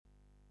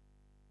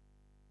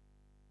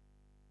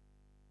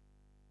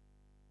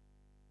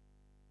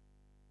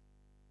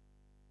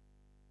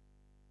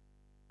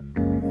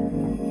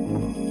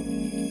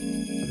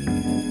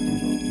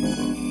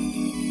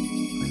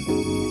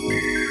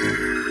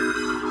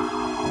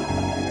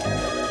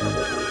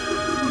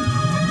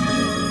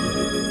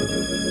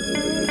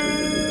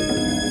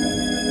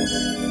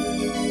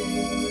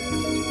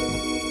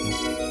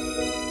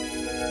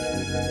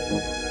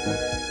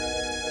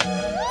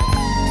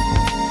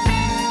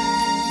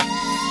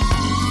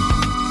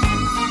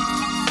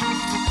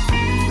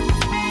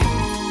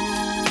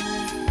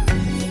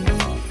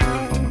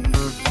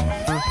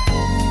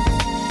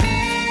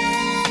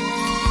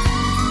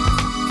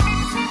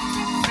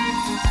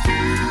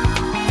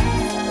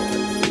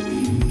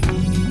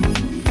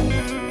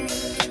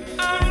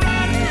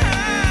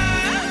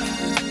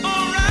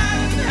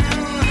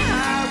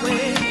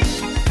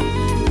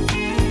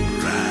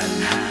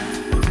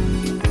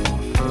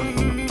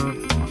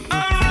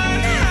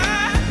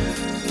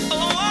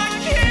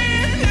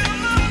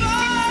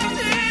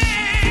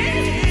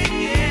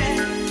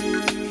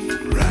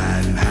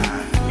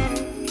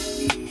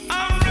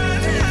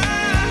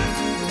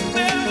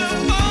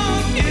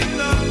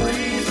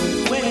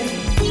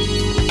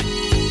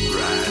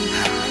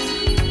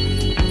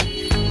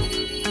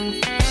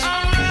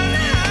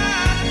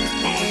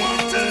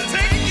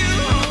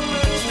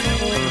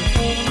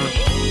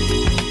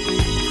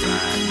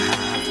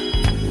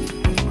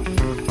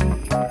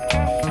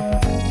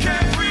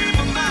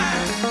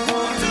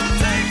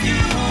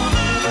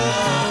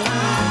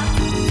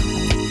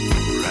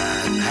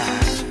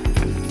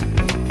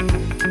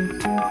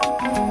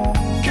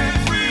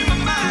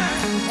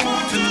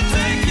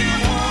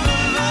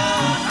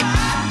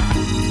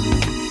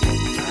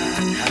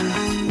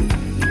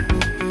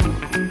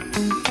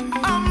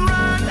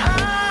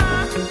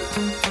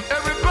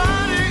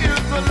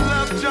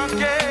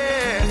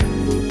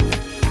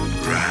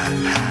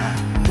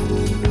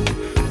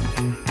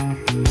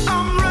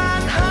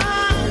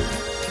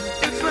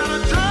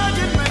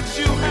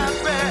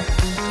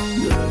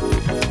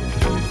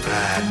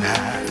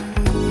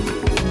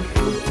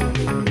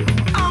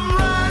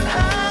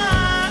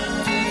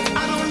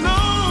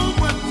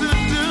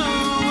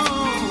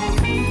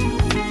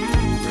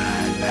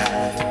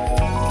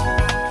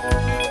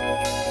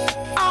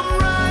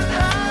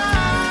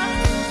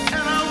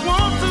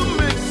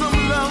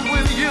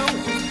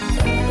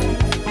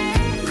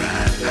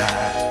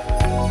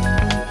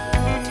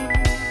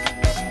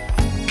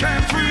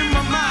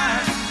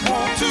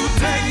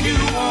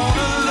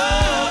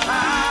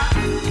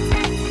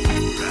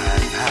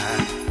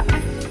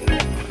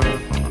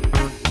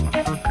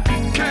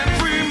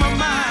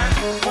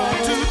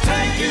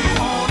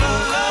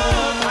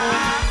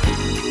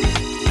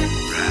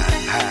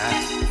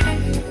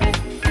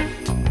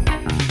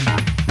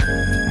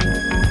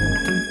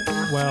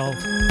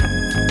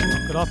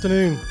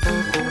Afternoon.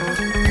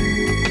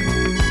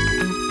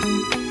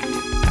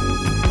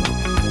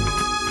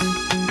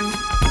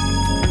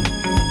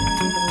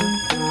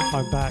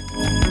 I'm back.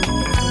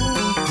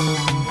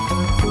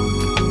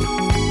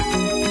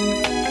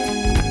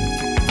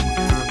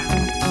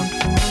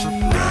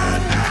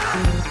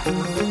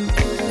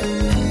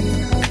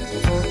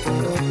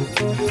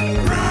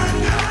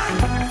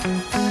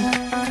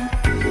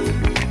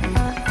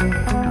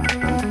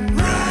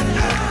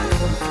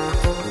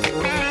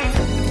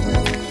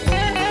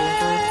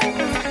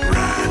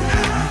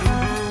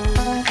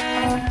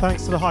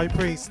 Thanks to the High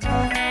Priest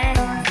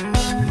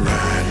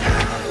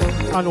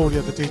and all the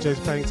other DJs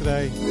playing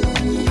today.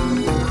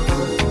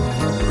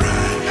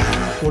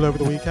 All over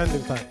the weekend,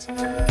 in fact.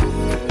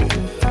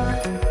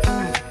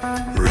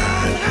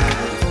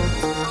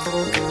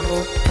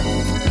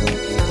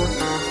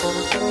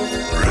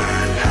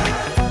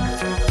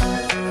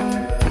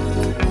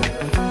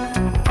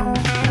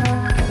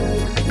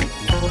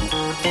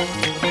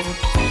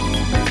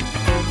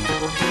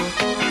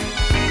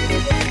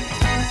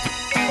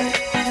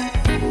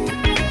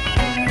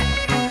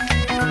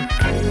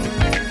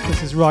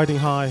 Riding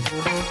High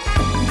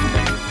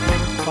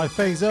by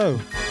Fazo.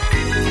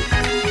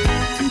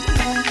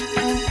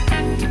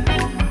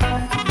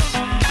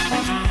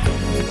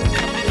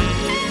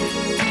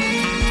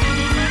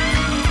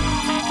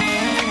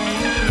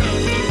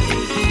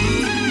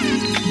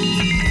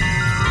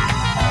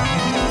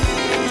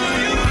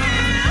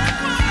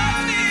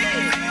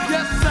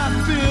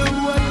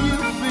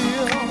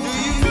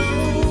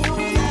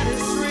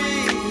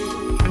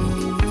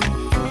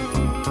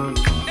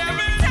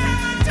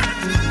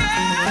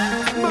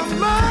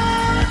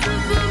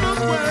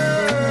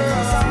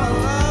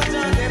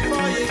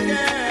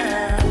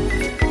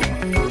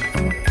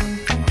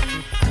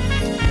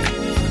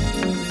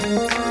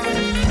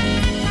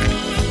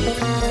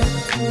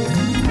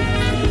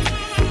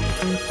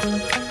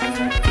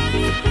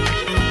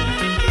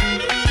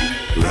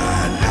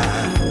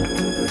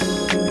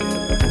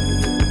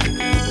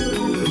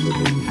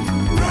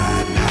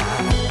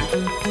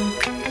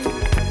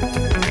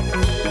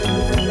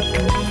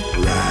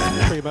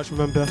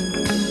 Remember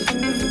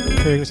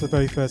hearing this for the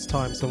very first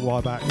time some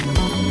while back.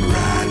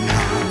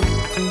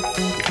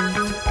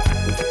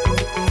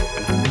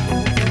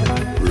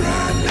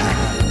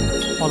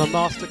 On a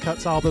Master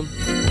Cuts album,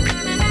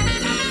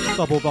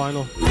 double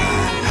vinyl.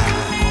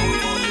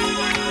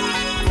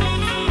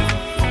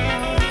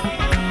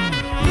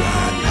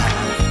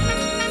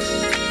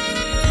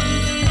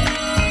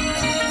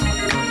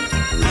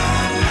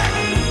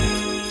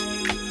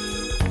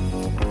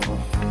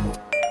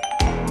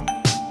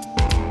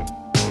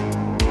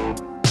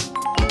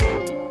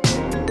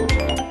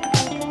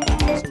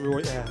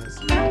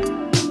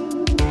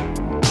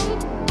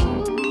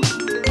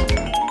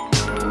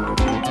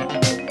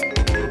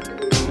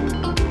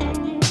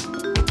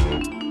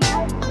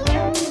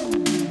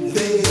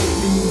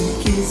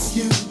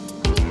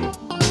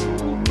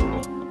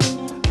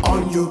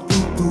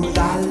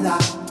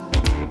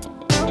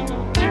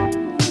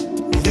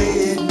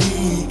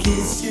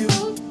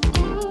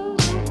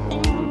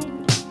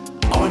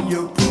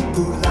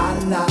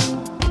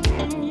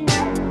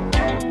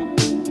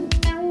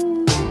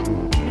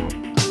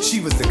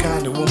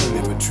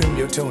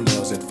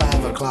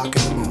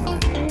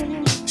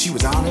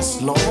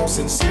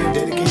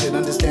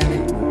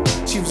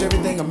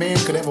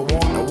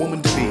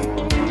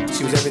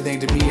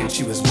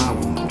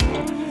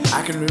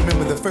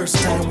 First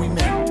time we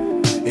met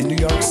in New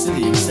York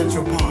City in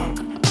Central Park.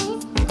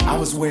 I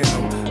was wearing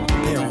a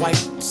pair of white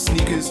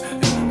sneakers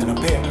and a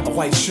pair of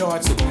white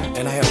shorts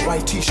and I had a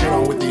white t-shirt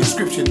on with the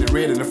inscription that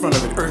read in the front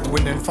of it, Earth,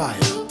 Wind and Fire.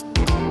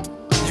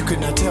 You could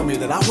not tell me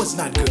that I was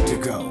not good to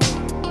go.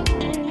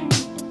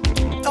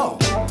 Oh,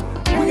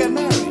 we got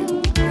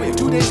married. Wait,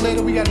 2 days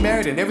later we got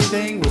married and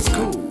everything was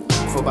cool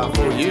for about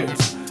 4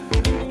 years.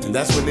 And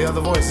that's when the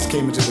other voices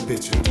came into the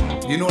picture.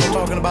 You know what I'm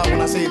talking about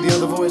when I say the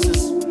other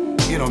voices?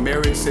 You know,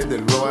 Mary said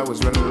that Roy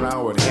was running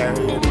around with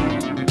Harry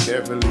and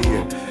Beverly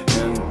and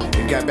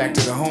it got back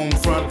to the home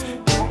front.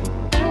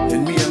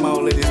 And me and my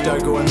old lady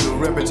started going through a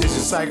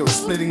repetitious cycle of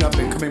splitting up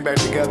and coming back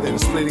together and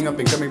splitting up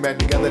and coming back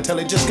together until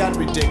it just got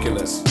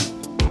ridiculous.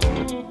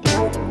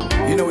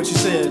 You know what she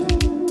said?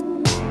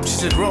 She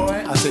said,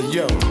 Roy? I said,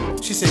 yo.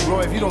 She said,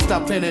 Roy, if you don't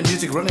stop playing that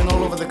music running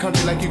all over the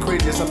country like you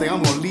crazy or something,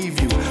 I'm gonna leave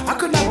you. I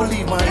could not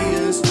believe my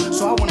ears,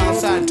 so I went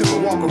outside and took a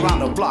walk around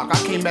the block. I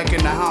came back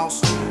in the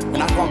house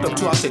and I walked up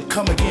to her, I said,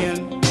 come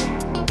again.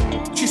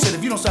 She said,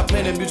 if you don't stop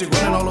playing that music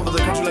running all over the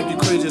country like you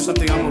crazy or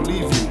something, I'm gonna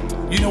leave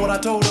you. You know what I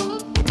told her?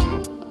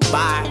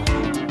 Bye.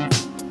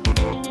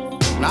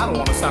 Now I don't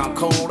wanna sound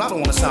cold, I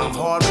don't wanna sound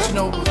hard, but you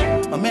know,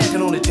 a man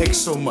can only take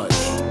so much.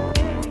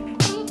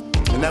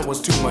 And that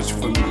was too much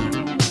for me.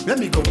 Let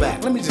me go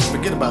back. Let me just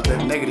forget about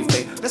that negative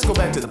thing. Let's go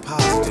back to the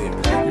positive.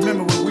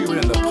 Remember when we were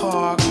in the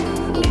park?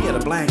 Well, we had a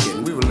blanket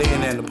and we were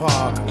laying there in the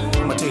park. I'm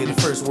gonna tell you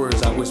the first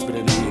words I whispered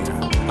in her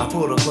ear. I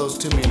pulled her close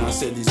to me and I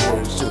said these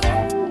words to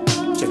her.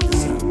 Check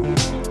this out.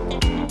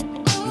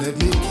 Let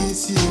me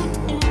kiss you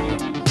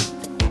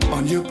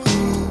on your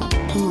poo,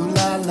 poo,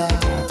 la,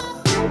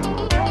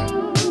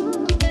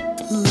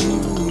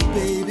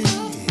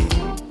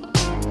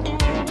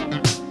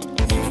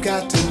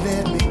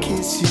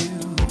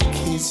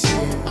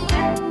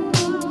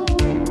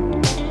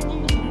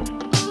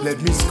 Let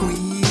me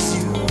squeeze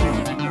you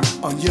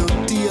on your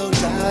deal,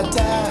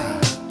 da-da.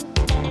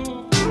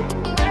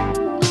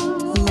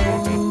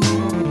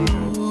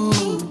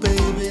 Ooh,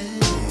 baby,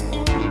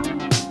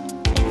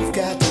 you've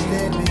got to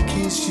let me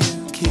kiss you.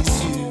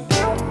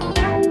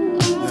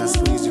 Now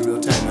squeeze you real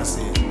tight and I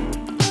said,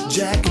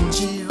 Jack and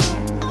Jill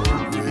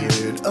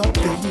ran up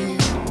the hill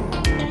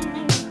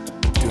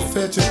to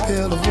fetch a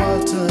pail of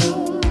water.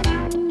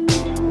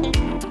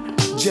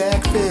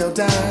 Jack fell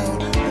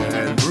down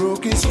and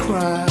broke his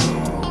crown.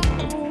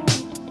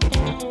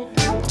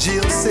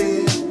 Jill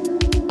said,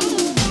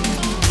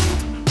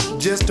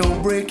 just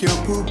don't break your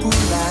poo-poo,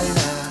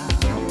 la-la.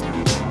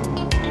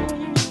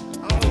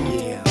 Oh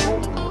yeah.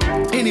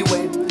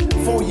 Anyway,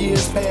 4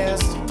 years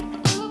passed,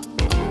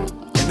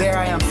 and there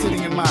I am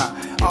sitting in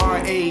my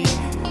R.A.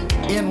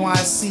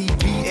 NYC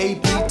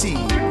BAPT,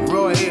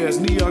 Roy Ayres,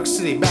 New York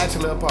City,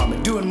 bachelor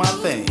apartment, doing my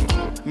thing,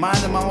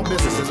 minding my own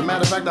business. As a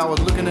matter of fact, I was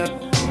looking at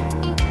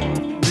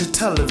the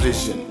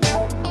television,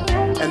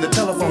 and the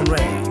telephone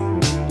rang.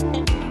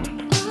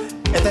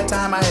 At that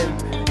time, I had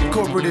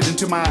incorporated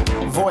into my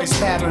voice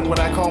pattern what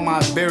I call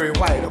my Barry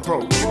White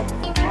approach.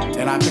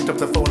 And I picked up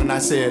the phone and I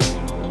said,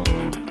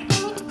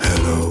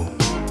 hello.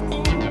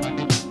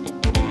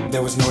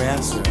 There was no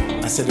answer.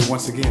 I said it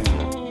once again,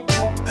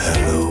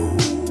 hello.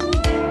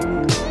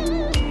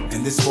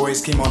 And this voice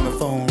came on the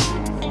phone.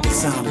 It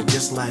sounded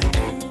just like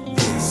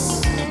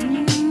this.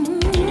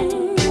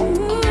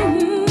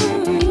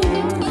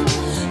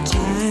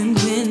 Time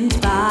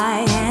went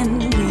by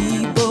and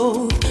we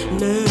both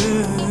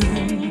learned.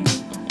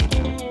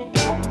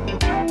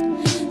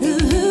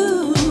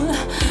 Ooh,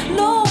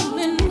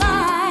 lonely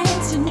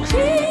nights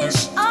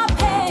increase our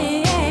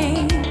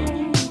pain.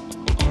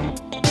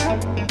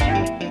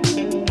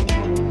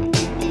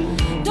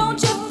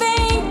 Don't you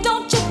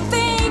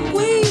think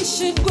we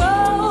should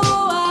grow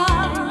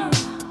up?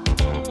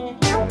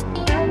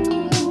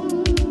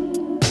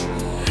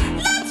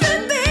 Let's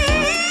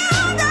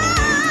rebuild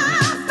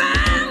our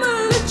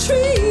family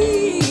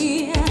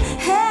tree.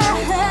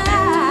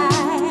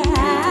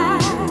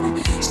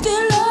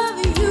 Still love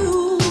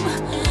you,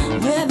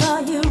 whether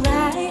you're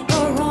right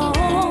or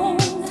wrong.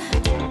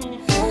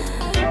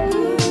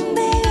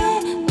 Baby,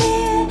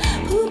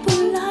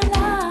 poo-poo la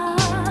la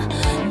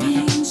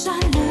means I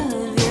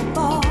love you,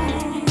 boy.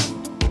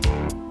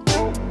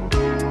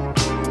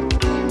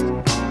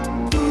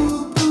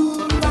 Ooh,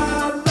 la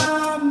la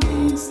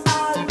means I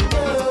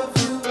love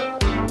you.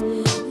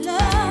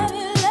 Love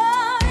you,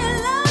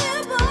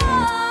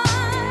 boy.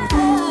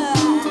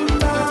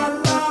 La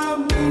la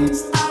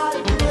means I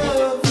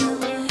love you.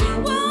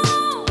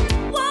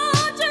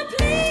 Won't you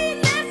please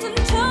listen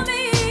to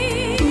me?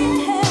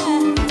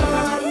 La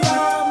la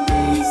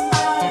means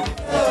I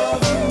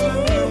love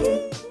you.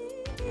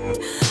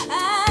 I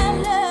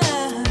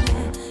love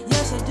you,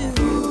 yes I do.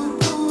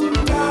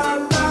 La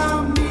la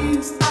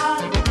means I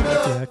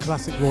love Yeah,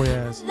 classic Roy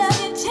Ayres. Love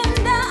you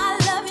tender, I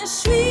love you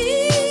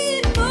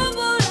sweet, boo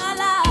boo la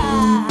la.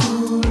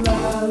 you. La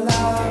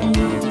la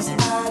means I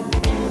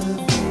love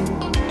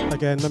you.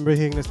 Again, remember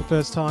hearing this the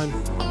first time.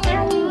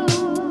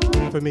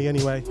 For me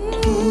anyway. La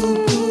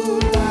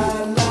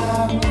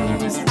la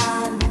means I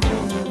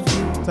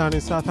love you. Down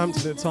in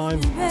Southampton at the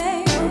time.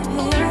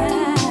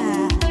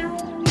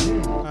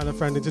 And a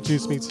friend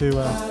introduced me to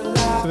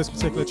this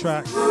particular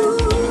track.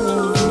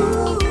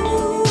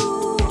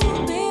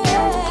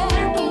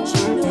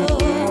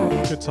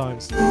 Good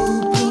times.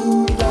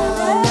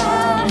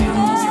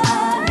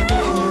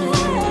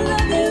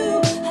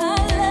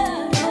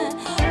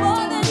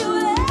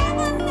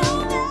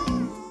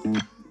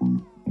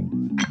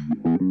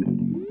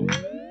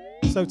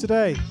 So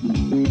today,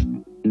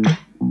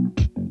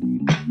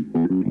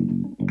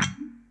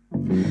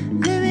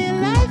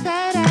 Living life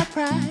at our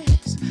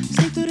price.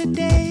 Sleep through the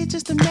day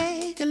just to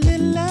make a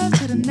little love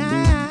to the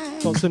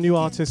night. got some new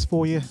artists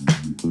for you.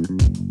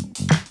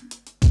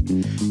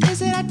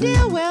 Is it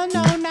ideal? Well,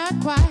 no, not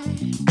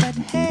quite. But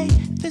hey,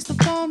 if it's the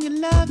form you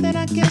love, then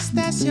I guess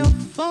that's your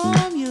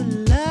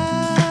formula.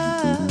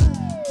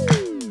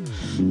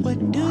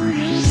 What do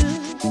you do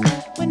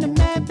when the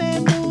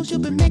madman moves?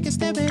 You've been making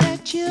staring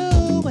at you.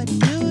 What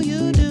do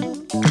you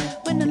do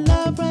when the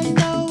love runs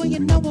low and you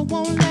know it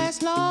won't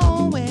last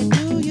long? Where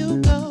do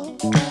you go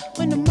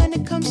when the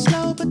money comes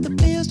slow but the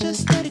bills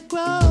just let it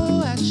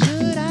grow? How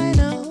should I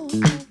know?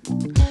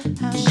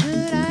 How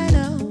should I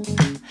know?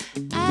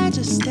 I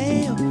just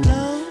stay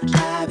afloat.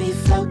 I be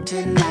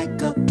floating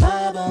like a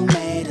bubble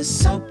made of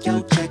soap.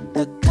 Yo, check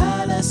the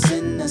colors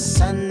in the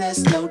sun.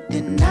 There's no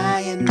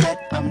denying that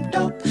I'm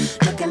dope.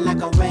 Looking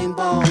like a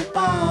rainbow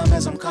bomb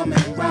as I'm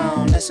coming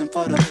round. Listen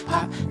for the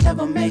pop,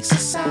 never makes a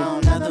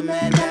sound. Another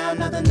man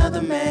down,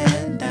 another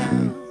man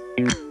down.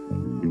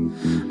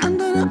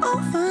 Under the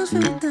overs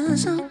with the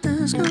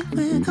shoulders,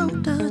 going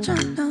colder,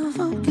 trying to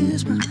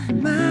focus my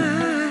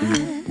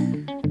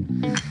mind.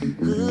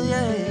 Ooh,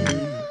 yeah.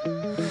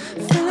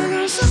 Feel like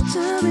I'm such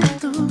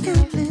through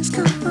countless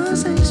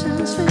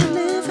conversations,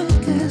 feeling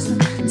focused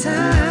on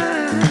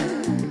time.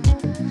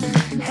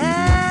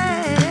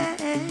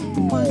 Hey,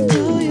 what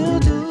do you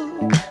do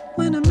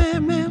when a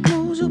man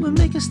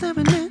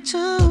staring at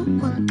you.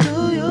 What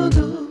do you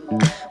do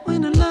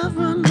when the love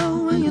run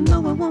low and you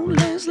know it won't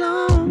last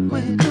long?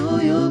 Where do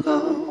you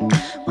go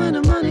when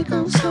the money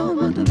comes slow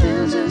but the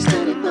bills just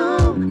let it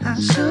go? How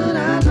should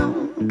I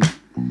know?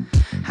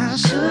 How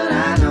should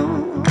I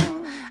know?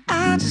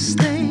 I just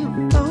stay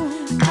afloat.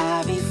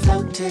 I be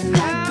floating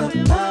like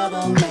a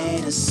bubble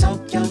made of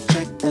soap. Yo,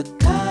 check the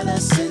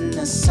colors in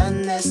the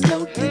sun. There's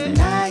no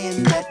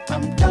denying that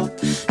I'm dope.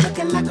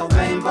 Looking like a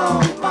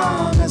rainbow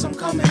bomb as I'm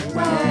coming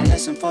round.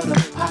 Listen for the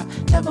pop,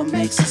 never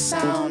makes a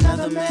sound.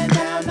 Another man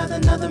down,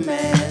 another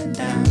man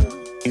down.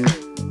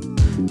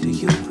 Do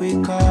you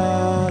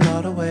recall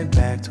all the way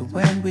back to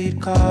when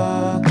we'd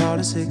call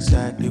us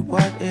exactly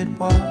what it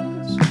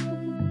was?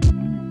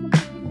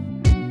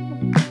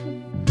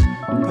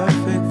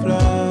 Perfect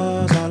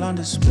flaws all on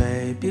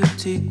display,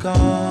 beauty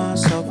gone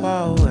so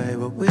far away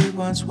where we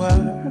once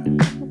were.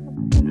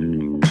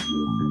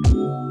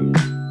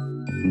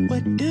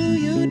 What do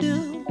you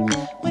do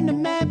when the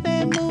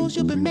madman moves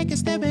you've been making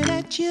staring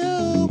at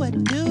you?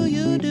 What do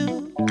you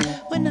do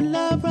when the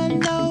love run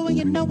low and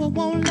you know it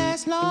won't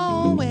last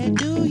long? Where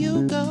do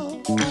you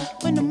go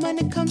when the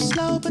money comes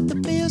slow but the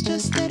bills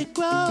just let it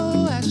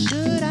grow? How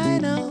should I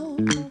know?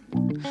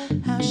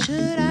 How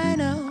should I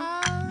know?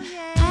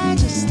 I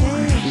just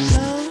stay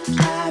afloat.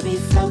 I be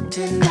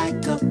floating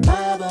like a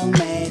bubble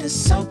made of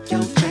soap.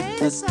 Yo, check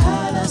the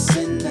colors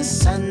in the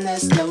sun.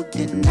 There's no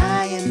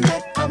denying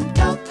that I'm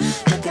dope.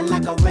 Looking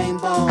like a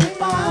rainbow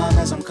bomb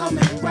as I'm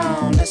coming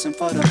round. Listen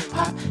for the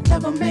pop,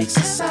 never makes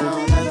a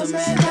sound. Another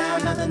man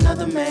down,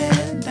 another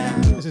man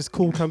down. This is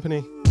Cool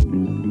Company.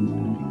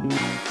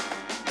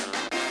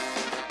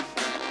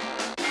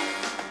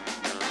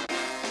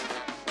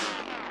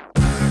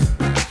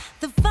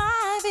 The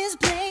vibe is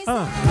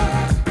blazing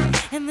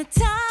and the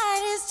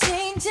tide is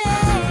changing.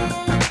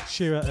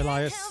 Shira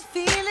Elias.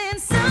 Feeling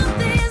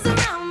something's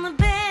around the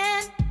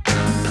bend,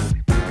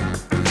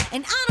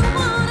 and I don't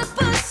wanna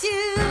push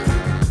you.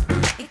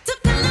 It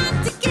took a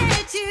lot to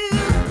get you,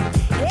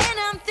 and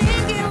I'm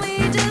thinking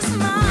we just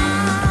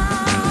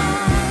might.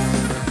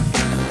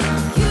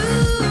 You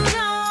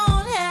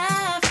don't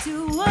have to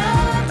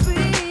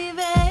worry,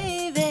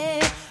 baby,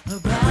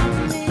 about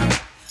me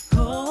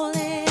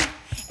calling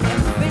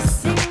every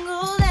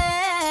single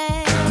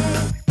day.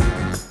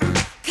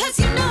 'Cause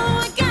you know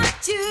I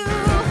got you,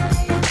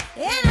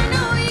 and I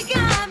know you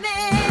got me.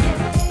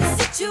 The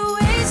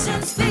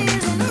situation's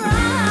feeling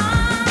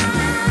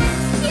right,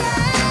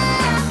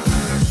 yeah.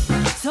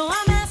 So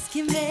I'm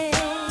asking, babe,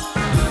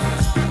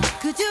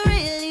 could you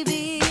really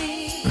be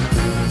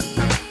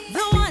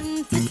the one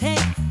to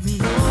take me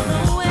all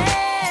the way?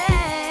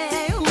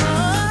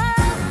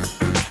 Whoa.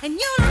 And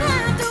you don't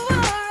have to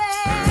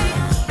worry,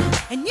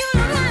 and you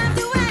don't have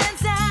to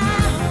answer,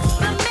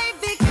 but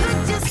maybe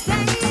could you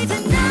stay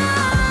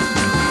tonight?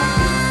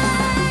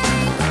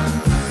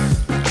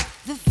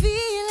 The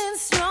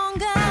feeling's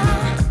stronger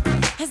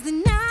as the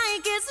night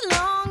gets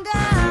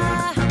longer.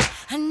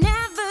 I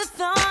never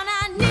thought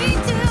I'd need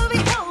to be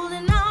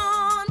holding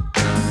on,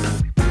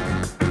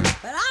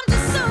 but I'm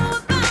just so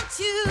about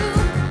you.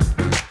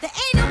 There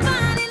ain't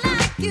nobody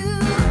like you.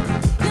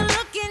 You're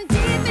looking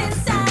deep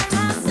inside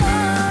my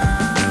soul.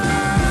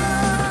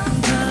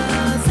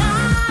 'Cause I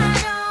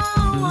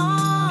don't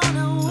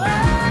wanna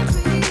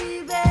worry,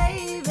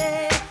 baby,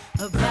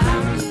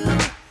 about you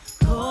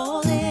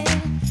calling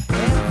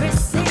every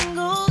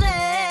single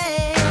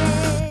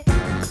day.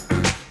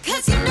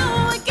 'Cause you know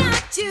I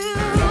got you,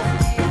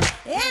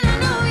 and I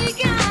know you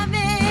got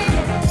me.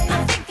 I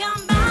think I'm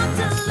about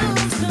to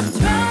lose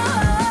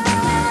control,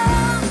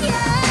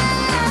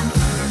 yeah.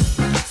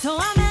 So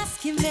I'm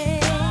asking,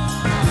 babe,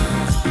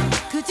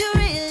 could you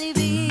really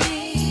be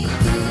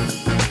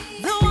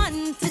the one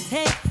to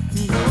take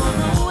me all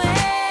the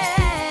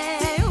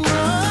way?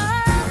 Whoa.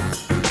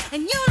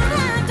 And you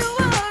don't have to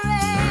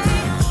worry,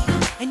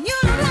 and you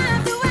don't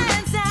have to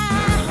answer,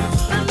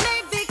 but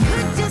maybe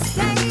could you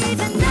stay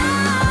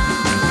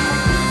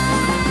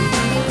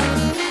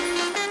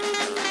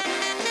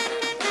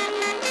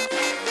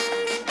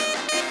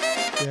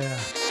Yeah.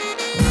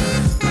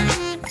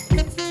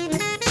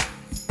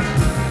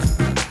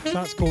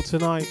 That's called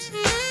Tonight.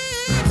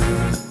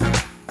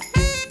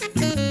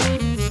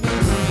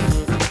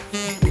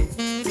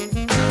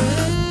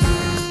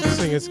 The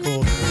singer's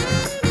called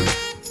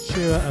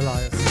Shira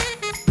Elias.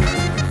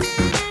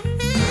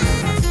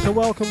 So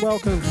welcome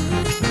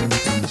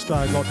to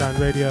Stroud Lockdown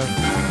Radio,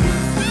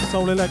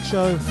 Soul Elect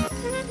Show.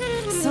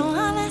 So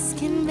I'm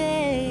asking,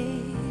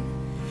 babe,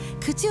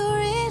 could you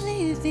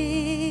really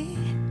be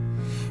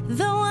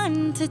the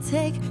one to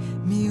take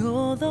me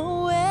all the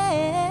way?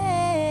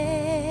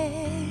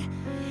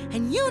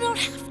 And you don't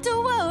have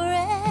to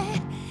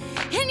worry,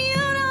 and you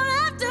don't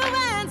have to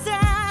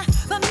answer,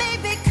 but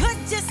maybe could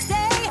you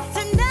stay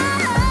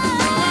tonight?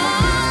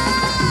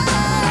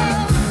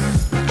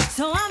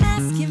 So I'm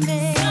asking,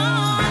 babe,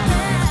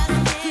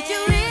 could you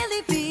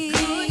really be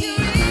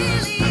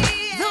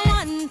the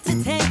one to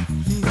take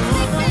me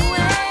all the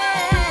way?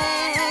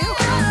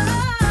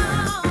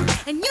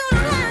 And you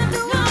don't have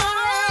to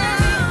worry,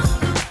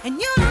 and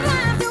you don't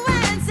have to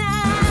answer.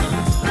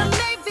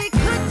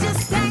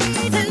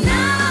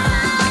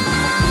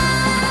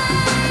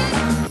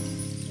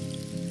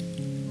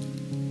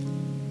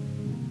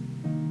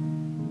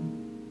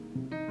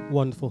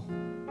 Wonderful.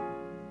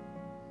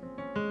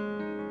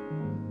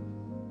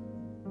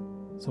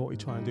 So what we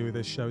try and do with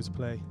this show is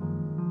play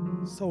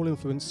soul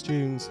influenced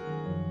tunes,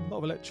 a lot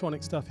of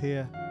electronic stuff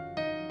here,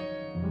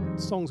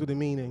 songs with a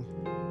meaning,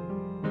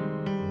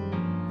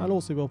 and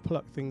also we'll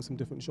pluck things from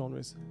different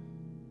genres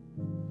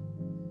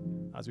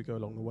as we go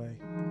along the way.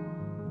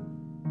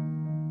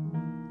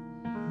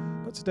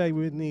 But today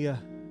we're in the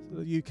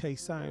UK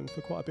sound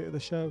for quite a bit of the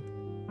show.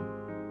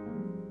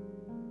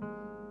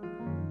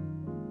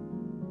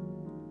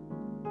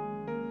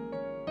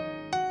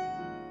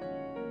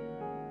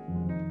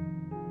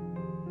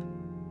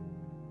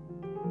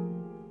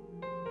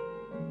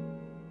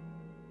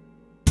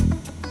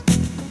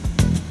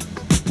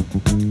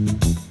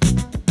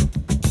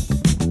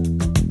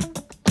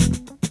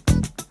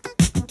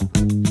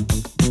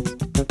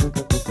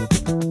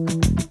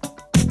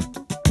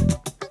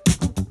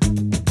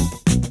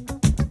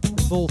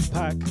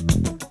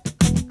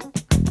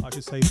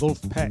 Wolf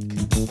Peck.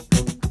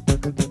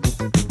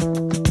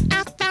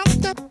 I found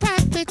the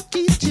private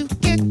key to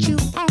get you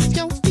off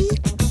your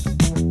feet.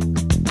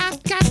 I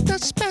got the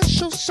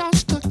special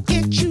sauce to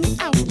get you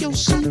out your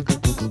seat.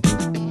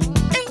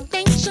 An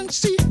ancient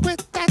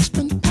secret that's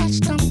been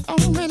passed down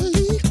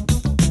orally.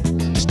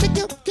 Stick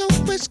up your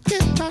wrist,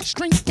 guitar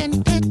string,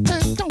 and get the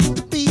on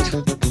the beat.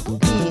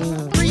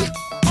 3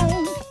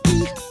 on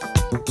E.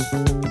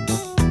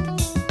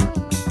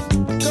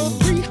 Go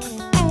 3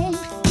 on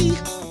E.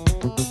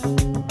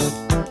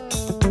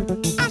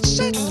 I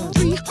said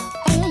 3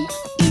 on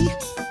E.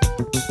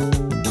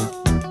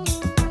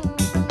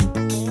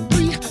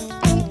 3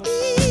 on E.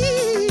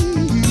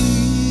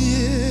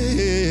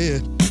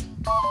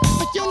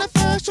 A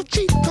universal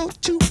cheat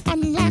code to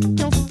unlock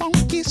your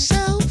funky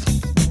self.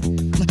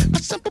 A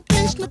simple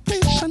place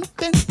notation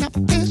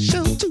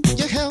beneficial to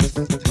your health.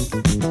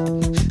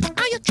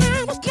 Are you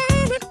trying to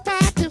learn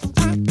and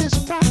define this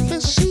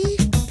prophecy?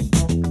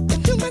 The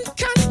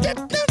humankind that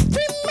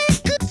every man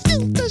could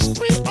feel this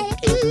 3 on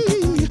E.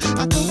 I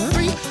go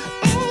 3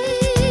 on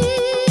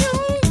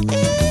E.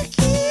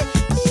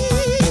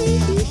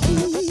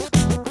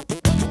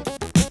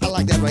 I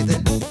like that right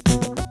there.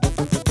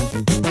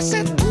 I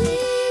said 3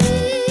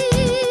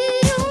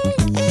 on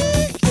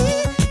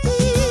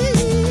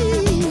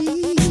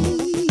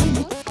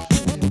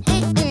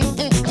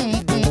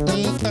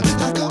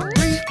I go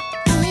 3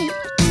 on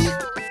E.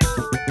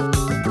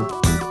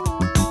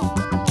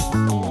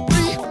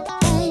 3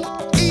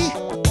 on E.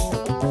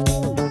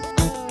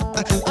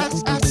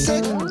 I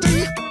said 3 on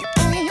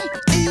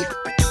E. 3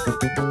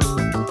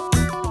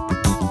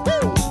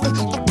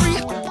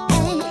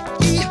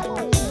 on E.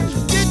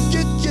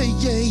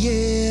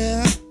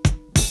 Yeah.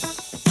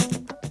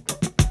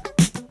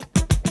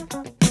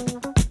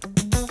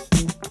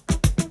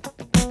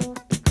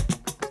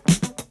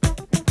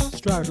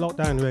 Stroud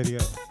Lockdown Radio.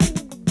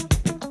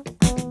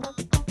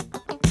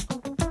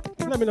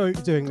 Let me know what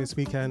you're doing this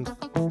weekend.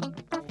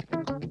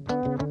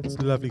 It's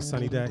a lovely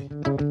sunny day.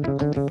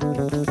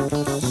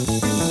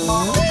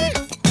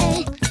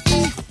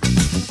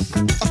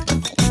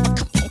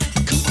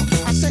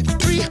 I said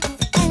 3 on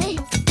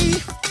E.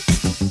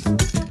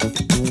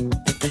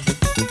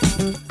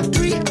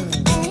 3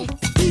 on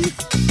E.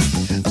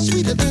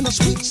 Sweeter than a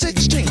sweet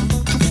 16.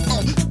 Come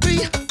on, 3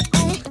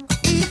 on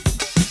E.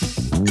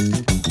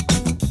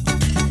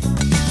 I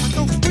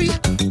go 3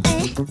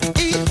 on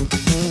E.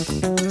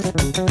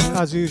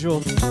 As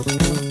usual,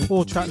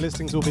 all track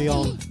listings will be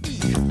on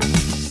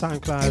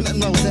SoundCloud,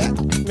 Nothing wrong with that.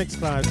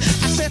 Mixcloud,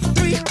 I said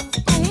 3 on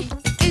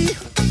E.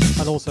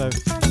 and also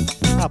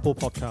Apple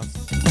Podcasts.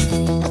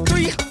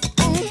 3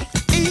 on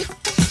E.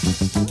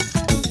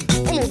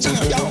 One more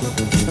time, y'all.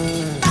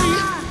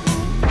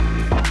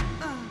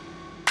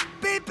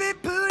 3. Baby,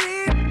 put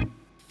it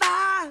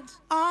fines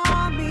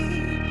on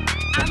me.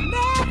 I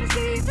never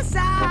see the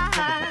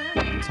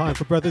sign. Time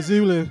for Brother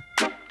Zulu.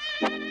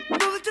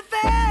 Move too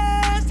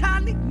fast, I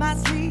need my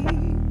sleep.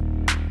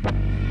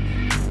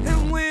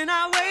 And when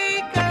I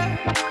wake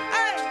up,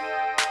 hey,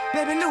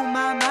 baby, lose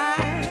my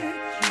mind.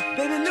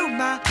 Baby, lose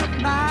my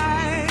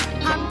mind.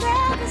 I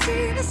never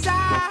see the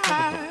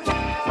sign.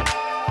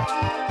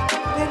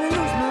 Baby,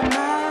 lose my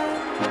mind.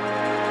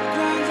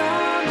 Grinds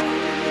on me.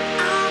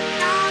 I'm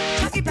not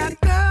talking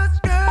about girls.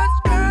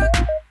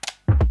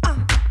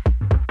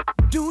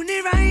 Doing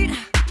it right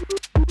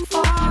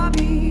for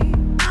me.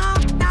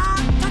 I'm not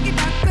talking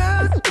about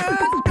girls.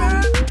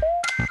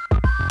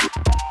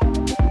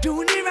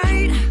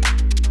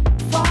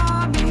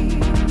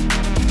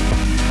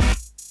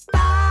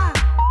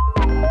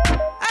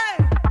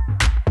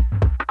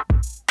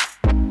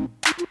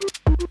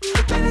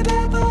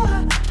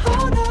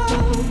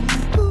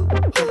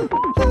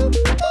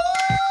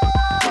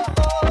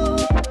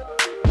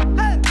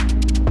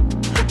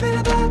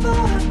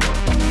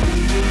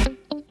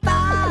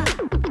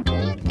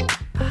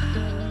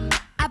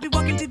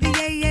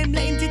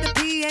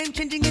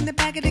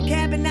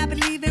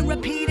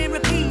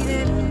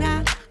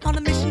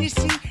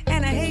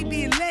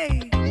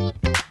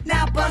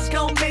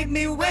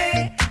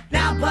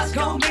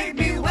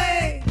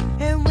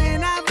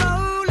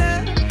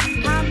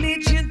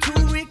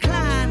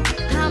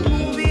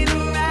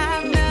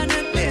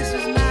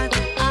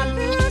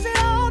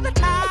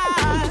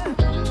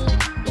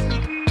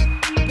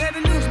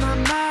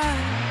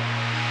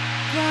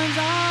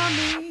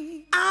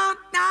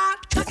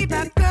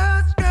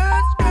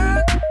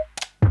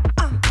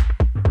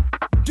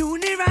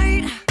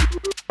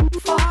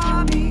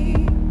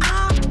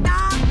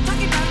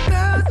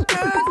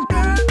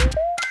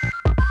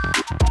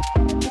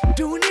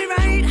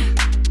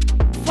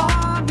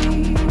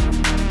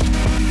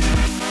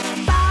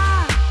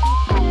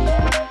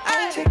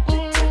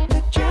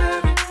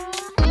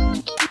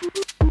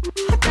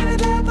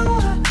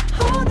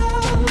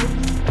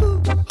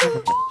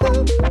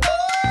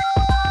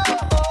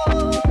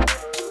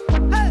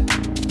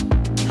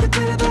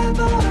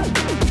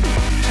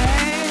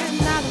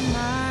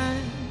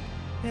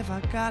 if I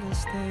gotta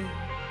stay.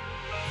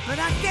 But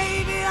I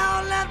gave it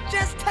all up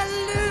just to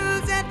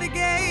lose at the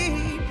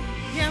game.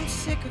 Yeah, I'm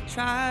sick of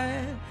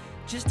trying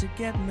just to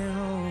get me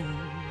home.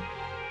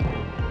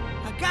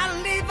 I gotta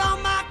leave all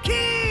my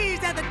keys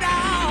at the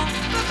door.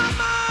 But my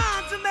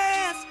mind's a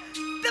mess,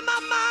 then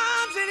my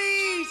mind's at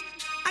ease.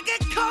 I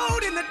get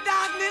cold in the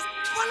darkness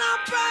when I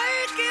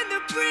break in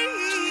the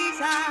breeze.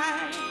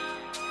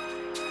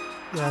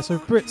 Yeah, so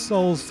Brit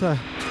Soul's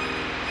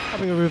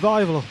having a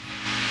revival.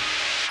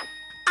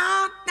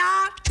 I'm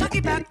not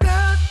talking about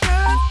girls,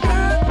 girls,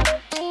 girls.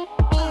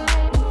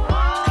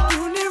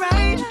 Doing it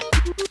right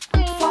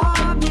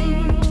for me.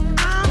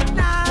 I'm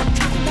not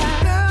talking about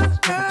girls,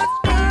 girls,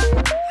 girls.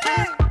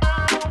 Hey,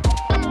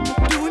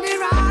 doing it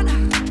right.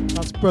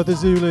 That's Brother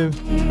Zulu.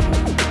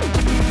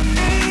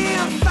 Hey,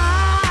 I'm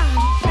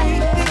fine,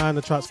 baby. And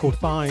the track's called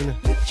Fine.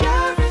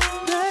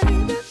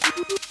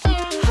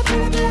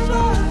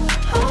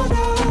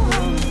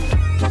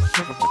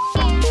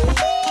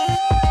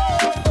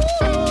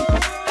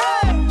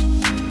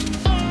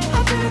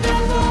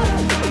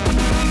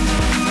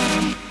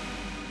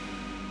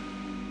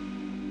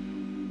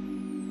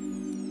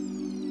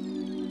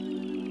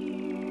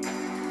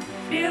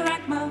 Feel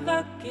like my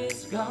luck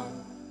is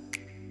gone.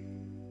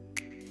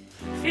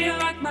 Feel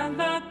like my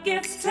luck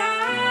gets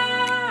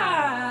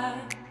tired.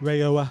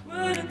 Rayoa,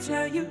 Wouldn't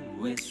tell you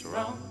it's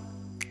wrong,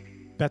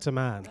 Better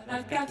Man. but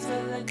I've got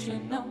to let you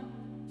know.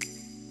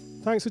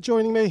 Thanks for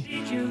joining me.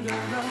 Need you to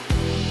know,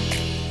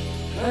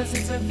 'cause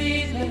it's a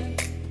feeling.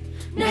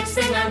 Next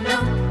thing I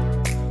know,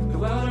 The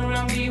world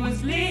around me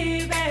was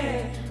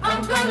leaving.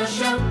 I'm gonna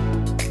show.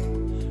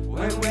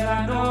 When will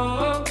I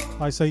know?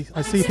 I see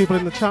people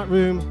in the chat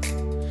room.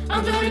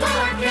 I'm doing all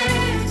I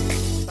can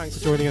Thanks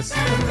for joining us. to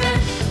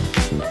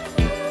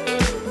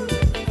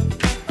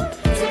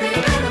be a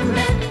better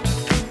man.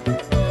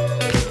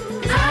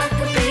 I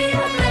could be a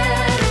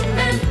better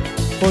man.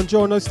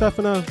 Buongiorno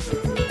Stefano. To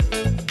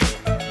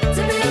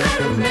be a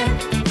better man.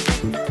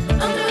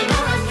 I'm doing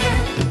all I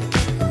can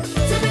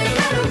to be a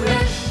better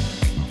man.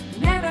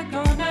 Never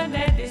gonna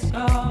let this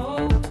go.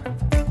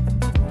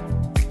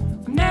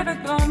 I'm never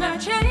gonna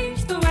change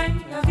the way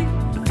I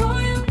feel for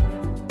you.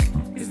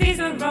 'Cause these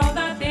are all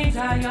the things I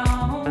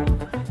own.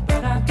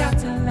 But I've got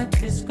to let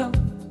this go.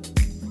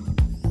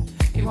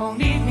 You won't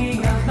leave me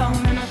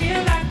alone. And I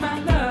feel like my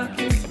luck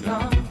is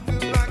gone.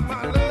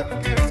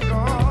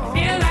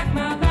 Feel like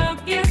my luck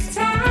is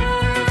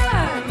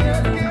tired.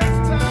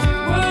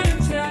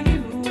 Wouldn't tell you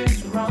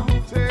it's wrong.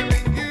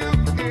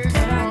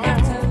 But I got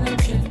to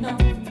let you know.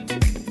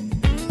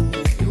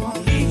 You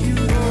won't leave you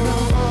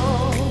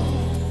alone.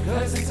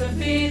 'Cause it's a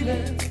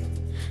feeling.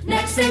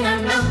 Next thing I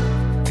know,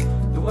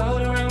 The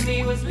world around me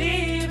was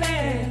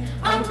leaving.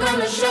 I'm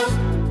gonna show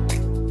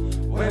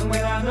When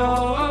will I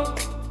know?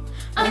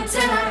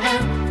 until I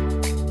am.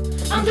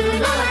 I'm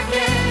doing all I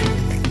can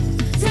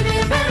to be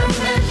a better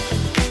man.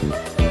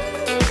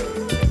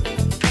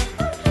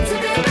 To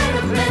be a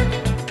better man.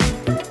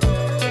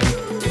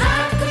 I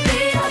could be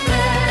a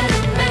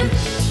better man.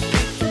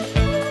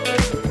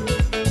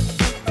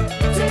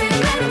 To be a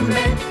better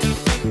man.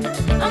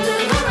 I'm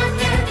doing all I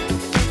can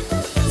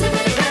to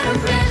be a better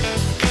man.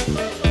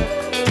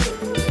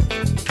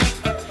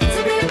 To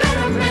be a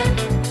better man.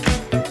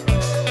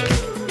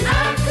 I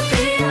could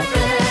be a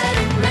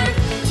better man.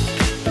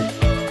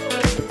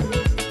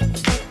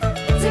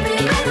 To be a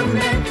better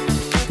man.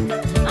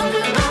 I'm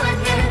doing all I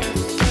can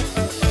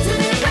to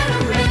be a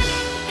better man.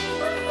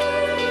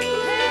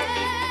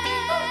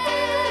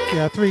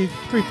 Yeah, three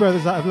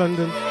brothers out of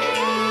London.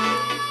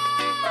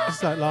 This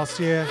is out last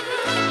year.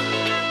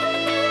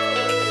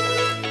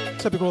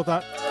 Typical of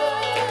that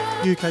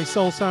UK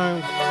soul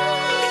sound.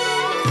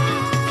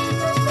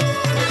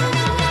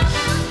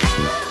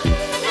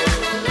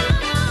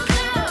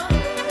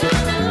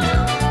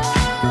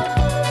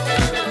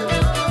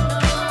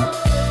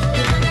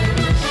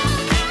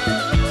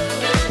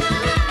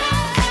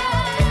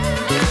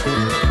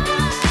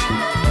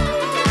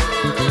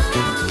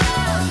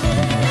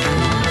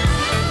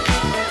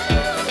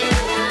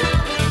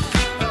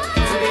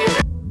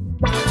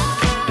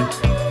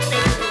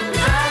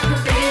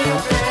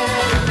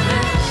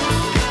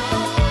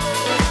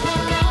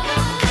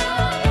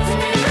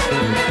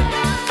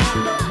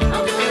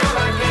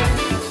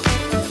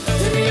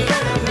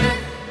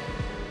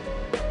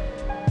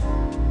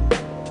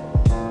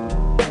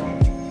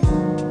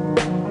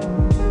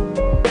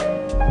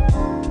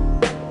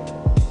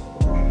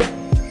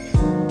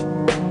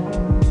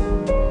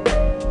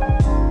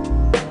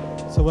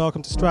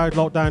 Welcome to Stroud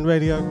Lockdown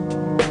Radio.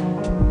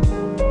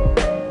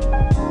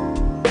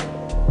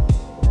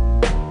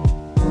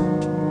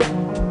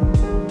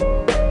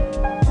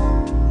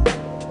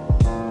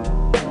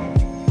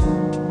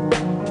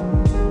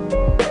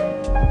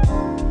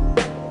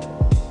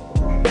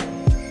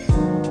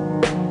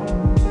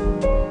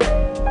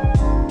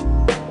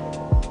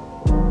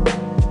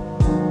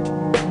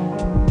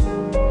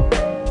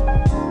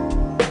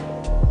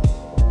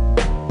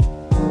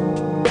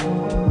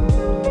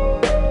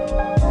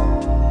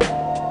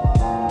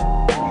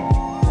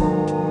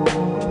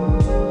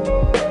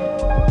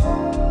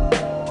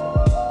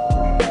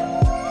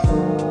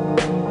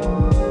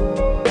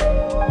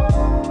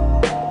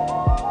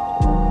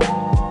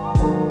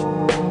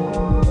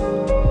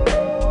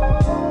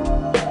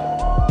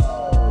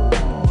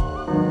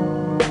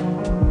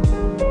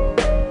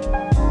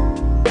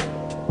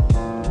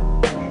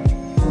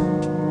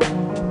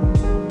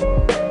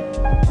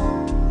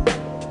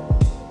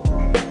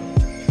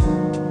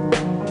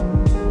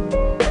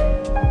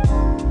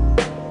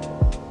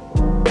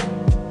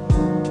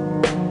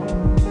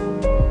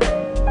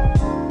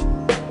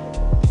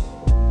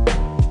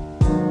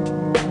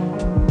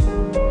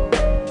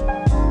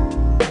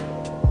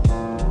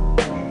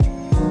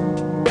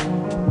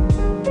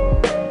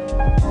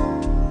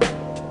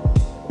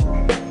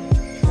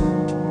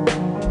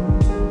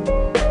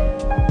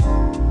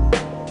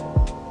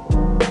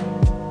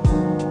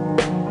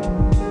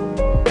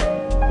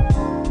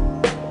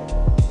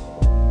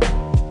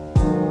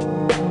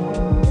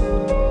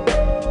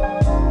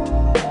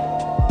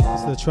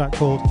 track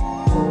called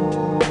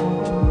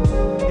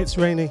It's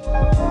Rainy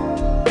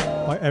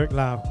by Eric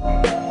Lau.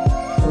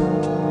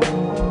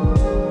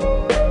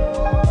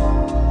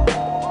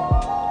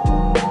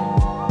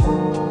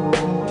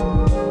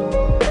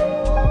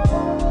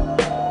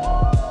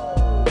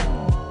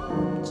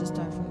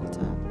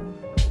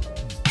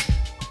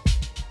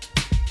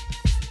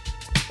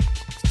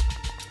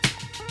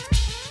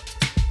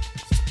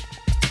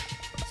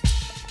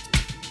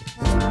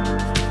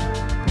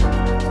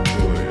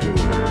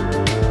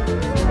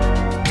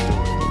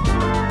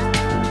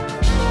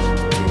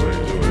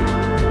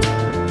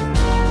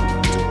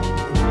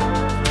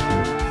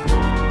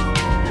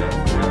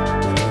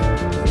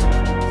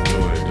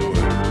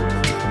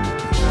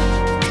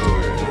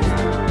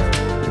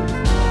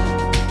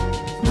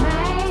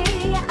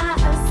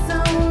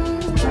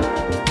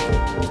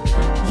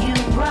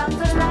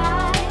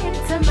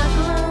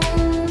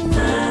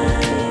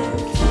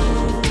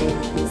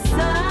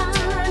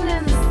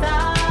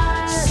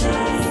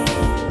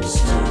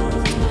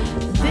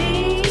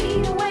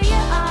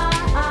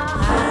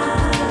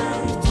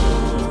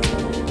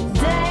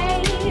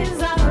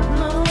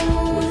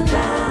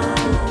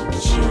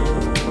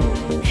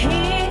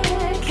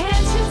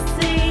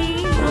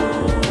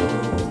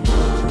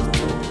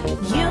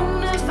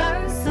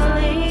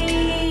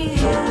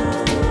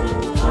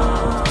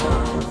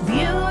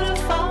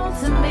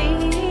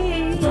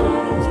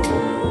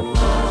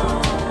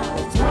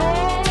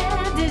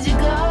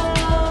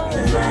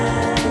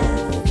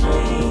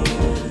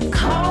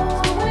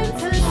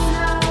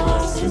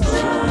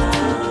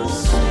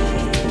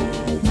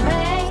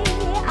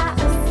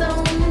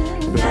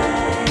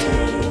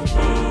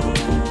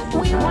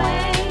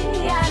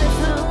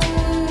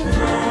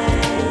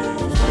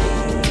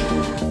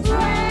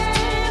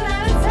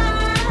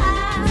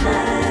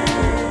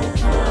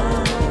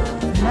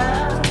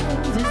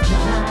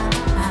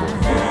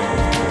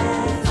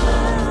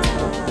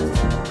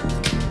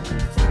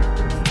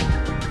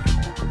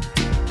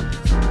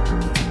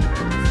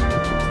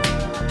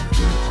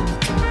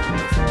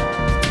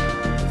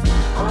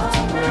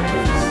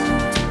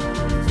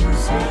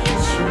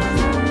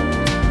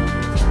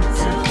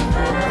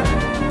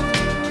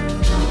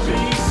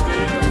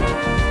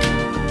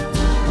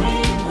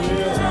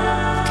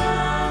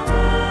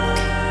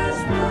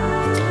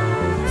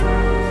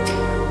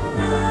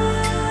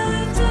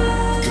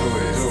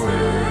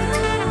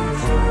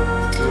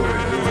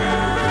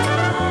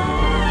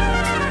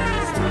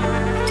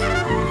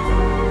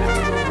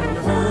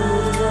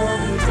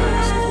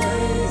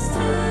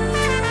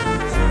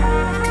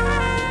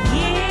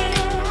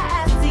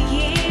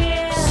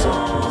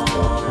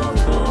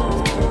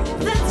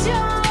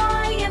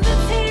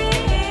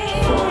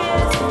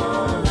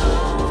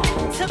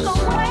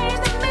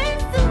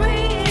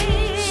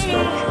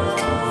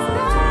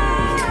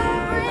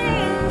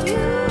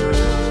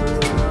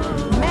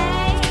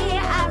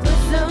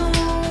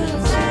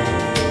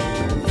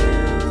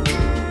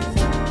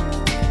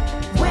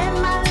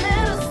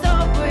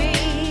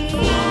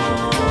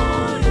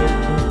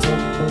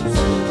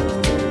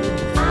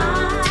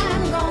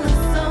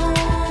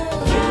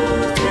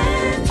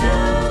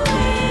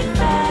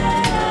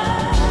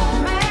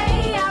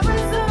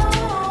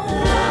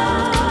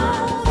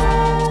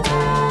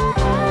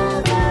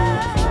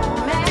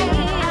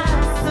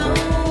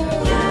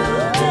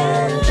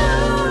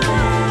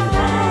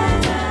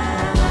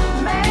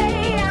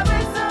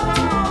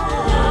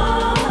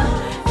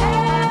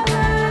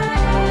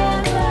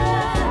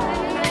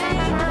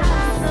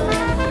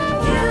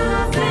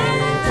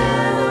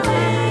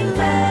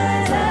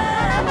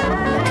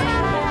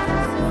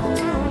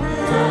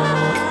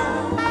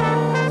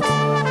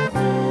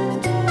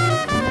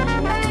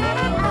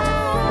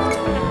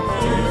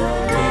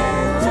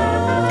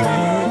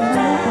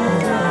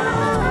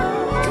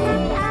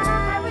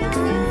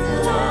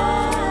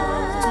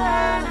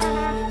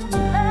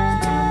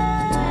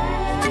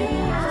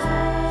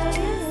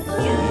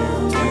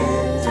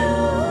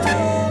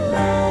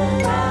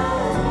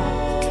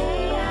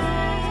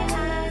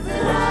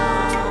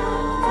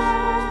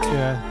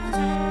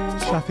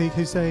 Shafiq,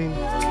 Husayn.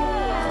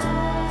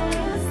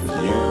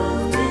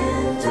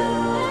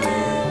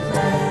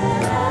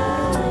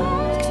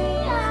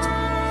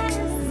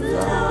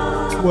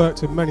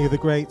 Worked with many of the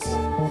greats.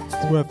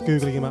 It's worth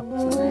googling him up,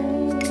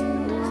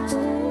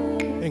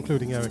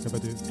 including Erykah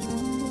Badu.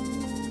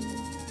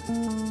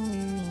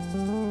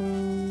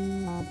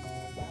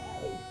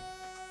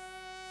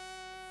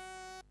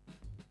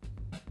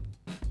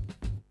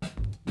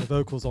 The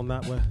vocals on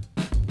that were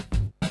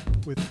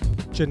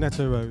with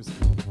Janetta Rose.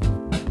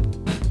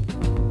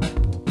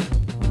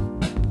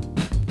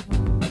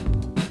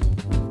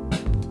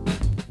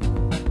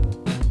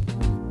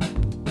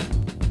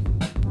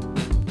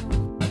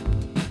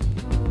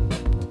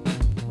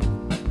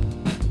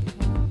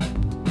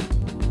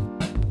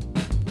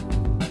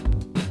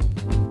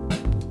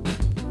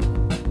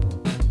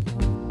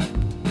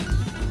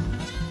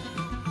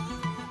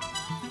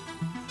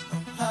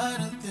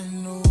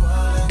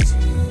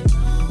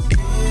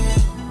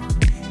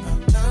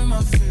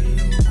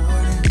 Feeling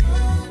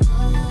important.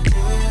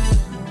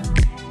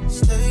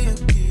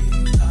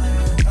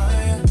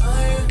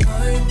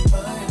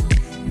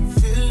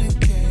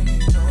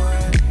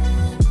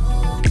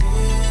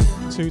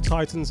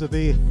 Titans of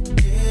the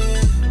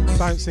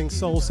bouncing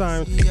soul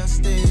sound.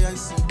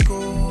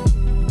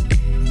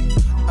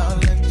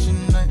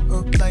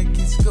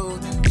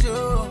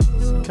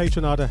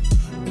 Catronada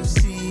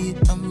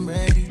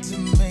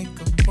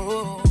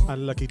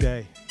and Lucky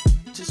Daye.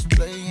 Just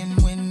playing,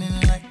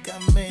 winning like I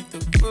made the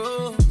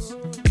rules.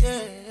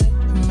 Yeah,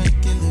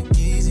 make it look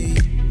easy.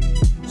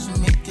 So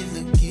make it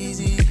look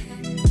easy.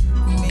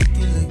 Make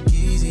it look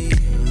easy.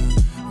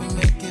 We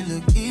make it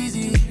look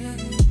easy.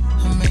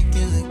 I make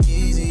it look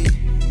easy.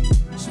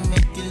 So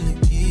make it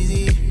look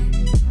easy.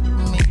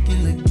 Make it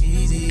look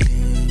easy.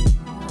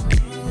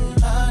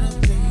 Out of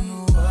the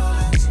New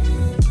Orleans.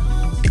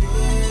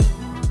 Yeah,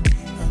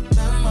 and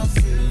then I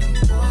feel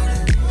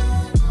important.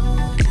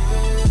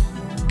 Yeah,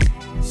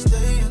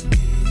 stay up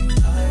getting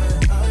higher,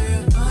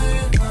 higher,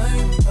 higher,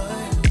 higher,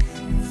 higher.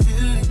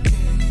 Feel it,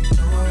 can't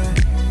ignore it.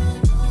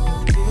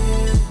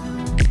 Yeah,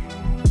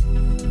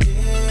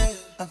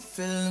 yeah. I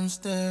feel him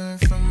staring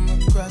from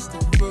across the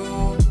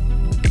room.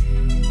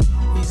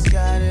 He's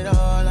got it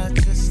all, I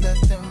just let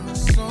them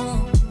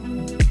assume.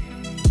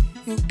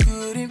 You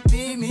couldn't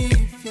be me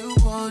if you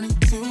wanted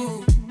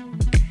to.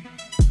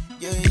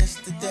 You're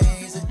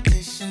yesterday's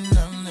edition,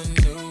 I'm the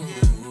new.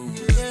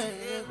 Yeah,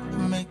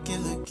 make it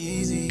look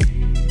easy.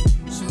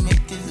 So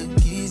make it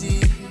look easy.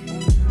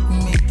 We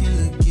make it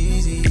look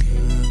easy.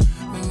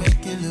 We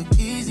make it look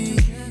easy.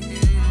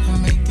 I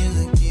make it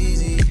look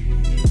easy.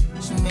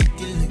 So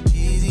make it look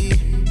easy.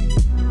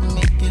 We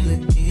make it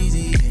look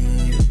easy.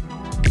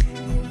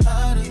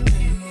 Out of the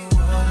New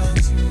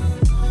Orleans.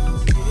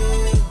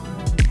 Yeah,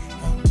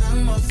 and then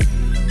I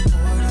feel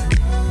important.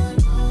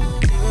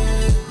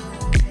 Yeah,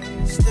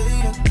 stay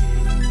up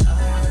getting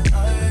higher,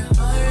 higher,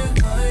 higher,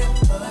 higher,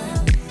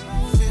 higher.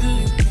 Feel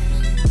it,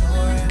 can't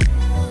ignore it.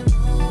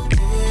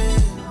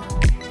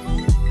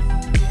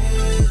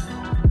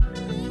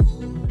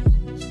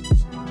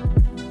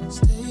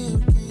 Stay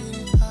up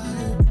getting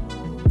higher.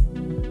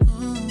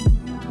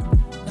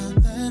 Not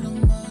that I'm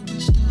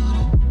understood.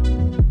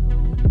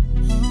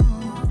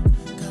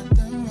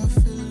 Goddamn, I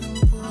feel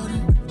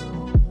important.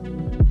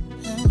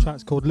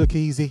 Track's called Look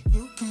Easy.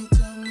 You can't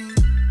tell me.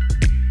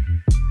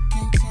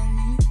 Can't tell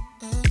me.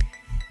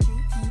 You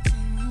can't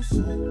tell me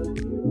so.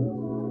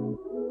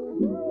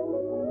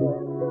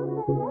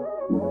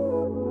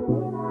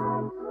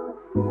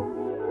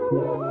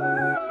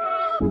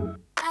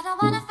 I don't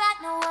wanna fight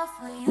no war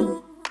for you.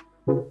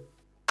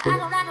 I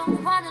don't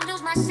wanna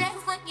lose myself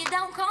when you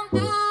don't come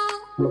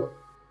through.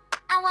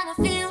 I wanna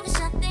feel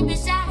something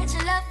besides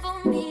your love for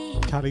me.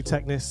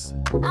 Kalletechnis.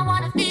 I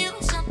wanna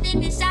feel something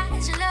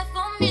besides your love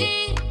for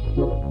me.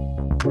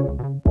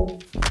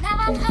 Now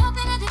I'm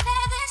hoping to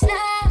declare this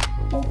love.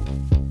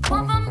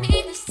 One for me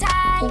this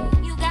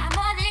time. You got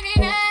more than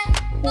enough.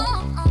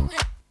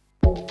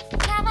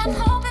 Now I'm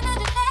hoping to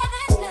declare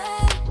this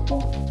love.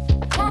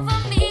 One for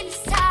me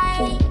this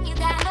time. You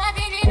got more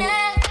than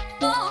enough.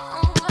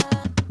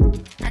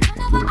 I don't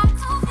know what I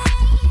told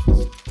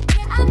you.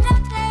 Yeah, I'm not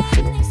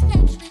playing these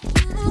games with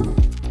you.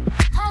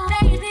 Oh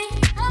baby,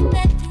 oh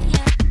baby,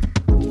 yeah.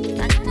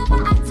 I don't know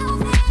what I told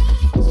you.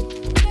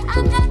 Yeah,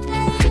 I'm not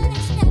playing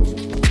these games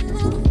with you.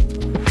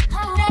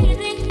 Oh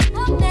baby,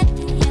 yeah.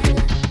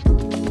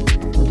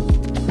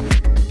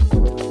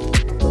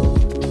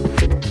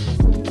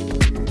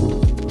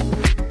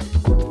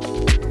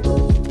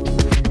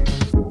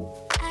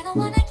 I don't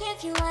wanna give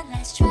you one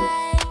last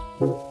try.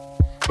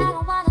 I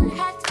don't wanna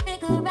have to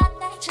figure out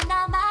that you're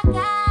not my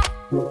guy.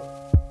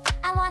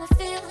 I wanna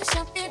feel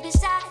something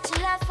besides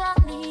your love for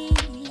me.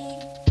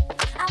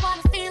 I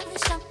wanna feel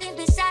something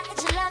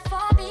besides your love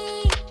for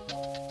me.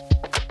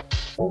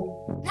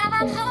 Now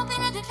I'm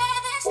hoping to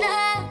declare this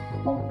love.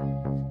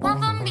 One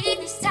for me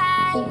this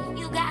time.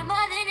 You got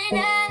more than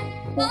enough.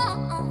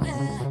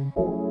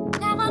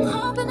 Now I'm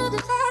hoping to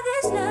declare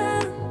this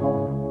love.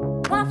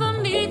 One for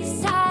me this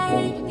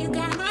time. You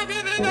got more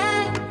than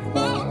enough.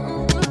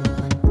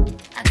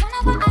 I don't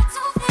know what I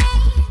told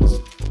you.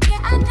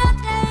 Yeah, I'm not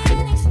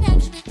playing these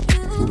games with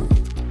you.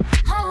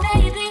 Oh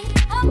baby,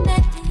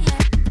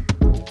 yeah.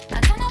 I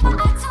don't know what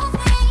I told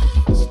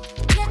you.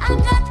 Yeah, I'm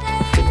not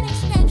playing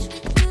these games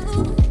with you.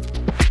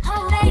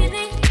 Oh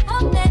baby,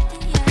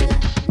 yeah.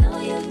 Know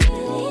you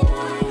really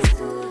like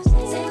to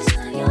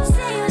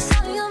say what's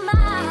on your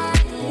mind.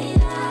 Really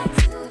like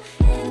to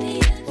hit me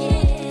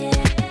again.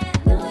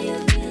 Know you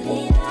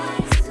really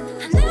like to.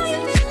 I know you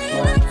really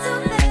like to,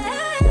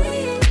 baby.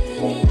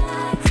 Really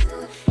like to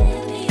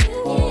hit me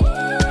again.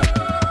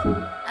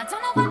 I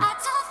don't know what I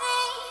told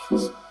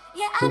you.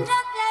 Yeah, I'm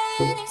not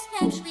playing these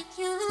games with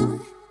you.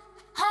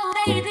 Oh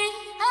baby,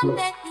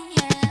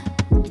 yeah.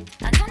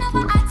 I don't know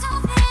what I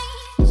told you.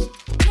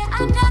 Yeah,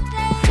 I'm not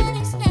playing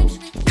these games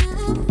with you.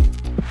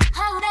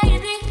 Oh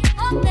baby,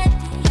 yeah.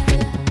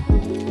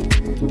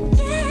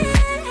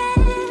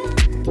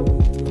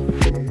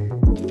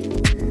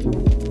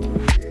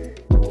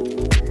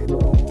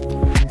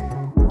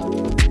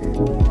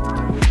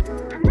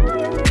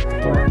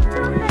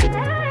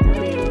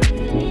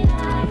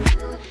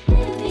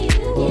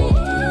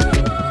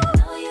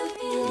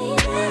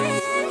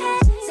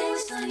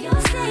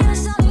 Say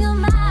what's on your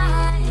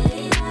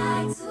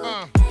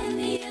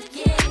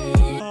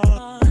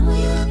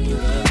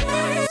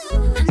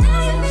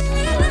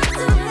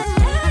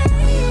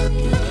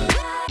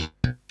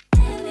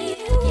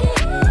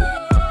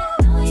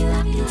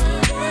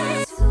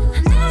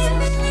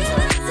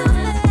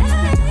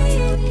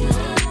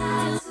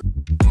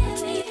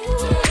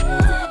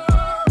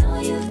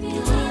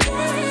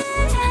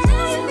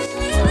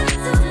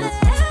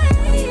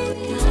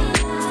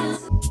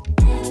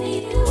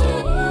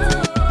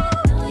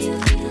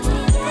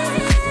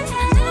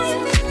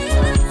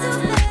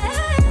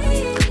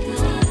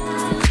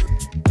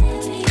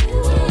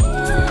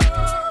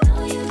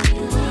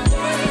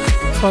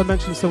So I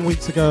mentioned some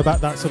weeks ago about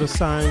that sort of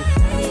sound,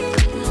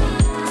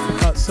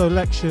 that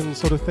selection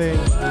sort of thing.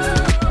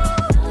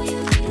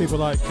 People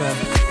like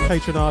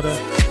Patronada,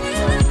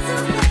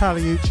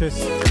 Kalletechnis,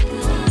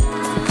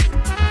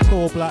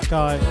 tall black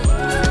guy.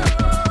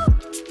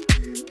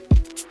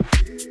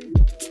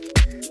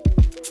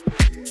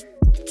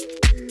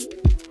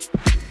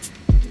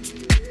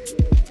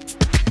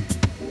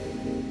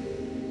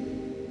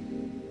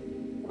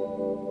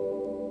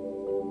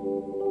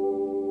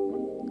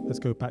 Let's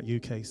go back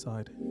UK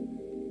side.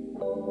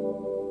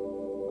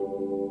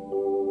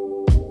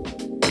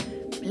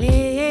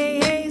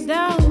 Please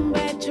don't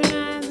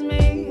patronize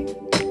me,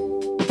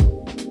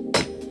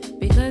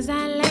 because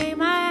I lay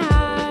my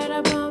heart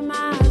upon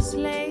my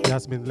slate.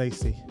 Yasmin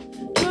Lacey.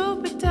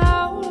 Truth be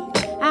told,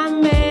 I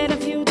met a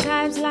few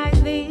types like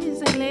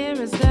these, clear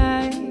as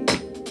day.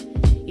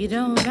 You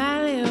don't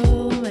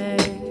value me.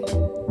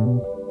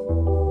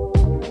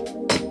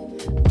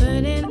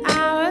 Put in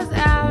hours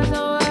of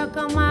work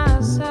on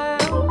myself.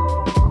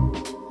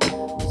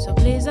 So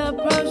please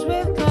approach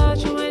with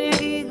caution when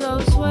your ego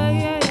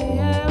sways.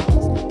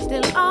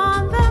 Still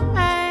on the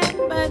man,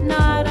 but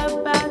not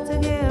about to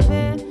give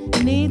in.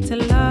 You need to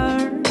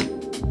learn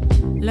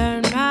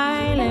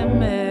my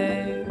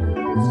limits.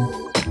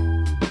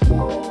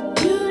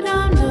 You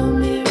don't do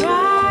me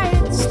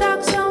right,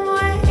 stuck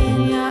somewhere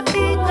in your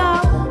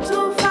ego.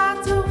 Too far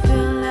to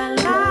feel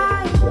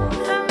alive.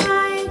 At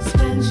my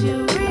expense,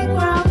 you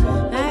regrow.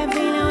 Like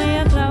feeling when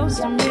you're close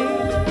to me,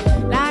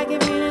 like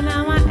you're feeling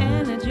on my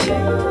energy.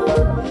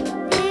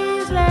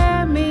 Please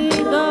let me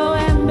go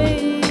and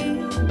be.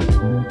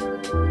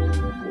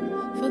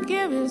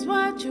 Forgive is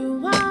what you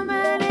want,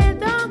 but it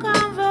don't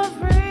come for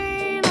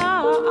free, no.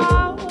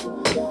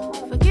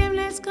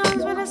 Forgiveness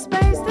comes with a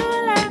space to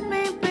let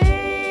me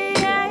be,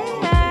 yeah.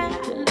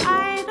 And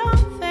I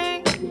don't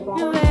think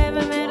you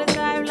ever met a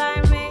type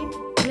like me,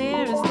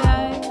 clear as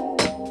day.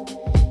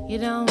 You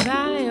don't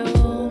value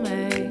me.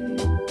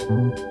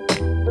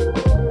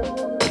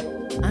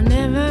 I'll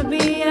never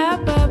be a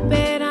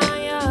puppet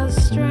on your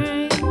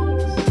strings.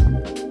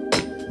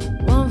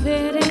 Won't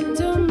fit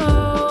into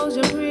molds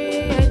you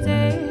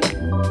created.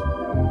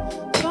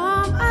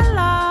 From a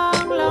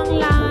long, long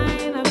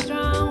line of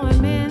strong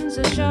women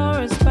to show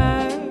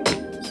respect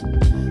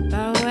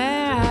by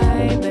where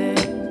I've been.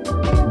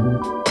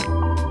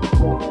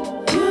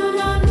 You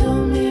don't do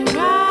me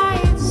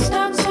right,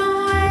 stuck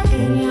somewhere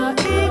in your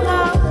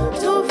ego.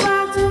 Too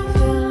far to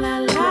feel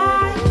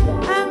alive.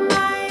 At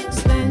my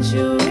expense,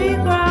 you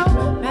regrow.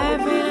 Bad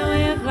feeling when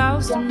you're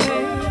close to me,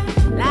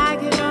 like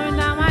you're drawing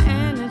down my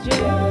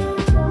energy.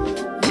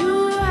 You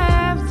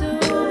have to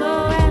go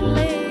and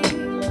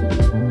leave.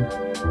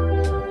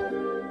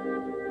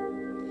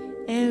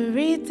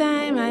 Every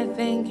time I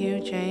think you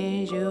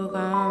change, you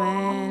come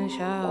and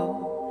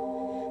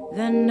show.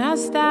 The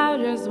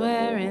nostalgia's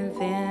wearing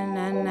thin,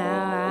 and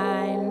now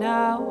I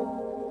know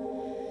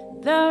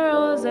the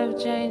rules have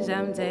changed.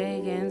 I'm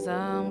taking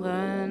some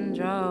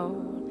control.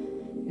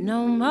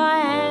 No more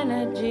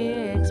energy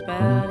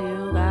expelled,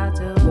 you got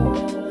to.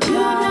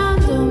 You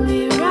don't do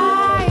me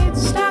right,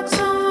 stuck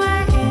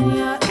somewhere in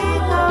your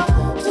ego.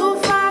 Too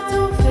far to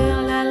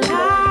feel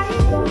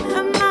alive.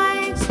 At my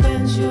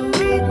expense, you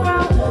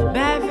regrow.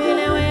 Bad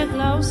feeling when you're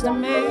close to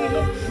me,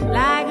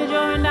 like you're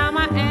drawing down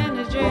my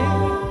energy.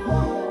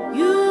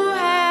 You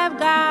have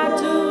got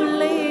to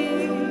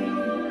leave.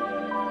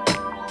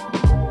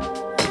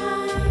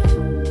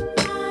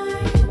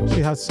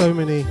 She has so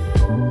many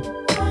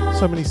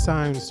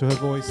sounds to her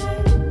voice,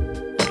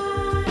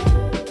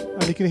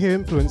 and you can hear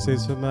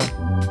influences from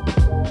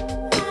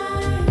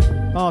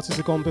artists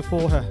who have gone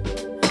before her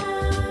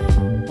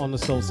on the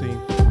soul scene.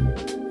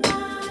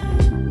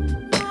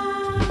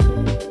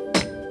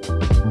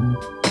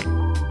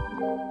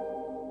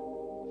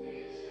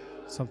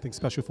 Something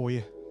special for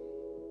you.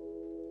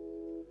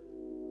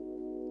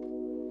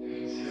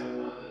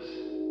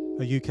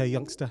 A UK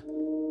youngster,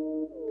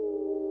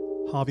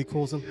 Harvey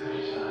Causon.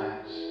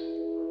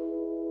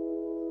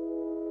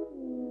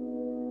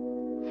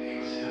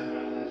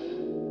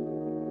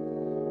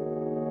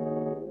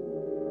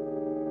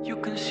 You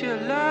can see a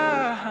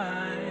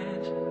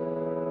light.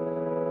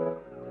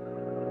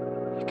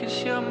 You can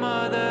see your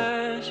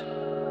mothers.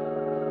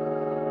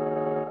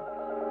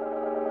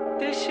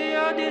 They see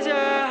your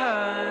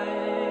desires.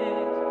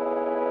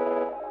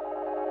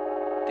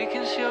 They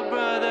can see your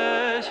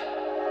brothers.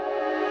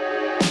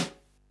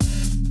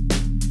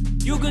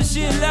 You can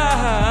see a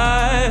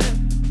light.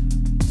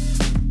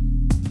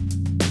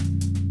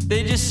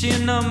 They just see a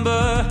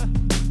number.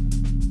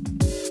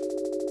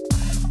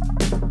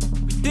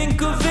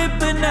 Think of it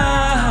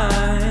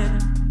benign.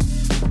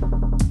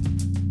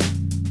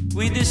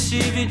 We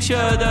deceive each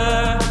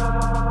other.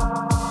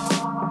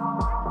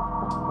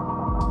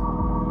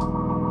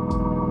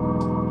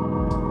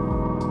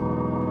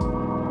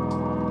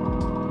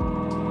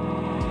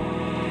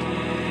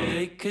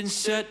 They can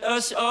set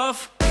us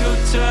off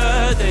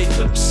kilter. They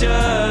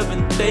observe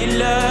and they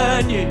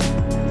learn you.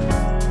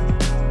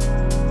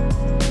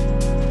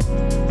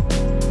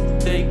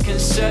 They They can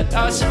set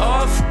us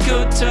off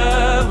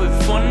kilter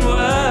with one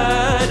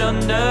word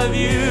under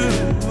view.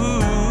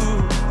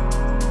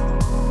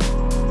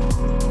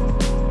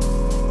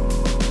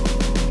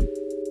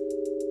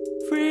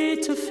 Free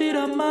to feed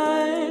our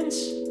minds.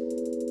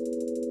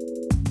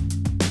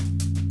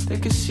 They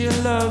can see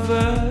our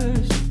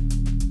lovers.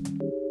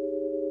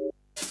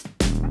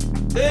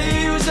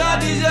 They use our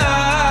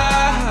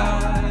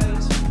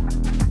desires.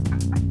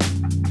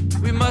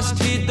 We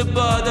must heed the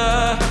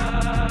border.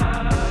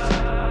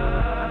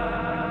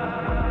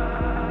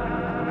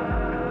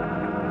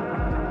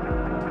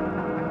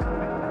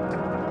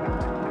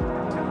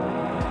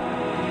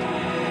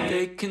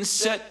 They can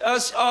set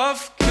us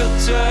off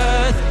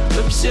kilter. They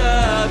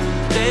observe,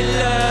 they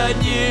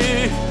learn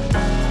you.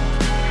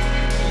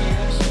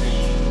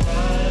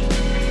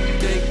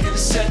 They can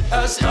set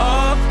us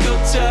off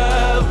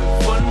kilter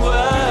with one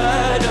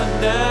word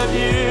under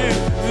view.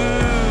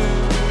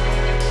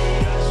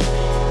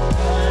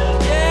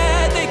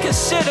 Yeah, they can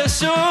set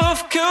us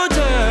off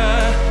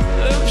kilter.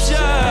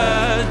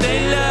 Observe, they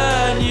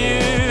learn you.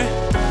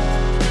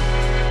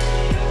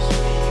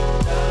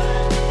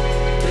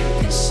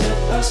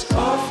 Us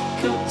off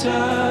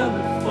kilter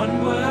with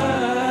one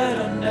word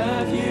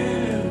under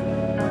view.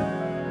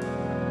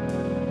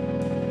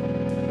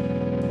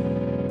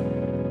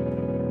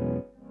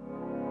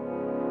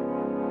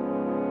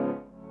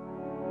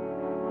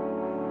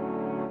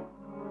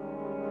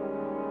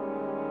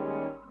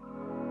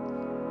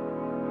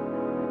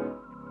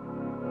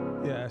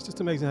 Yeah, it's just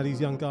amazing how these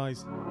young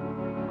guys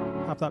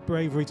have that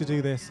bravery to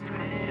do this.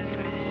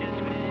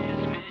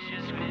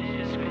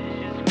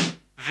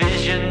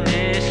 Vision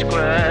is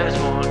squares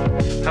won't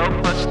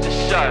help us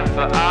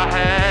decipher our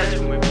heads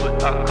when we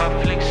put our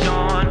cufflinks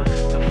on.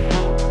 The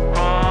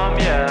fulcrum,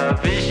 yeah.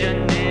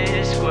 Vision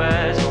is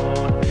squares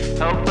won't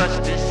help us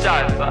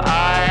decipher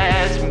our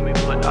heads when we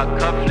put our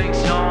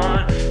cufflinks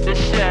on. The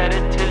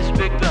sedative's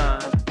begun.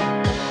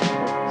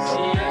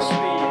 See us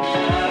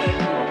reunited.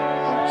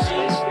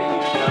 See us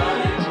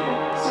reunited.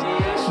 See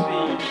us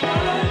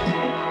reunited.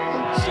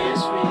 See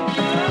us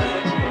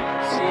reunited.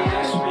 See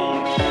us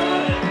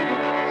reunited.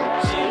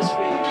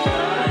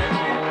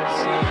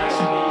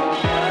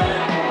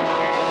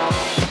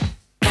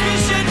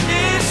 Vision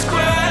is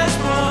squares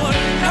won't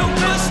help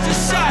us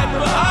decipher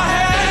our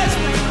heads.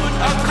 We put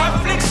our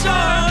cufflinks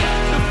on.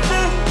 The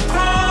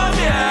fulcrum,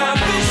 yeah.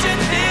 Vision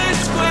is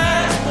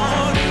squares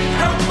won't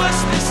help us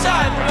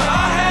decipher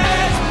our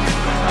heads. We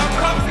put our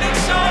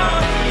cufflinks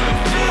on. The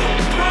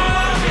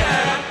fulcrum,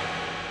 yeah.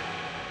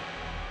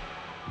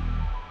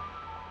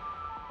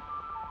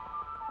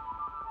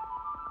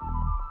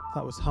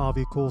 That was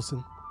Harvey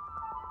Causon.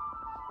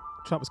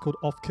 The track was called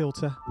Off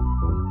Kilter.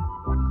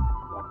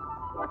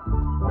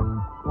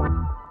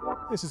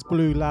 This is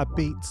Blue Lab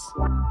Beats.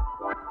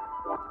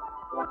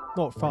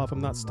 Not far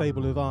from that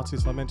stable of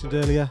artists I mentioned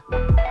earlier.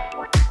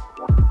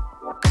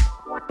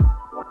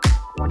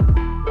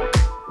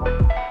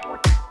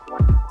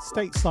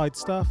 Stateside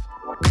stuff.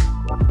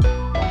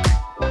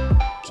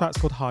 The track's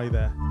called Hi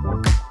There.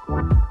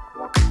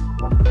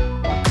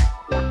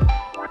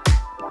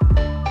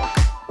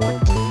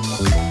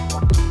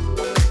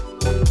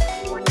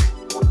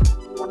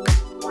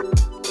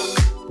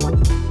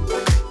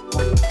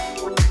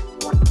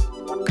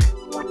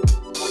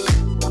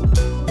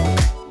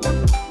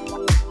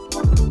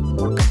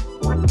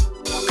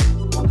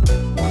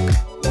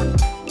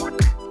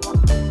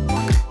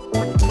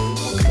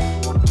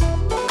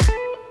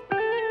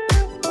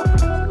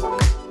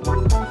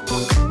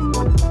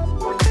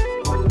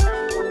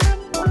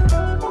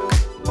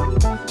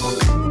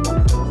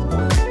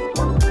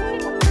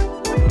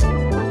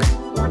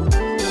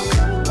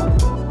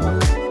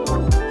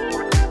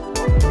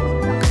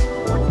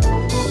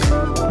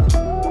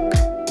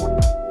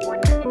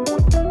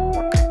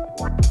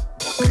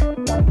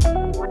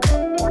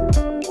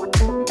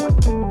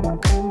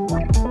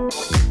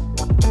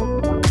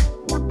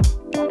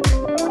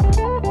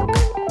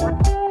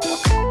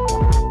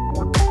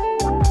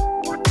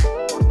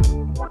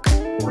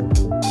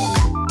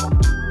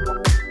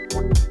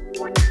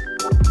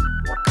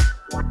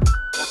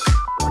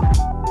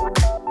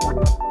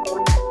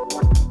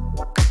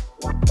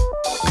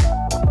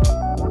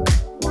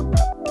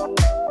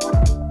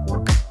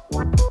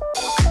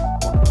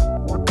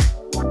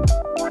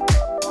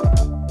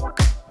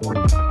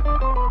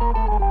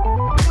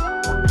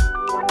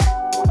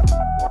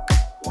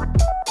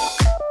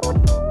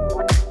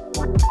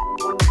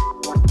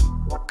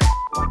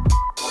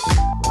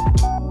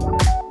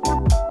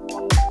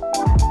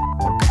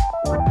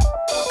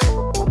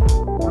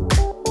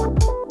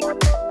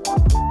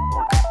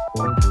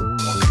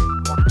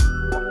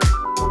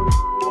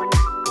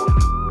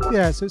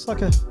 Yeah, so it's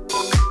like a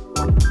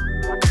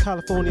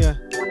California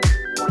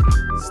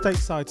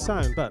stateside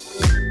sound, but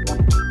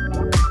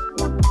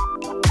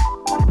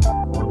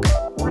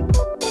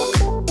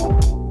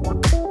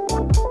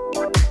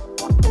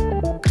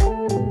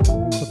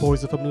the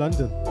boys are from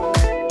London.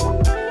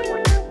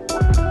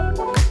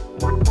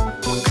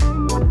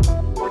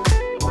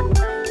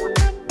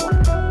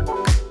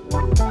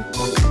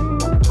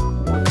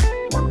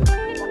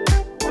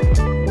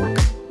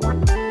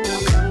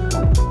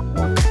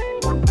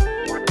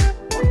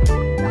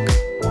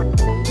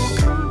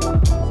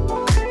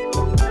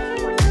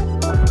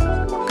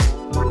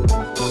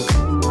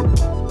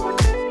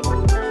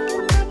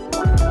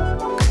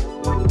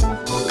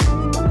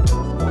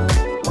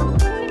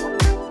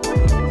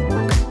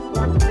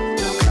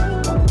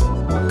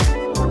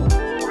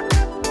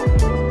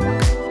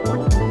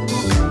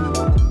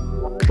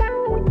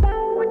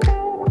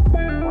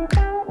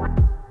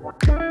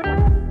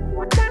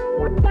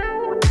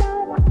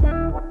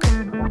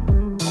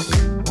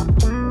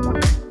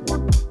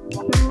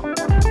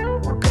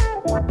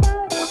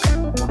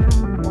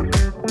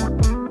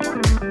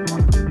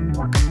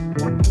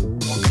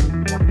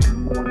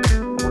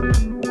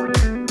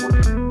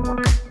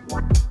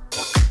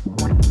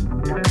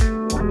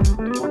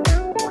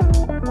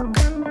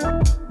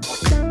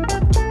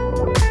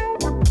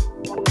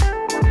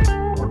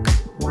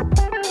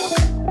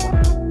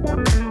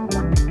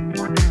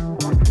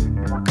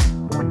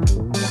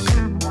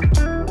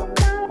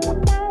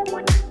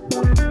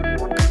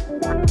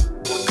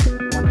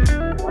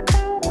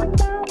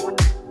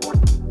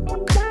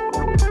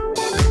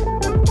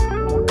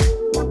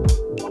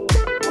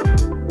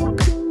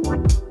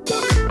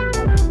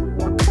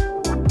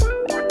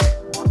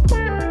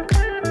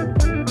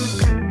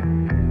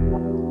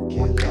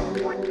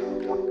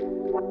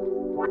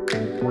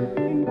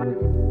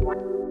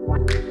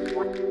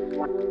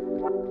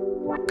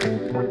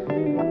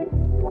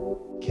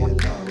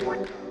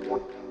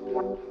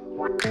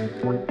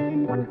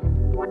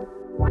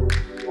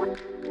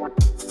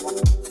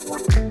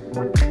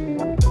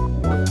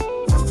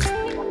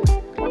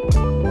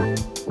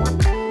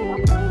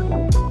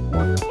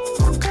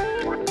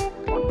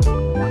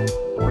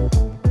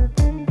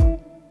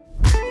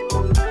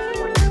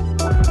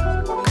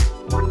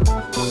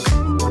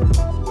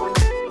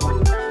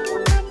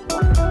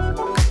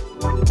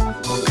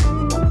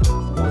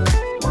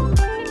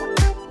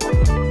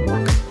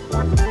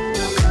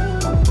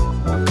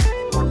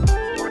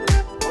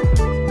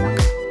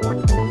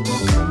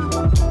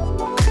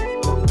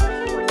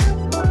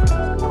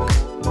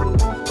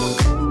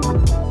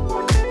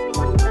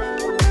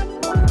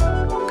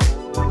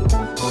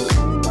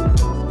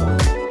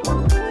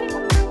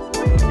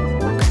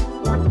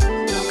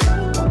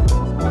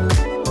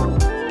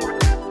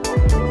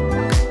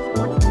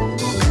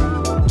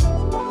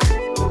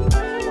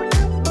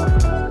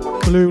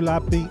 Blue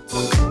Lab Beats.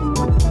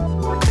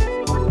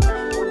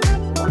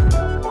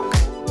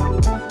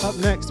 Up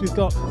next we've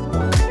got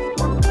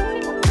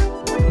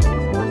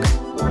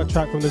a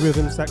track from the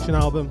Rhythm Section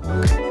album,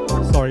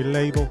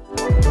 label.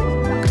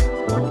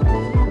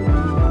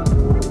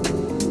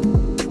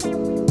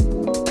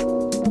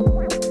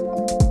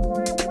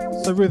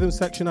 So Rhythm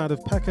Section out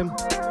of Peckham,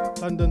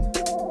 London.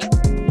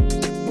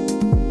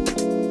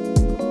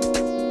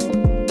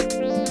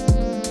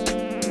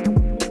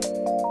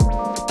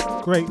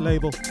 Great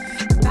label.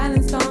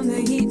 Balanced on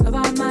the heat of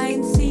our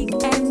minds, seek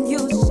and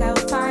you shall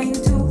find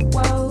two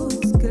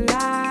worlds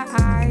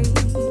collide.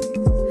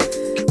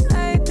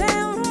 Like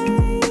them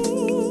rain,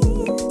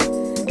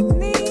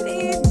 need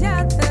each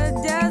other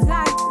just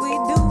like we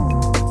do.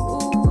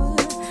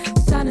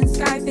 Sun and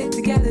sky fit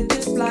together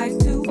just like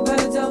two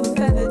birds of a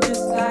feather,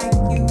 just like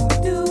you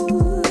do.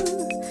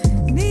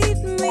 Need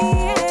me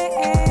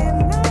at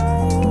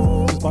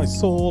night. This is by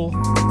Saul.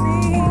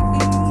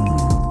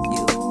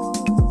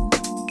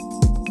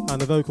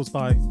 The vocals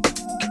by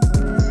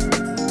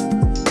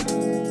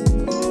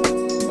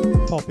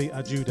Poppy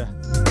Adjudha.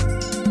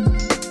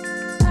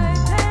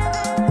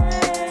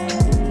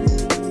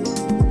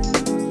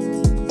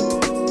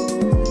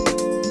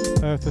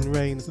 Earth and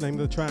Rain is the name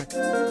of the track.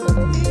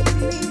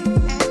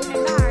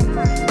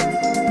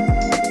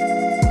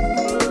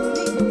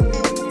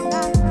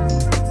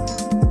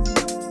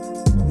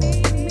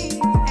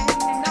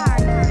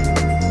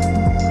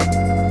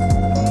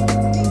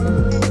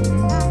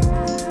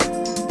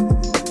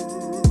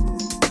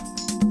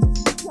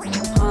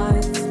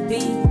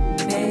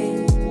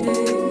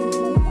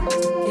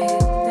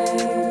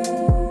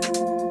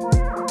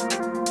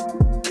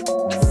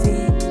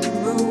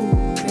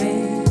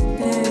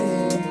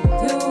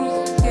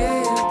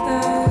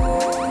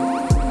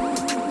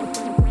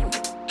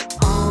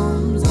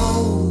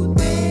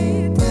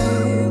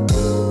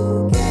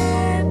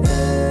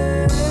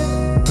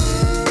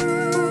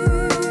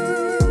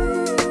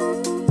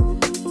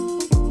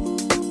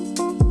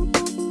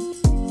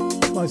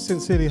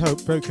 Sincerely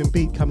hope Broken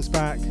Beat comes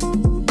back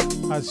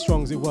as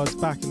strong as it was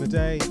back in the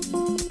day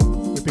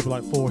with people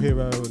like 4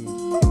 Hero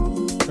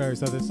and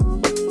various others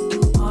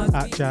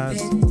at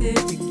Jazz.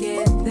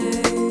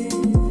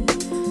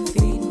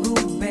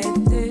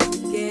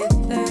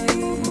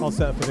 I'll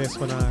set up for this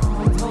for now.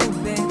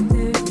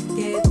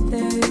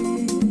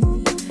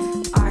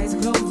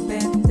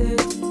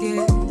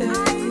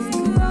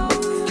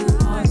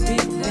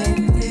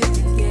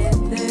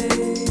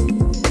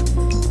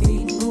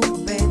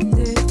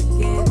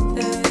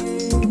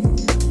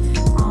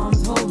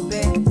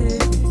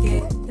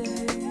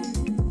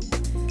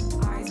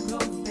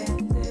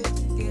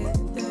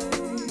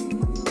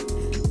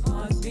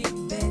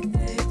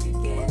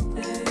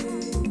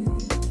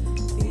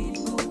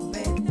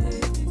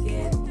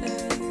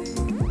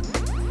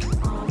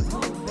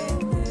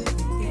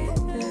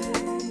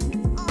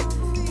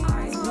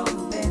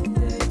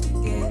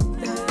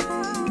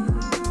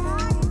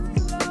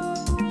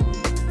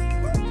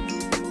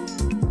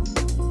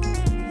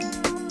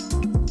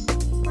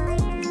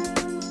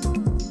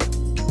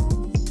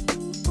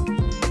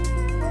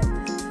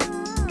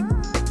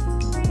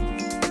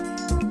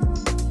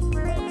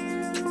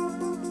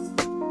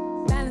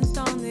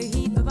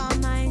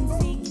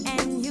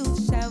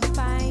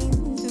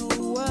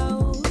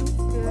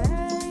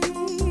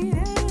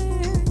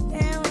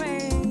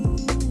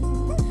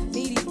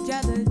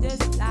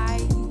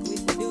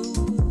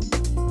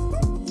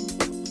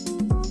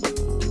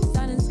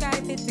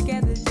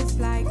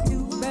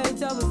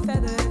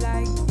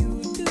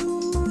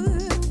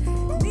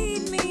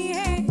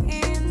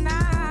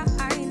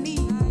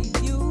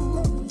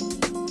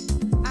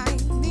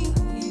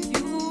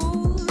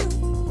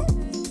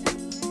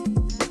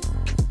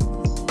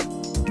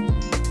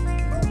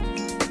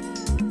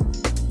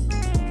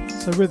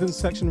 So Rhythm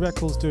Section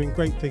Records doing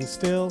great things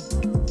still,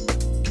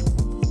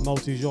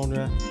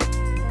 multi-genre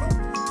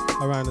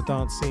around the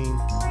dance scene.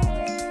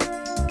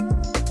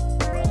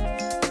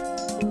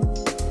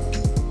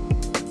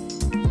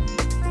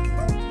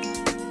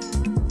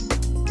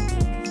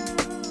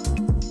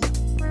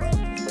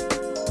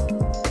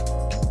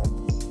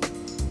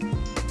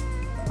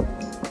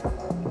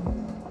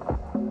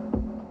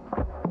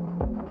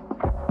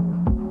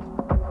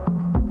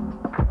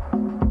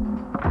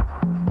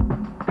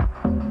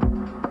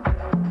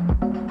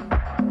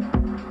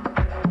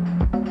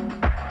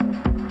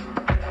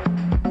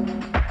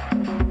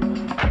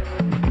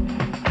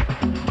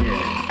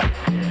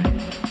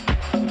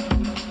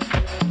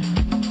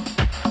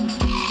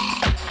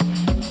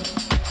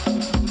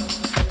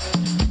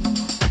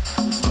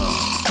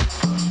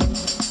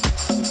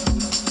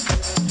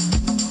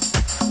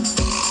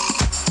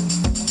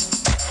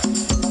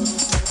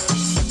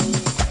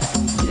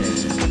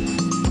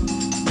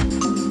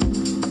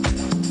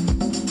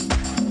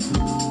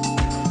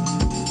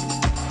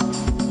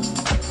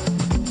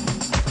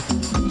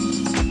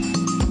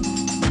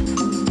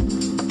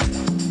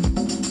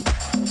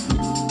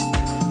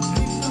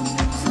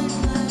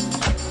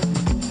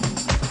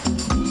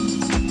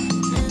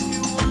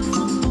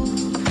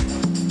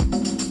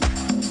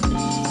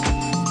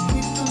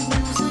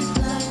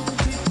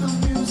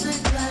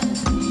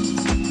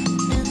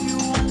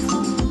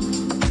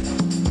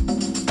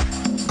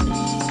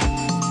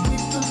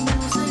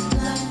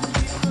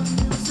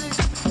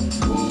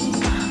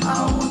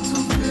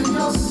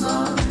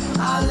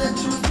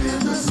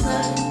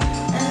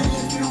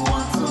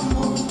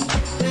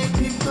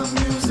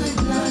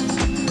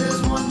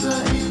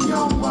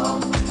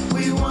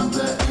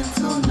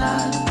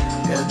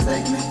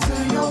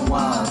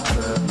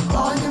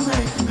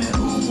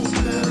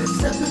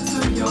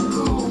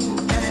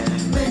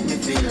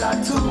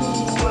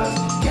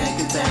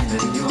 the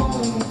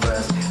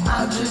universe. I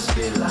just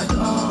feel like,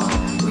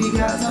 we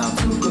got time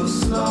to go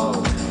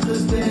slow.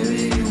 Cause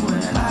baby, you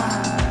and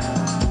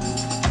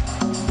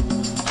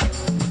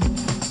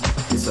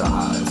it's a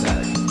heart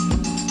attack.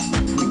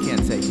 We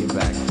can't take it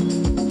back.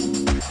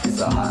 It's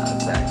a heart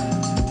attack.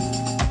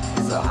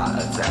 It's a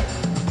heart attack.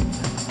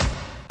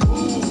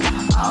 Ooh,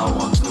 I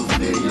want to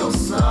feel your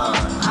sun.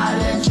 I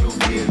let you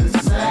feel the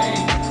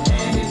same.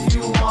 And if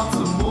you want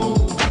to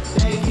move,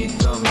 they keep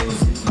the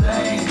music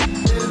playing.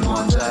 There's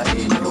wonder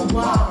in your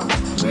walk.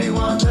 We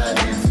wonder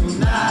in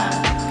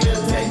tonight.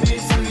 Girl, take me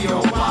to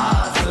your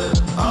water.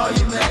 Oh,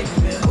 you make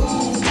me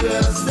ooh,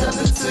 girl, step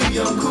into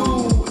your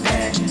cool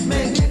and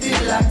make me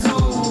feel like two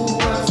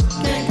words.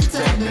 Can't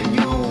contain the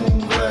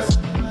universe.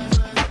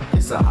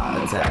 It's a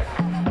heart attack.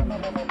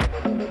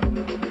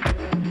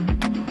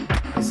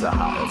 It's a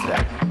heart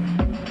attack.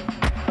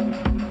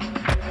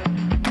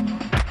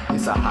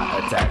 It's a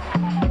heart attack.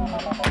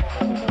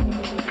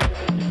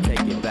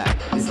 Take it back.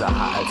 It's a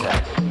heart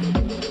attack.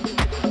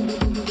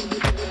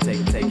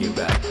 Take it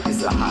back.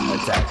 It's a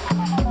heart attack.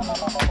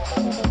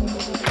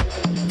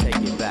 Take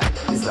it back.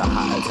 It's a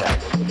heart attack.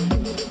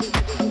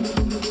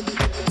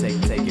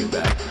 Take it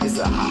back. It's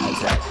a heart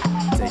attack.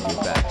 Take it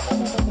back.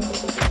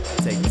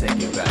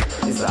 Take it back.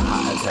 It's a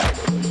heart attack.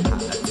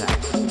 Heart attack.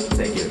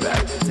 Take it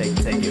back.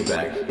 Take it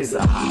back. It's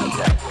a heart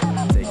attack.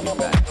 Take it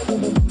back.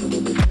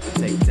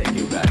 Take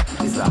it back.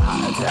 It's a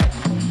heart attack.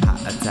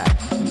 Heart attack.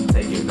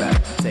 Take it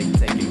back. Take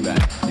it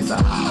back. It's a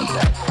heart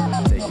attack.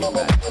 Take it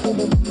back.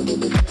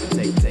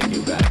 Take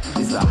it back.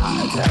 It's a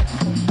heart attack.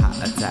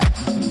 Heart attack.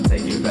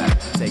 Take it back.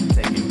 Take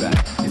it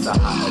back. It's a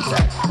heart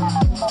attack.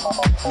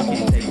 We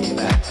can't take it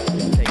back.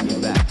 Take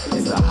it back.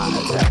 It's a heart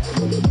attack.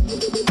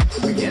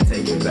 We can't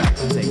take it back.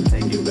 Take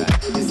it back.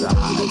 It's a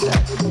heart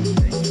attack.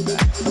 Take it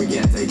back. We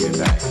can't take it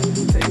back.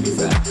 Take it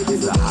back.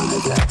 It's a heart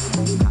attack.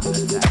 Heart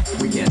attack.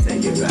 We can't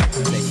take it back.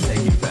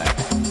 Take it back.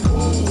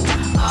 Ooh,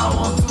 I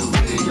want to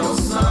feel your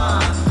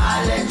sun. I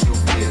let you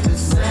feel the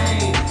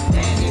same.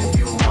 And if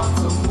you want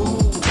to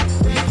move,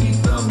 they keep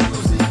the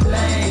music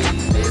playing.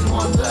 There's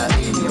wonder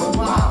in your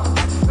walk.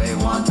 They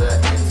wonder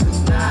in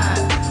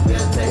tonight.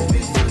 They'll take me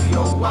to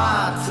your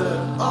water.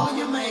 Oh,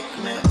 you make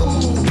me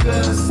ooh,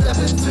 girl, step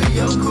into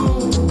your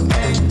cool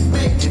and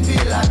make me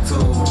feel like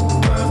two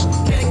words.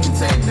 Can't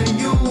contain the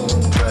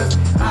universe.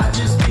 I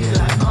just feel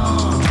like,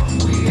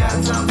 we got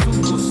time to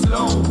go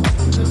slow.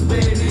 Cause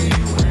baby,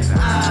 you and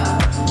I.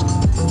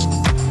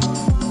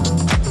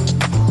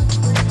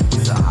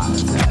 It's a heart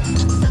attack.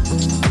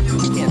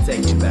 We can't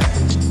take it back.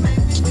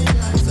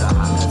 It's a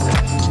heart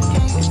attack.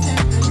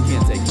 We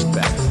can't take it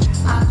back.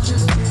 I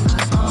just feel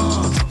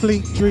like,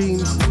 Fleet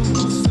Dreams.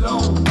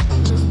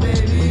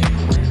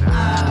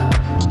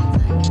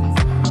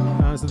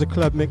 As the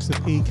club mix of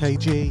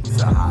EKG.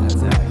 It's a heart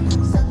attack.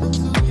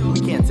 We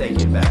can't take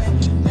it back.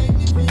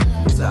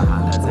 It's a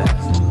heart attack.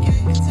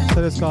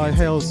 So this guy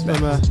hails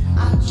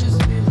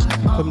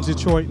from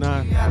Detroit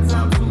now.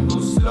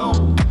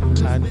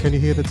 And can you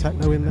hear the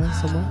techno in there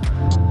somewhere?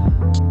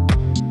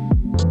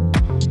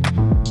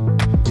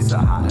 It's a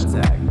heart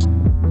attack.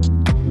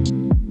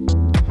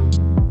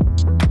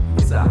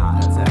 It's a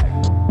heart attack.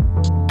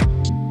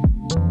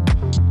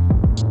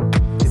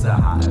 It's a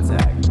heart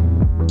attack.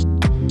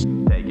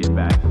 Take it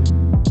back.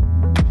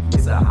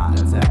 It's a heart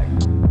attack.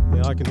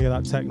 Yeah, I can hear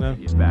that techno.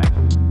 Take it back.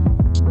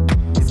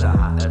 It's a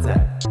heart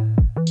attack.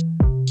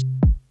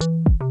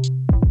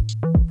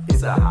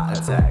 It's a heart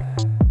attack.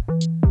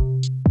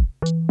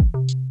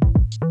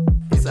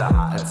 It's a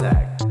heart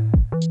attack.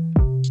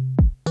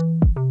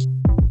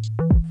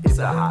 It's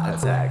a heart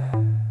attack.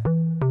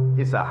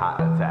 It's a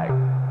heart attack.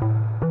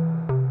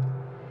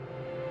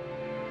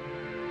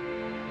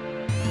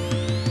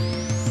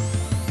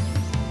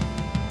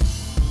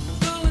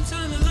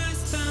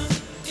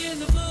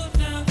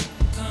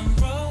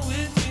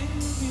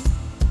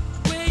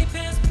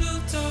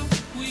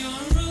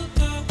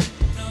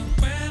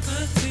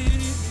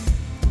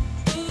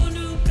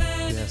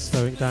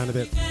 Slowing it down a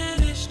bit.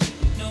 This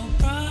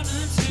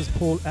is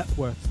Paul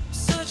Epworth.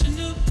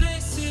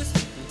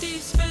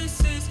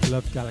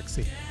 Love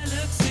Galaxy.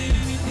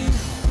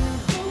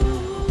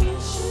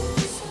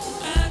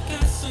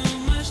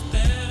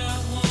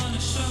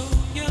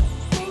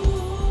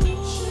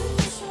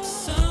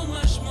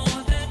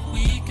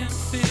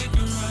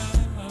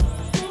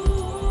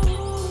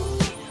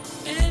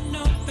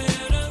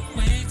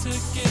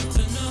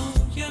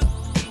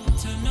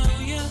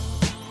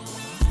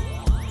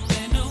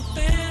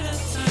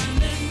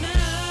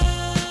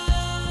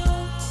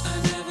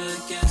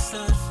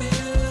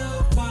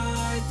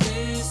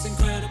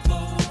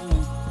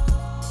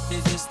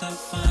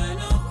 Stuff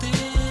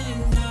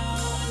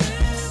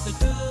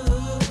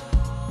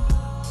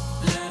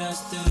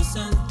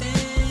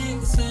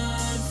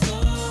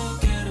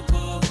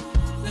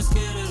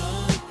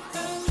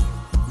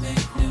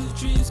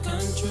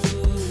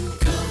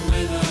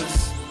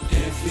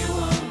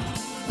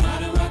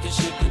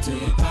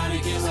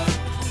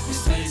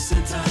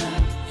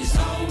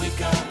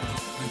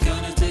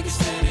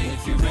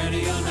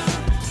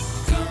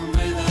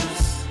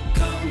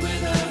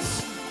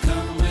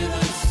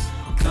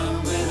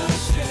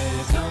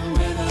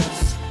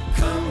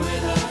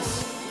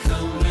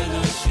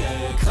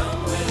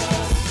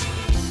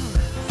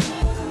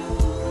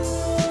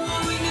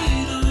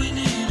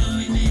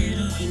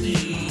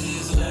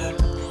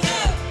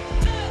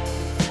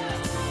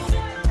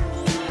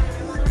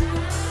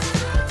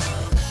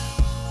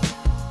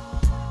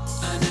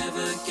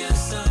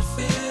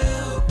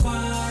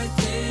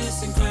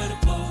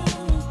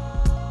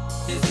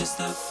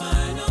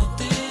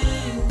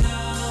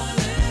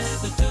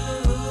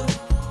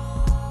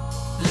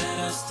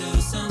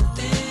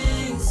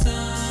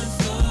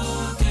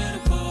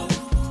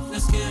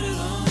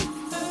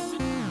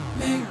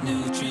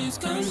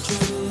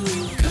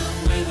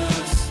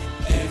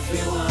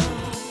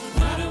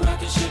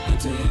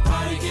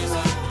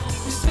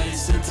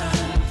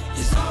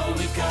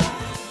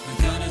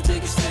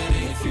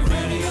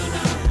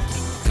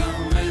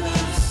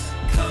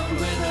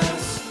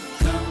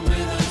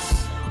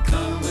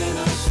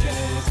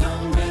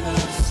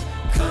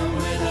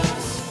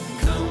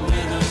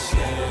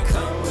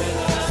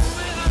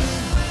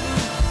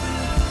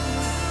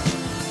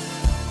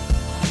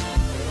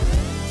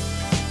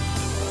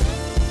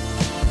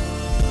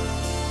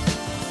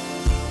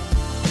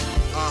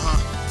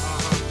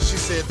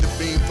said the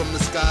beam from the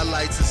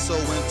skylights is so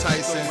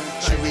enticing.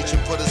 She reaching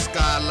for the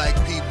sky like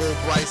Peebo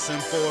Bryson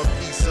for a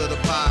piece of the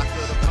pie.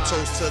 A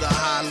toast to the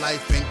high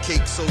life and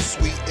cake so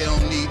sweet it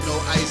don't need no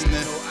icing.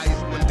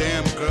 But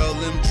damn girl,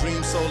 them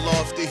dreams so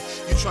lofty.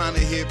 You trying to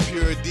hit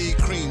pure D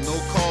cream, no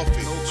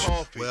coffee.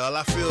 Well,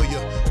 I feel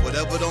ya,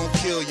 whatever don't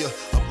kill ya.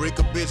 I'll break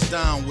a bitch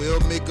down, we'll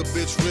make a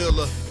bitch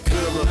realer.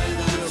 Come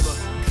with us,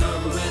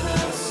 come with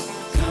us,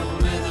 come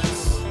with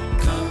us,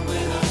 come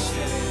with us,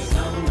 yeah.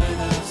 Come with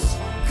us,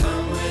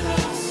 come with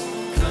us,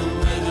 come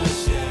with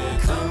us, yeah.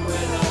 Come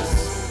with us,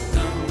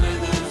 come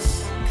with us,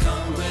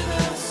 come with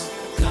us,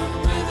 come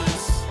with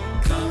us,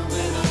 come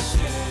with us,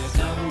 yeah.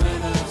 Come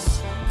with us,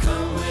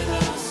 come with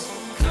us,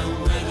 come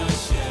with us,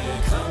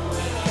 yeah. Come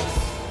with us.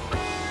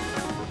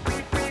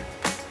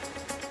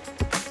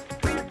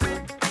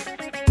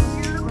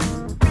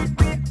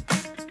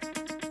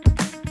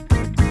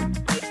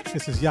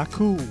 This is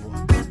Yaku.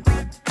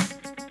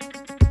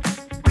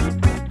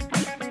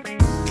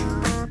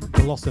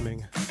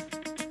 Blossoming.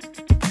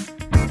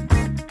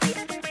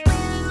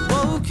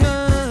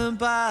 Woken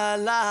by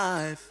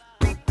life,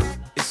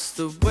 it's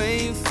the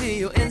way you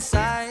feel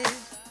inside.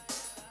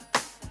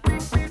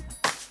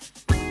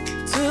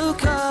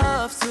 Took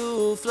off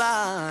to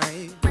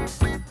fly,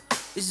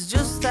 it's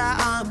just that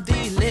I'm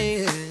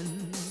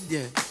dealing,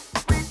 yeah.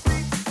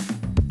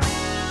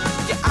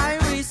 Yeah, I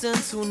reason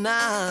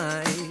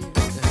tonight,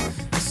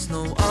 it's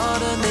no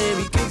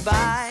ordinary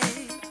goodbye.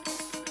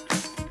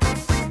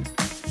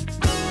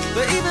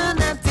 But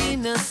even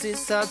emptiness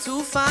is hard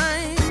to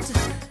find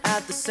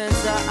at the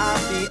center of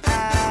the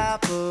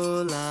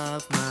apple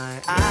of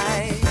my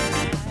eye.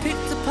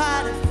 Picked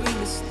apart every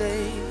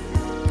mistake,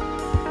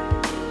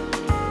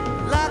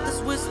 like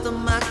this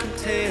wisdom I can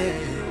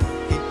take.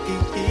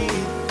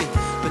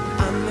 But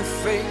I'm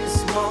afraid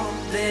it's more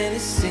than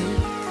it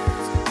seems.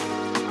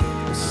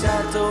 A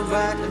shadow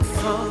right in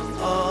front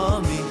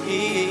of me.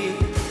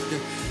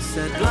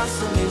 Said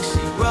blossoming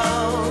she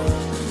rose,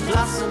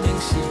 blossoming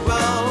she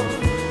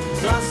rose.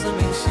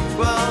 Blossoming she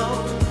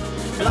rose,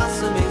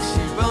 blossoming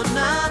she rose,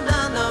 na na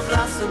na,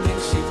 blossoming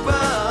she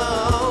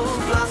rose,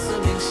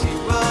 blossoming she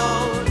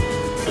rose,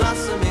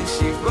 blossoming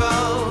she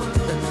rose,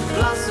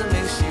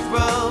 blossoming she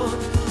rose.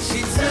 She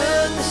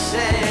took the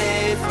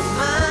shade from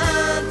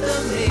under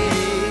me.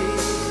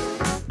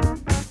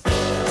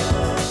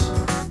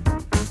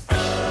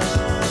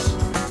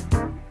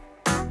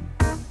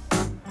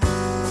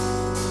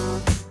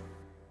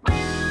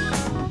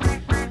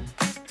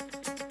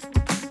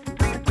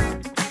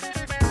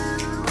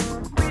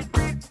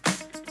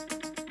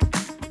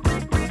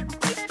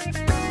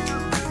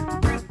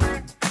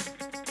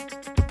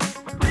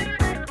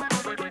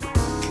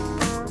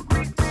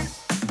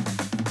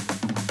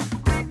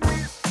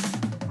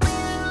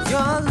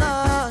 You're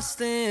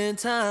lost in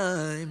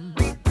time,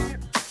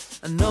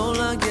 and no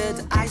longer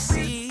do I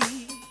see.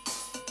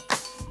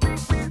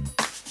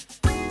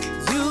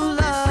 You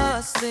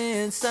lost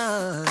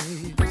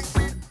inside,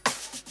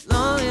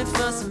 longing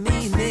for some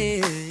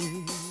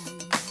meaning,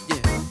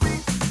 yeah.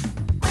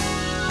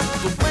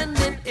 But when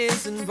it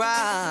isn't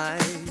right,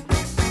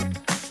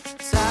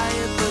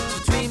 tired but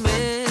you're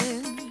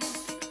dreaming.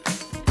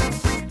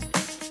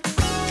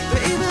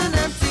 But even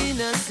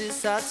emptiness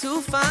is hard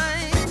to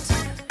find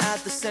at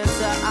the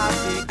center of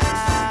the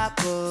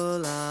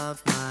apple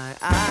of my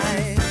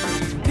eye.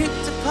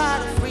 Picked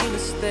apart every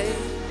mistake,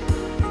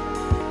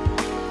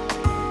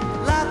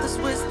 life is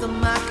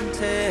wisdom I can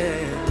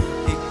tell.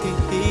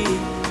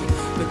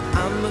 But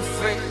I'm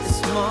afraid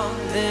it's more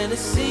than it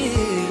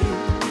seems.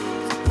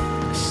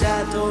 A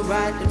shadow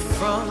right in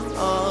front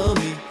of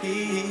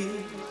me.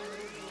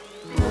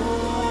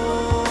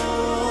 Oh,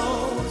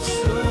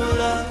 true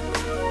love.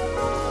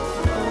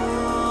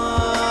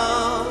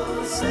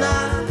 Oh, it's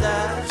not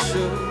that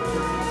true.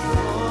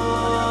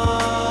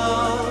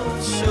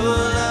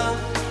 Sure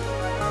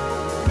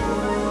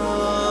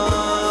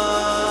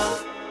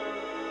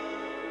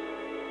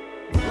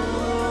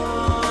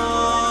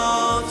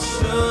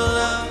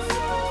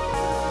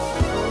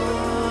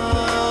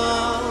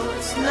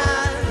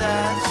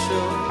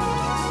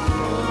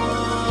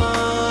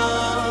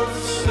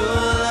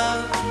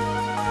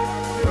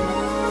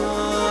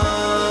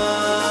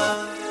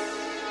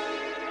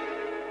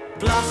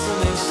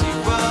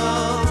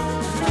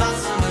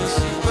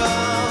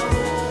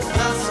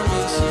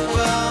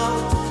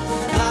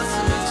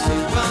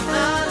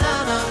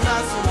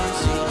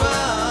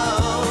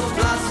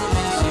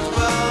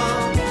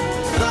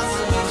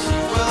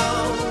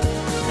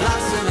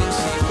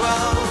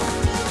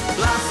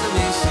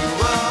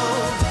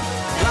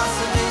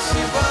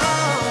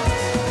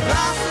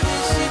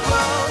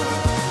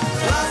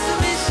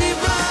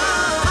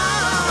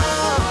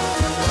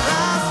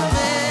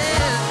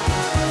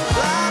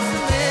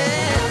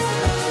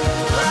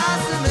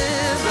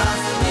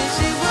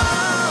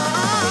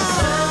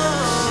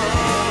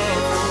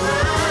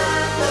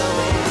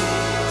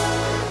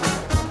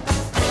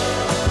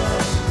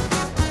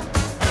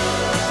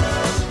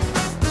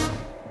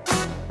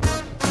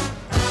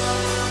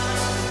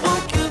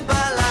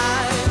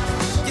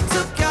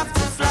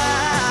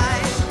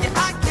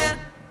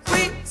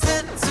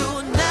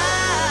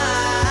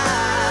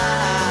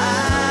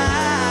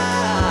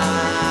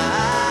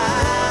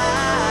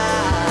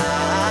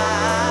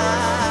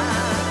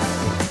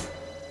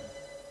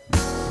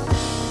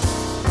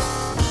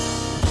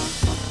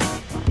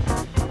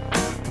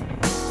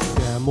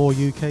And more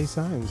UK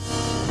sounds.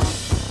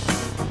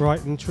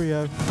 Brighton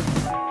Trio.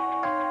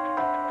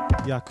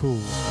 Yeah, cool.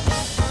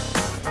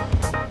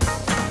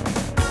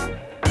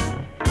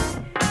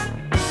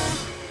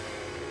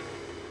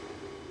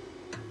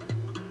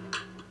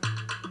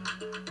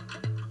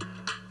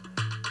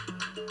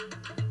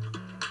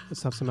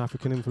 Let's have some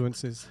African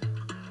influences.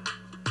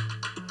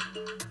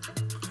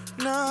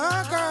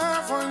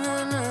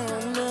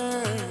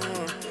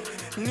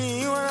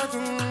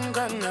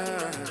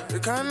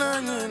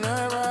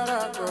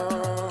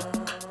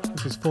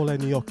 This is Fole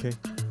Nioke.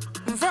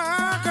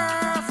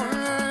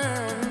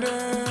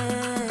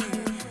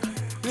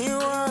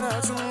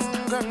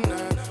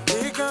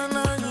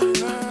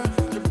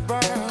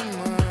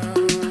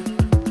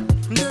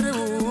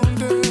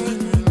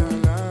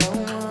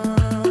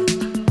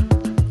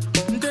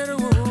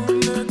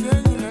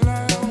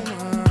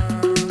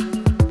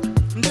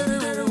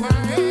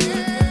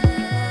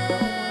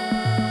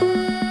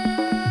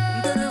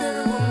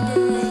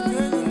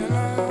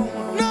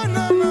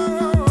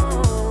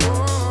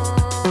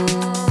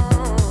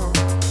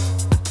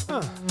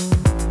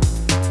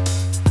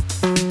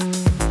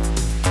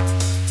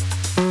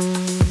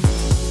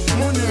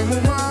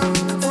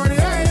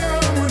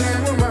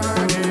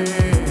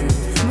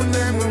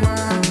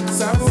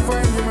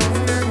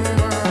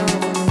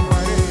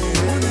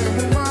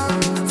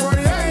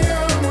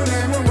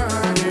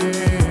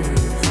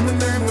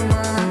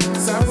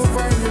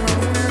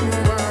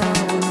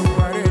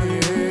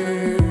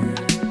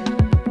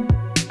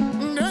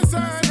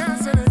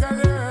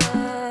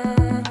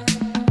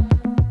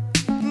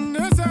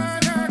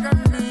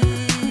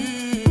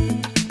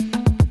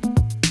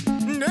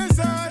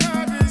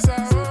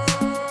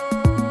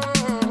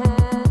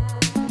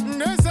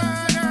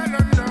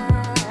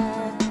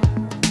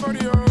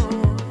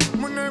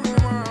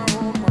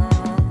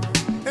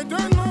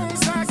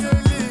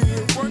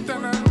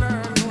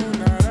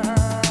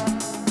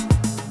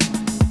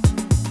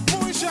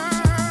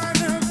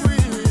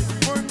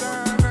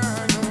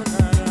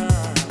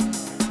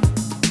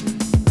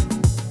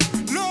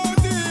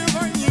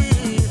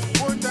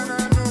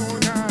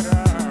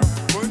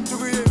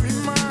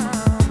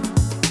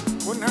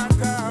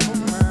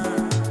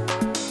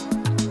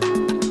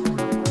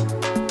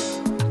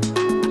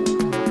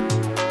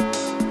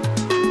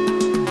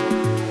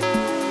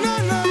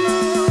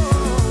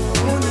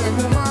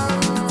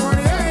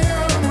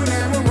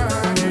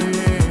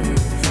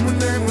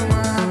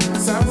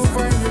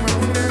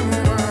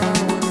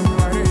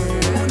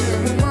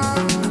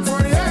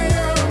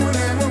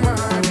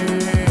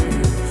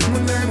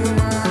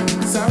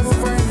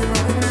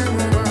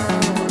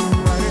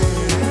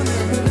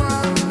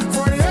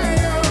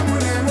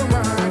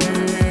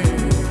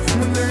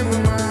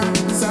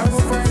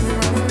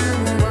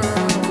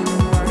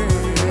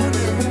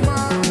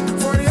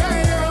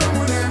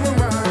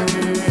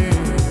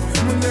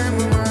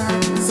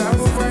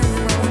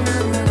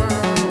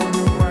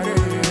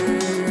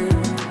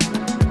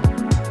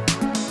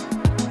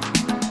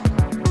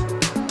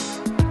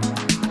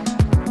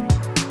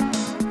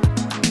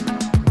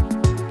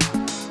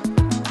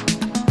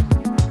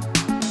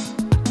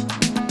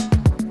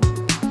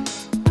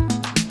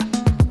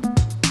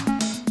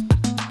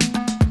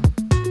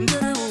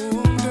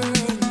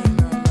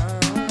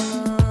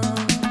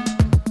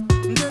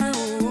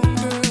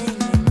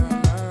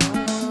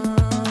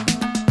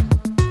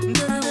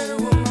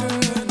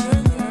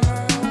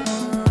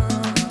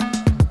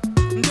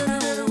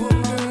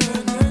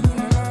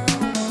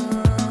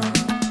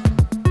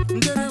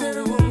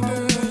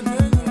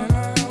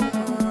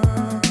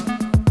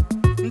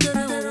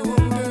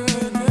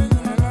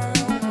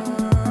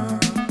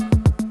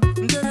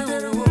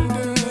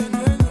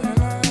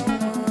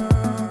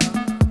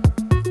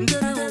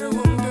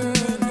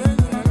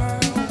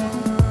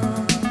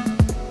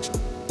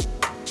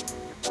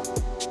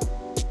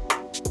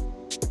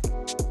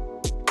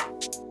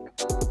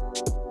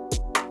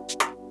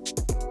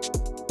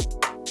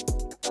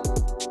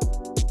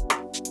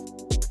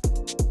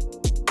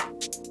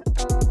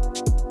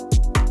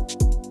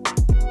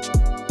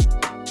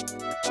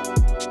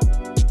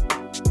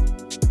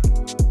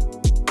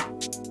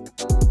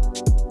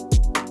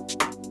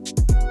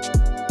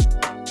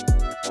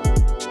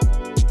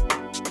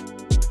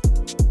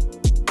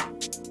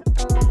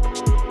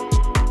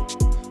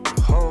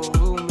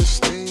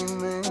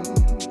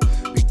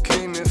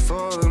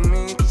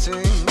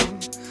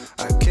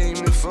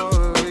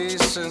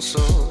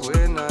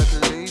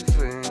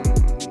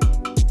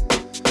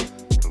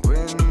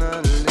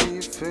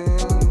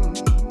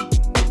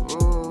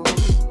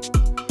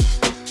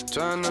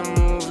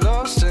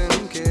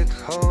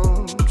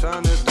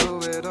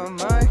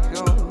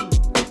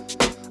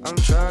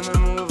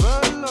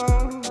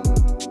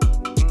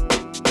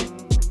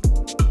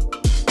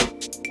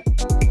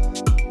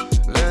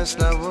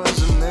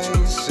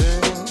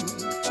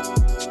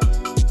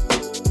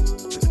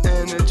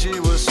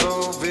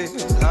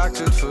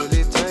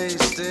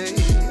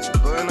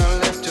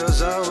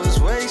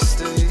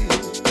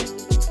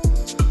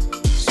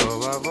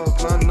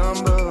 My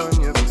number on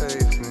your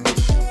pavement.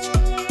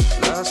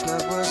 Last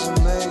night was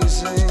amazing.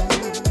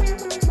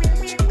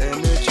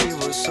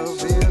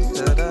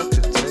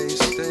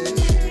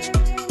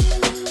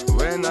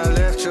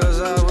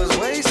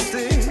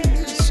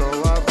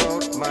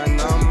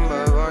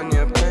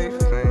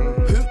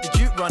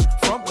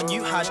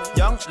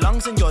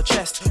 lungs in your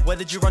chest. Where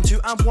did you run to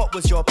and what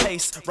was your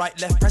pace? Right,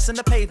 left, pressing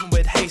the pavement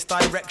with haste.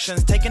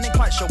 Directions, taking it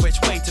quite sure which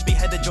way to be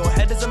headed. Your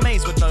head is a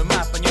maze with no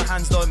map, and your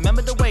hands don't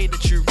remember the way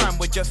that you ran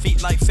with your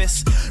feet like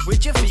fists.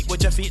 With your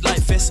feet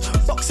like fists.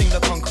 Boxing the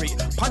concrete,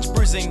 punch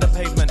bruising the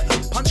pavement.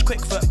 Punch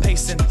quick foot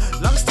pacing,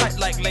 lungs tight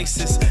like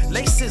laces.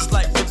 Laces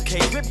like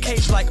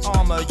ribcage like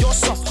armor. Your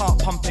soft heart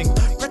pumping,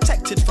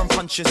 protected from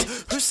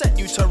punches. Who set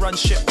you to run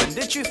shit? When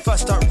did you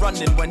first start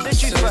running? When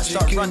did you first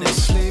start running?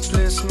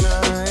 Sleepless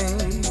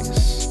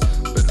nights,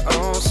 but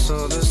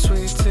also the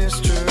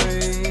sweetest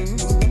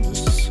dreams.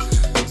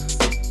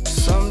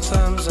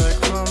 Sometimes I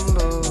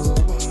crumble,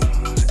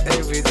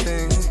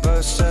 everything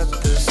bursts at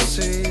the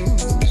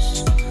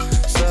seams.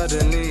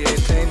 Suddenly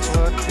it ain't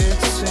what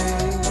it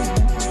seems.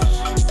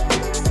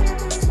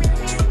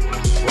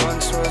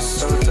 Once was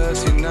so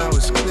dirty, now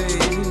it's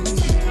clean.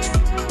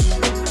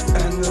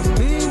 And the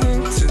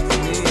meaning to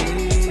me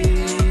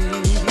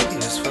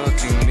is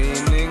fucking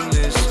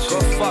meaningless. Go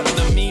fuck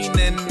the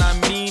meaning, I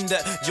mean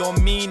that you're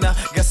meaner.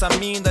 Guess I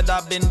mean that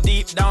I've been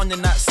deep down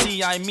in that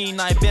sea. I mean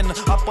I've been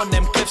up on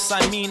them cliffs.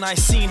 I mean I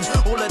seen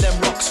all of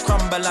them rocks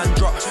crumble and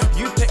drop.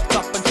 You picked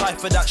up and tried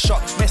for that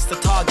shot, missed the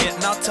target.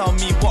 Now tell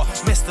me what,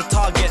 missed the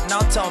target. Now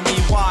tell me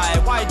why.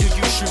 Why do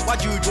you shoot? Why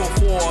do you draw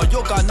for?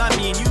 Your gun, I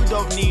mean you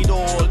don't need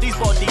all these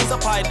bodies are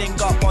piling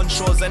up on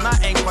shores, and I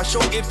ain't quite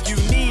sure if you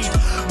need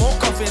more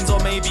coffins or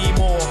maybe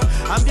more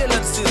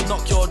ambulances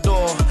knock your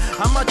door.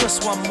 Am I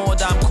just one more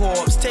damn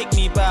corpse? Take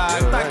me back,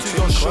 back to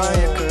your shore.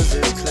 Quiet 'cause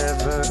it's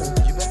clever.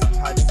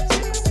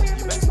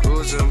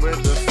 Cruising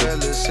with the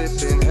fellas,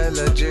 sipping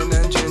hella gin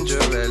and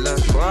gingerella.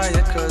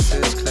 Quiet 'cause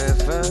it's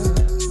clever.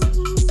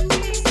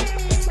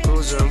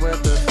 Cruising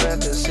with the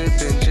fellas,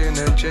 sipping gin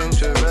and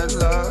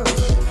gingerella.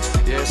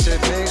 Yes,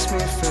 it makes me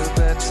feel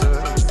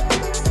better.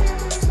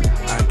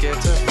 I get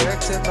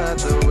affected by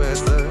the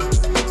weather.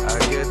 I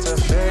get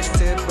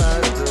affected by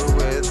the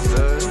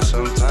weather.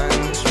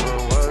 Sometimes for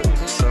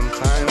worse,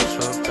 sometimes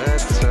for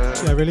better.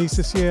 Yeah, released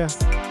this year.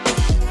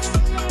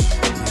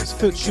 It's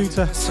Foot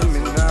Shooter.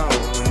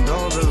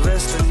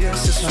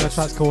 And the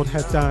track's called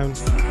Head Down.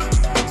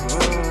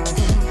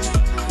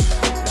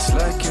 It's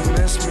like you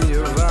mess me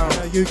around.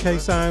 UK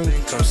sound. I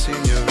think I've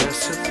seen your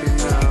recipe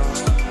now.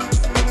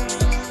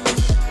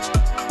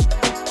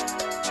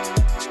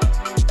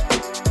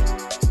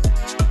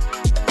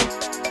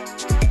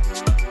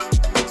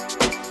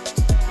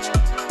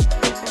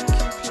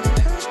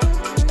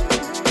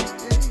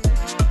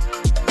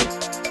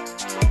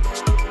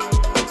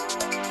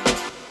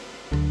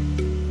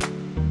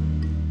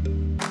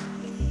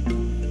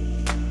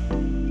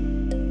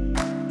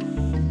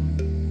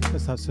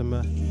 Have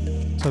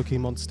some Toki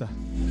Monster.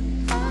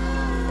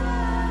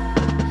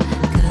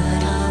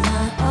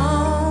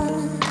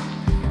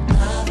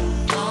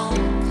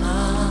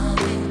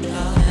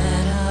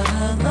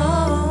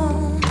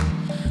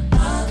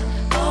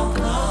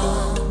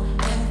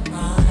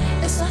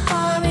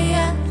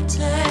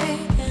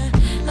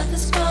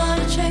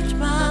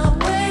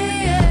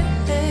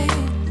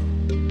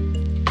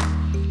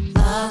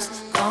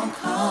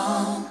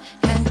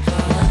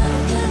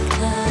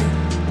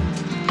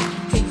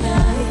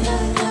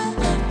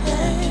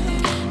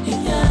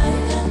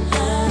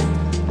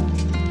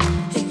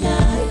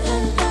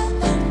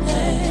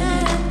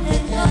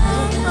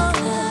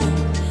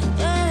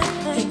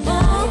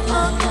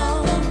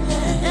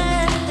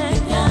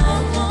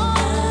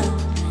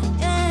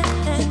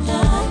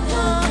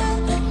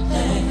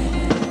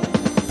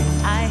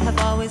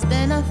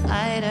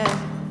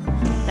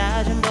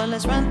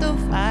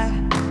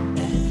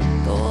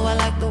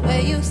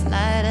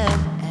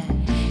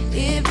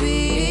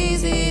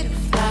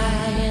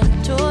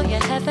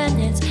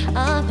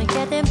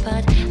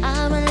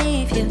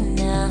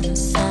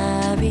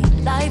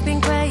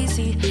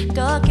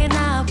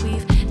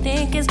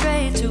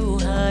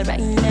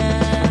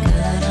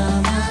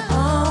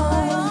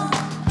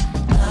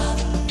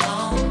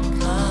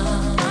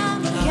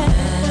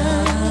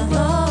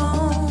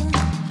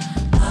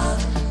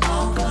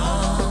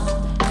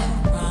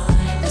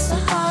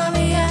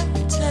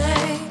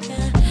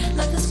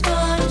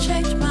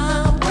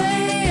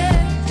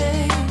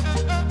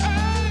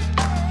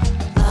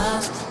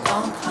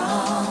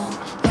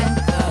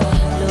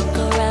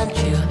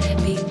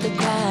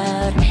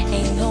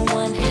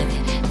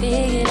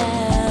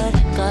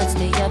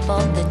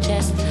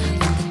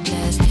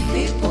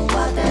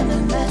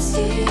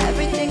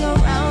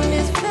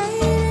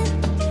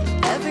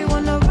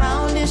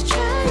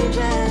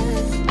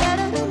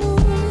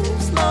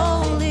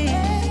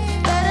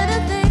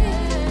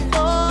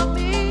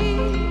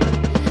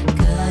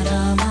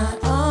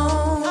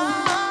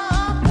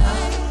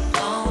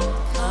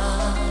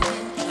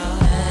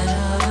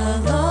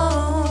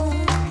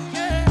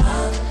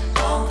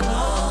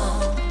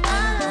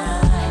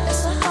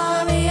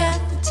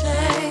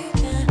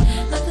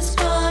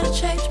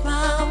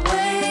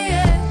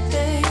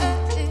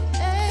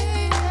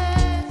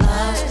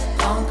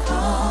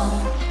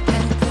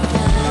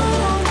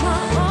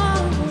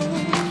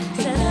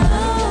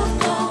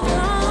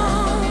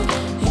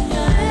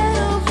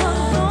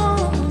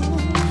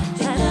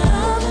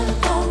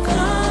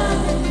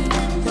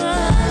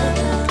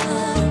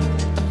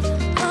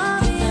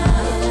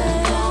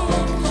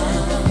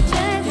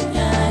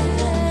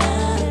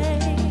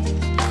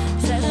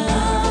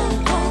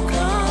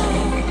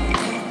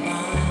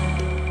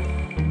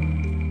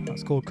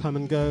 called Come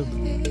and Go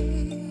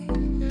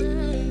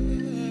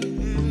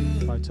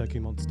by Turkey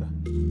Monster.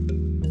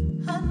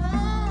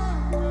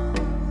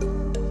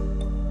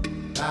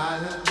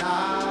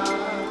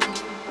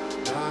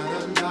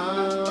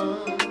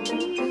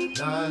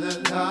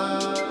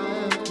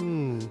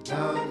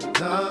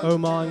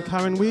 Omar and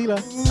Karen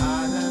Wheeler.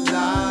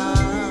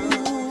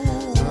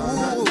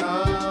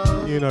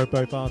 You know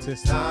both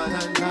artists.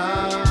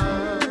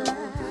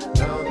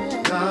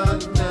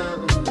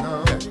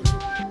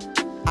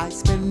 I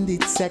spend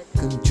each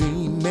second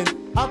dreaming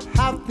of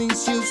how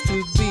things used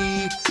to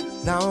be.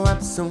 Now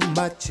I'm so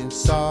much in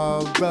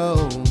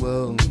sorrow.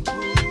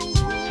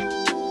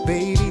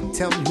 Baby,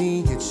 tell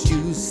me it's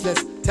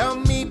useless. Tell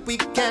me we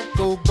can't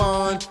go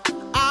on.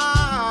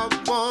 I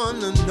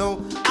wanna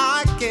know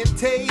I can't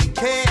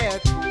take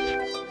it.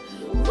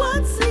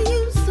 What's the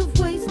use of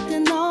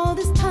wasting all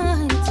this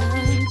time?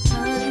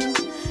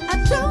 I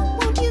don't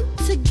want you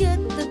to get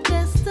the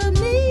best of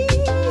me.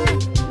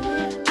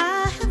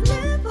 I have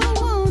never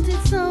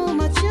wanted so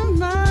much in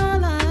my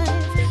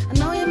life. I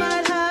know you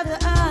might have the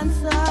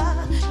answer,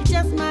 you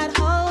just might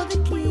hold the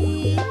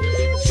key.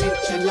 Treat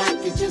you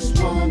like you just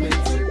want me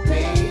to,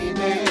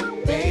 baby,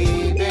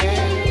 baby.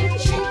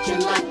 Treat you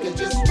like you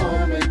just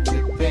want me to,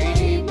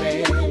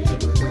 baby.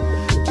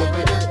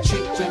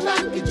 Treat you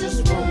like you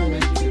just want me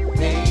to,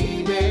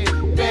 baby,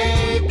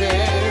 baby.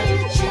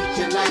 Treat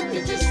you like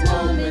you just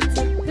want me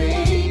to,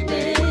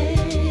 baby.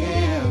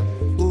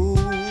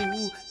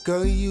 Ooh,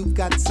 girl, you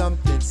got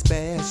something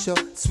special,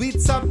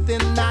 sweet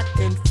something I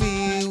can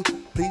feel.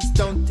 Please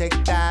don't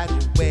take that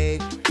away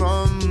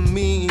from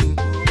me.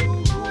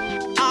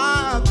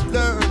 I've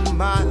learned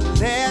my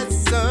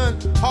lesson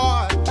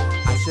hard.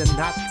 I should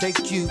not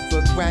take you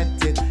for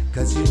granted,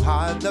 'cause you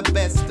are the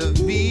best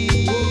of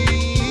me.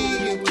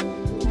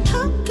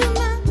 How can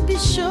I be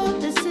sure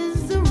this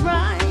is the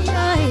right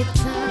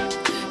time?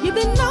 You've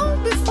been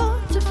known before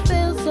to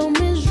fail so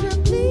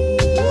miserably.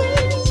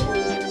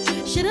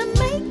 Shouldn't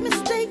make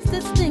mistakes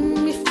that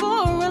sting me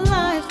for a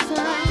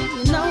lifetime.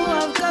 You know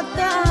I've got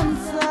the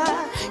answer.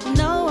 You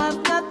know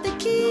I've got the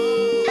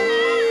key.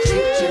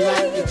 Treat you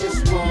like you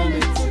just want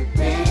me to,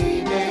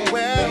 baby.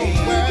 Well.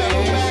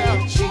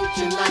 Treat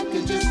you like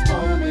you just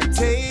want me to,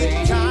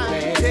 take time.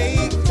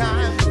 Treat you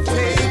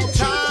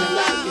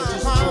like you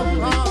just want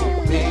me to,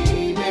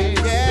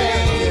 baby.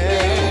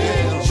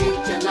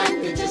 Treat you like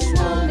you just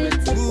want me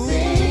to,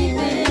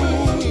 baby.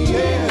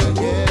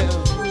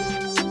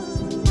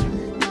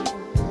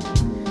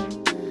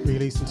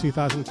 Released in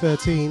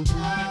 2013.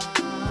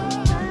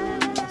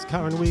 That's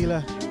Karen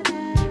Wheeler,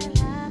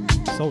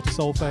 Soul to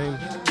Soul fame.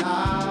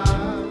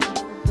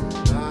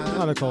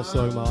 And of course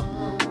Omar.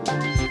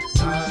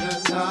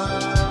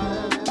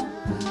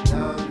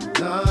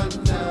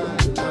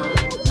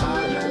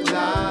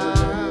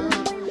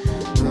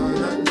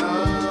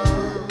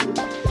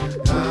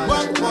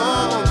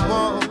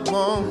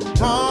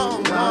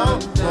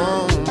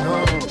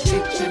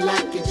 Treat you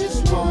like you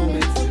just want me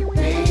to,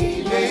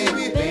 baby.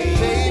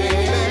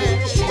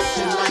 Treat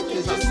you like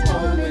you just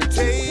want me to,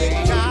 take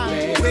time.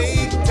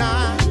 Treat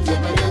you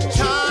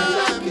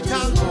like you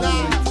just want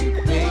me to,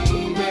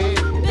 baby.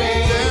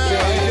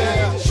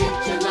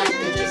 Treat you like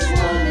you just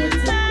want me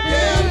to,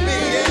 baby.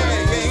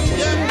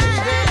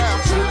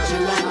 Treat you like you just want me to, baby. Treat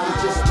you like you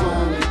just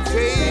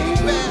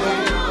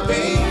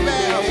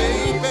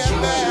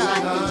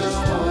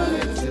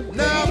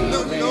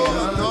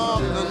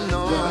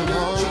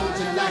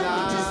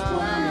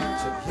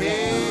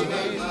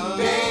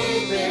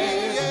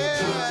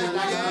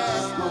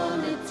want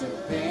me to,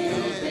 baby.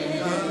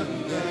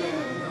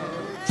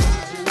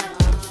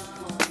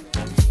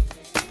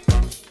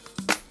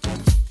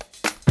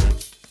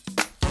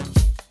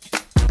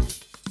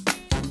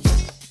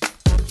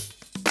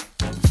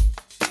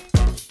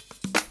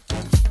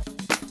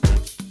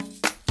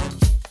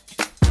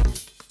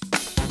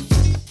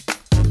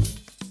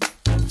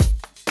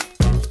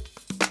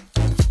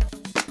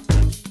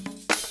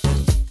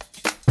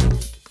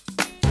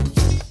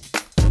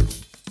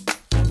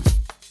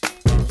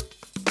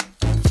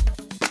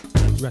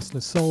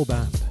 Restless Soul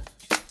Band.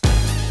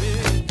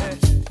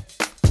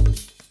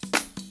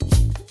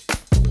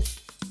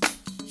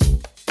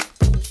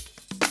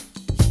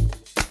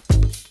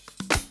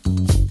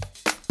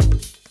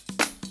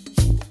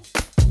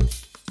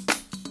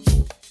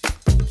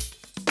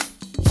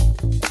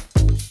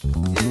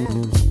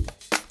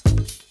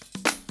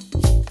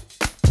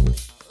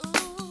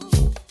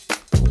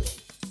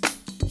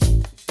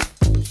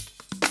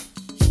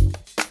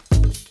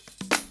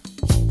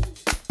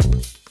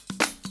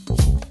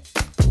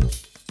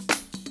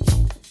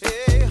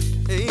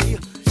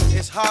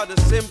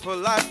 Simple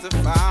life to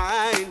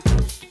find.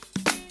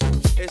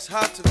 It's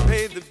hard to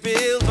pay the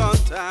bills on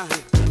time.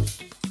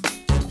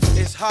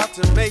 It's hard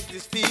to make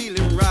this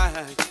feeling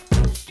right.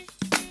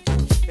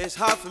 It's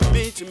hard for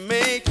me to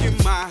make you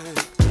mine.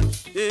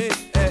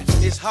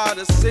 It's hard,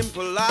 a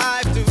simple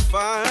life to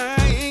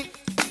find.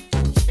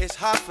 It's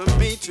hard for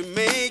me to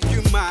make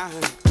you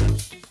mine.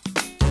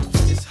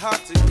 It's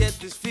hard to get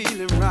this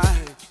feeling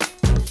right.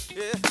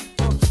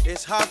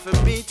 It's hard for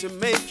me to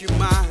make you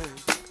mine,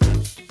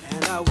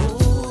 and I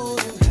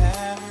wouldn't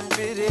have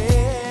it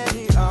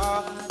any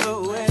other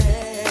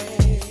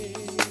way.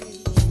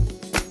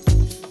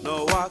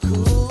 No, I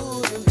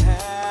couldn't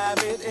have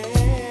it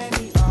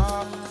any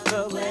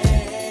other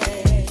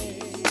way.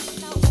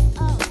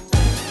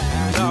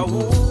 And I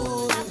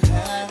wouldn't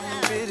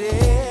have it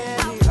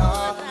any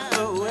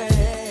other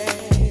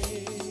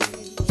way.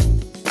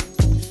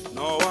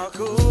 No, I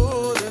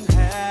couldn't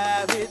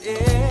have it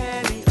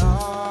any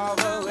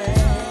other way.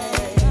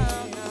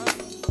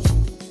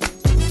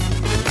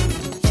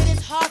 It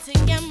is hard to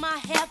get my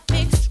hair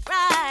fixed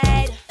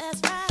right.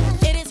 That's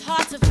right. It is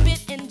hard to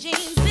fit in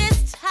jeans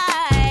this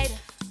tight.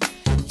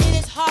 It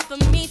is hard for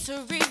me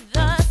to read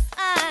the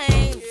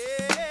signs.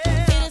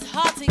 It is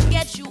hard to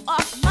get you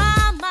off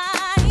my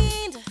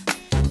mind.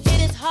 It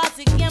is hard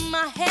to get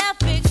my hair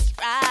fixed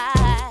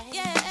right.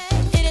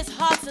 It is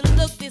hard to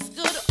look this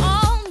good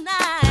all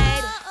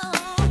night.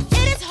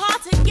 It is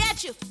hard to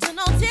get you to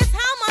notice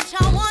how much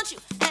I want you,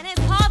 and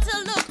it's hard to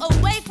look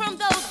away from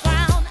those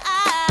brown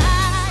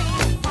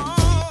eyes.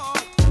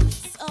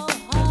 So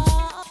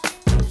hard.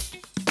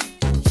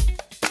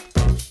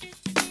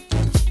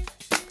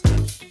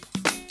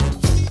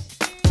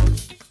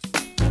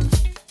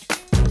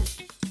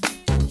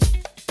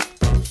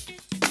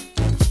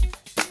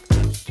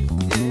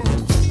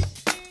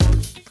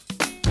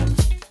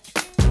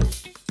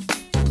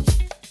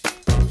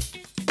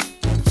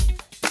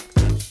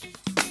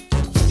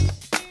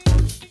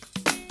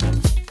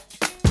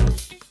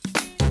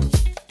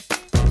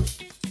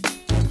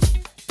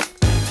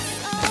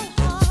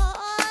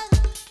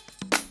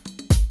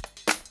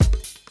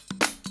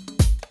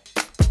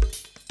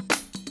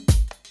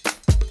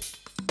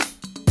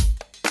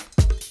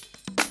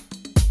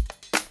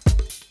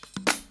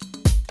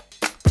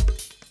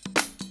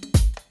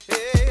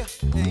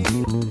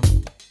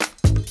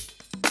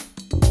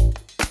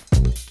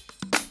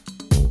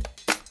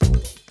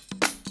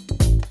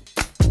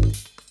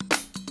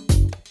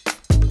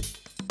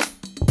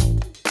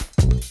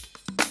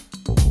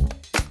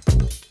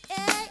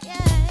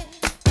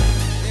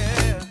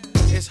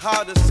 It's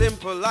hard, a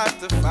simple life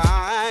to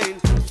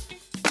find.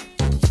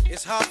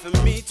 It's hard for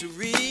me to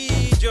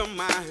read your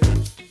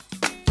mind.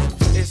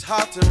 It's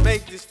hard to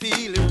make this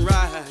feeling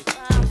right.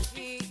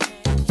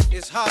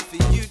 It's hard for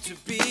you to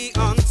be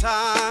on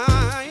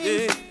time.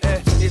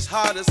 It's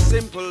hard, a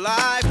simple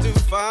life to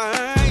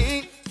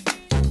find.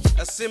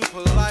 A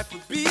simple life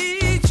would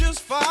be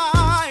just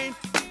fine.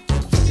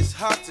 It's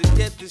hard to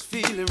get this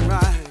feeling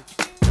right.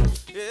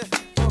 Yeah.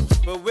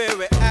 But where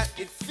we're at,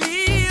 it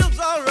feels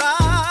alright.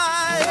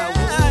 I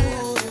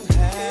wouldn't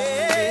have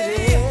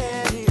it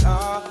any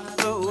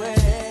other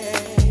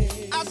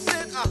way. I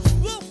said, no,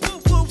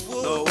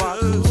 I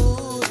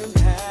couldn't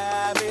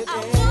have it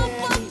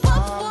any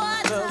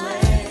other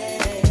way.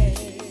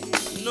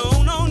 No,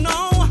 no, no,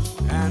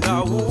 and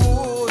I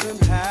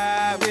wouldn't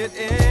have it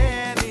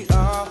any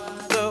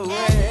other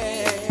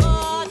way. No,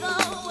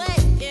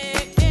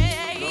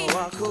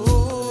 I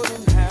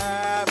couldn't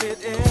have it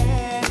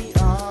any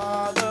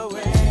other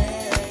way.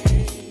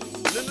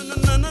 No, no, no,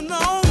 no, no,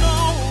 no.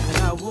 And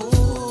I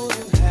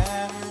wouldn't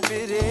have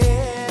it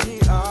any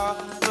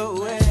other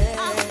way.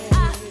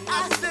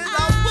 I said I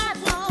would.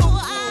 No,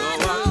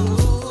 I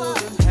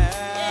wouldn't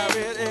have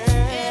it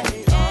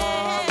any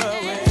other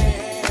way.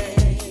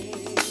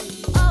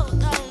 Oh,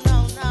 no, no,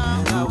 no.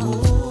 And I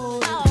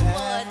wouldn't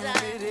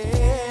have it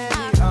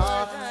any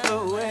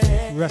other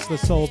way.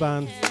 Restless Soul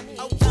Band,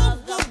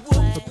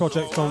 a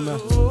project from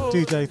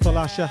DJ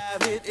Thalasha.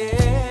 Have it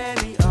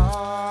any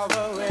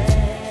other way.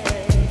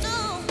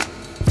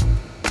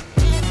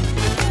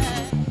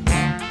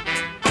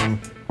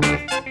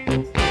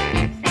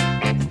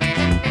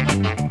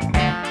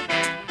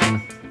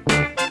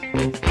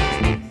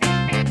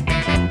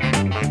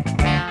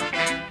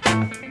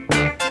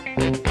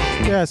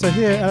 Yeah, so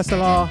here at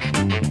SLR,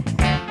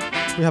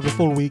 we have a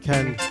full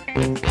weekend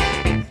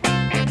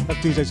of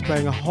DJs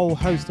playing a whole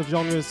host of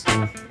genres.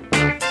 So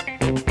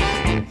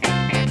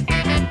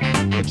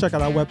check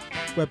out our web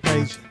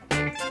page,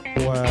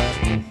 or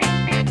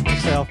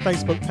say our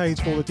Facebook page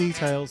for all the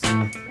details.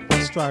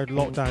 That's Stroud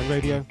Lockdown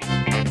Radio.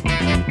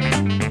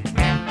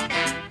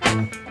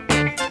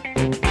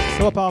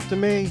 So up after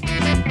me,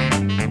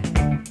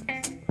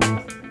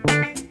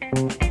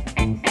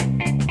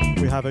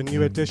 we have a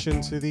new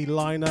addition to the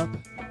lineup,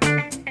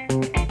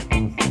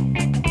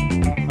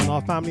 and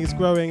our family is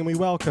growing, and we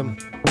welcome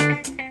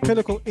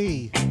Pinnacle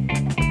E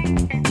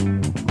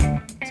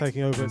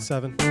taking over at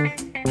 7.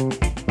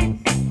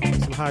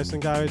 Some house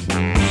and garage,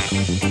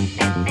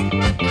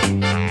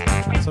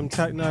 some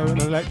techno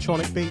and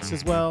electronic beats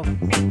as well.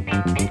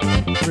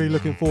 Really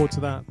looking forward to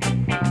that.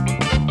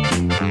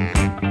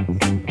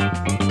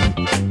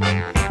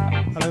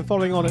 And then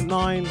following on at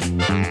 9,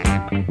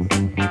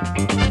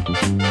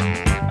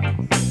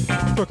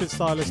 Crooked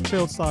Stylist,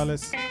 Chilled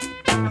Stylist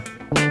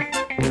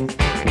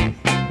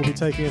will be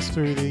taking us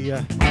through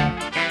the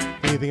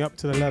leading up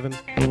to 11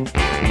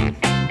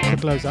 to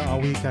close out our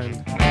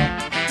weekend.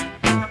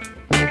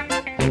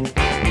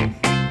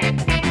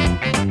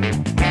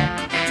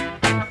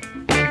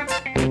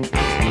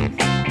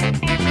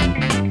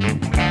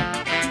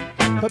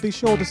 be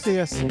sure to see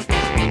us, or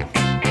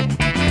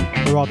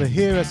rather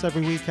hear us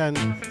every weekend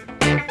on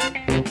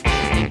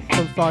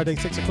Friday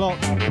 6 o'clock.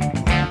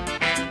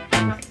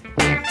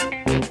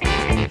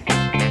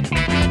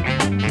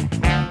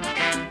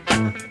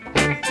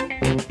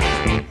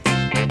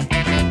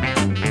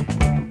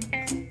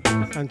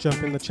 And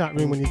jump in the chat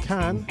room when you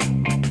can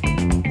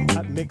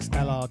at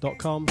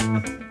mixlr.com.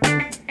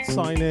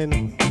 Sign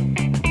in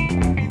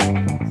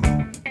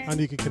and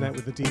you can connect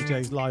with the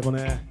DJs live on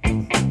air.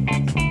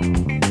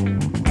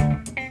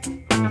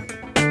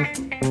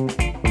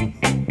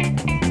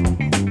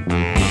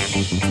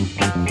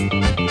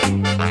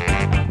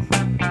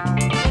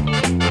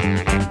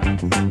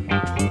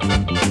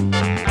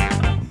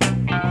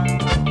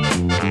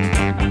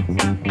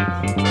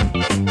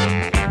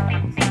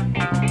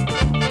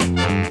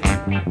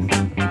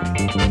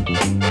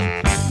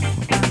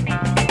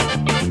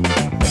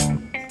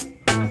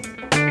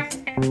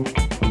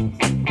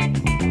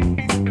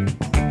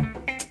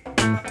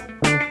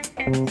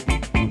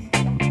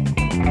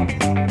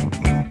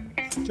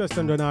 Just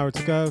under an hour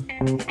to go.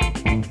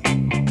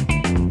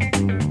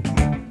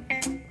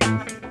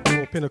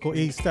 More Pinnacle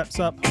E steps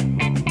up.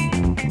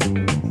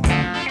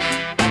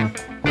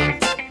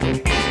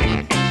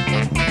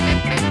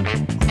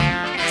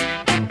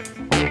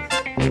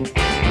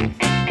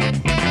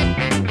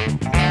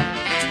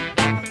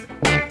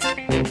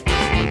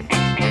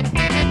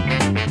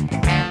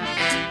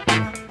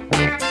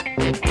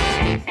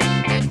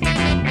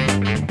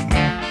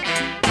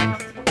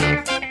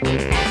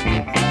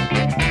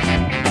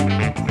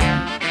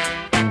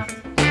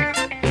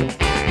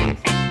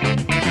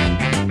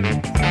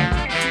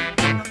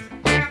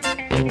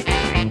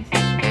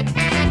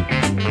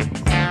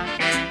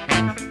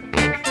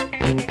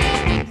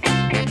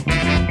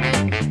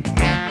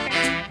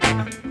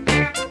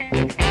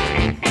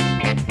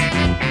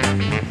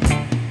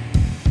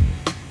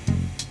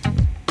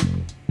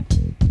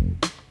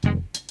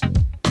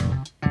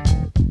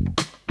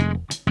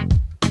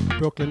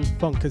 Brooklyn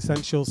Funk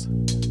Essentials.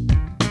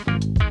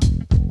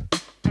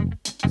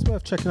 It's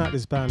worth checking out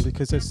this band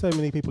because there's so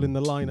many people in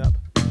the lineup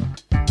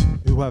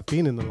who have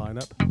been in the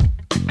lineup.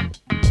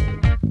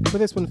 But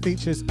this one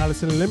features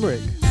Alison and Limerick.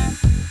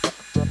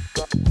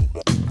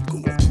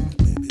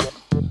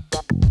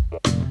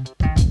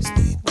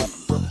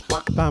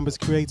 The band was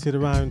created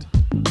around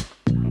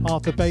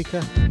Arthur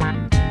Baker,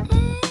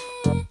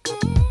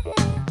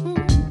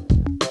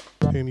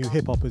 whom you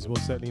hip-hoppers will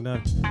certainly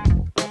know.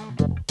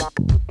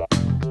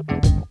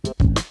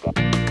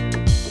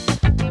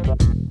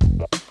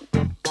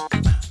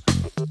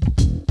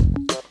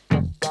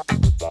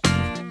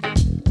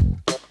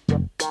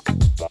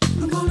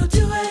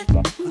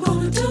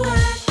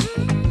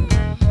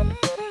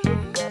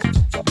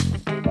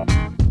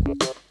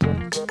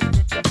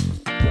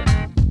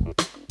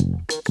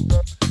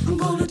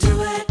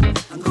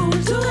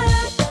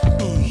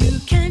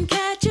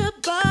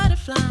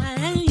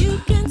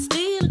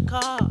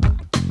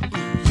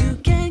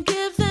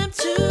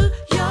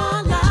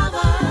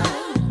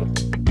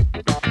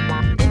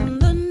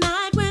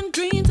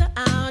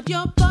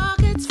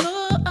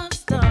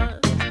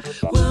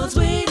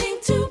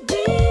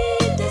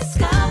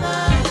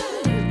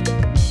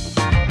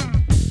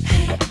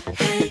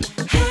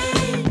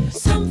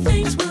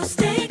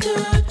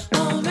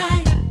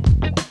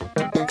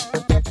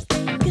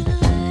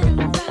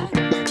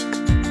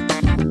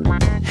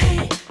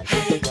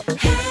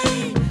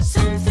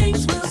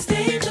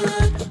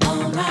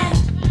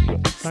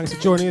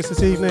 Joining us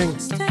this evening.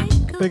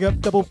 Big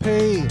up Double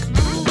P.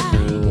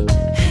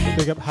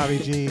 Big up Harry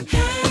G.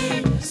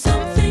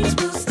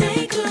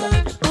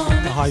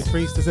 The High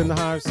Priest is in the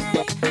house.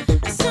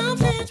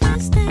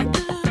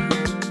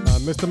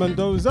 And Mr.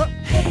 Mendoza.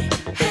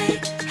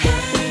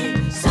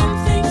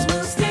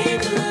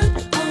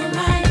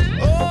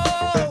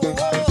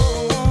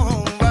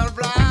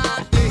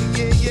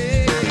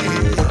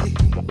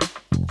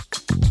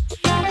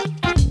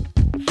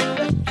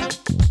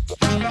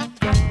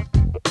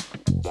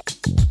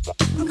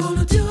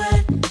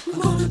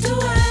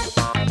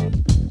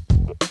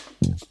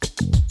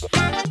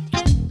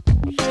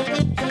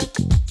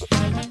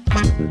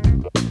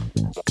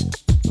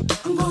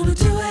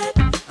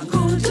 I'm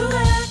gonna do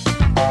it.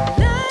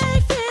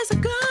 Life is a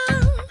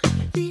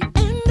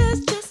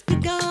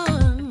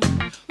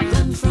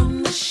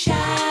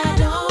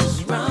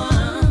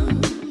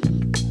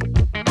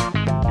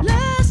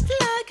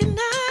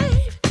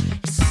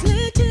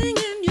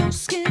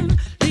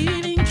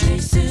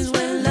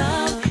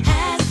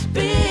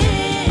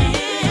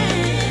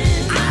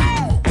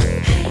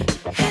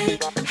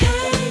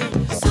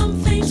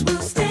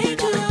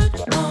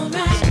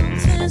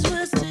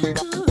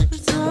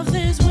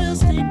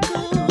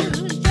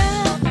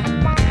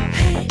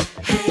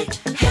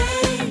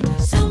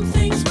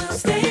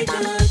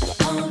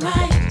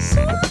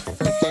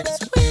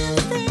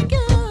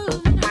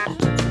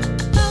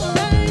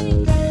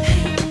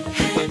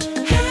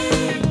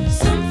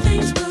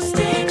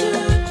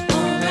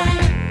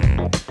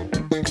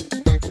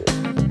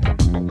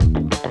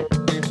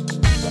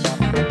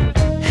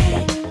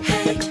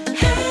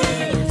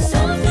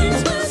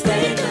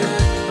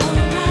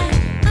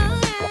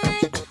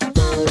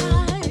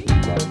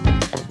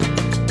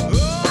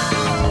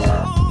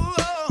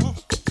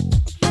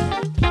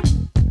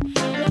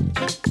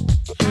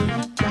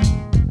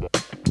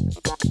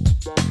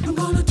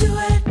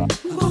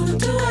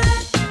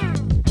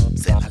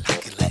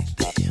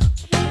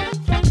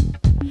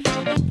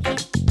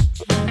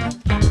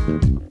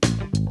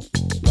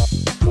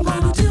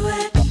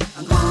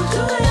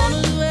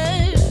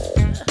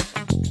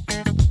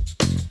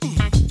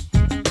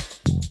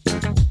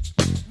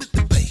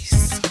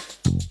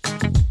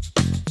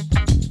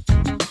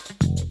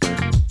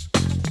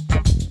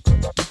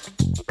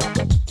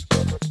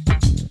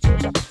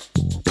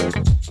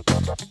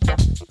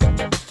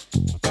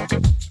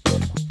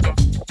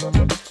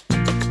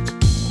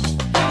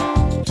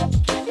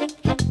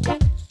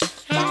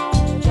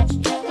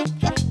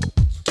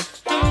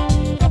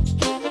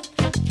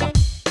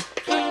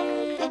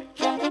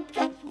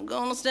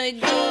stay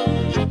good.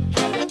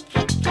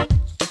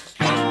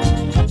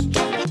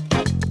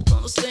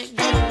 Gonna stay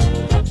good.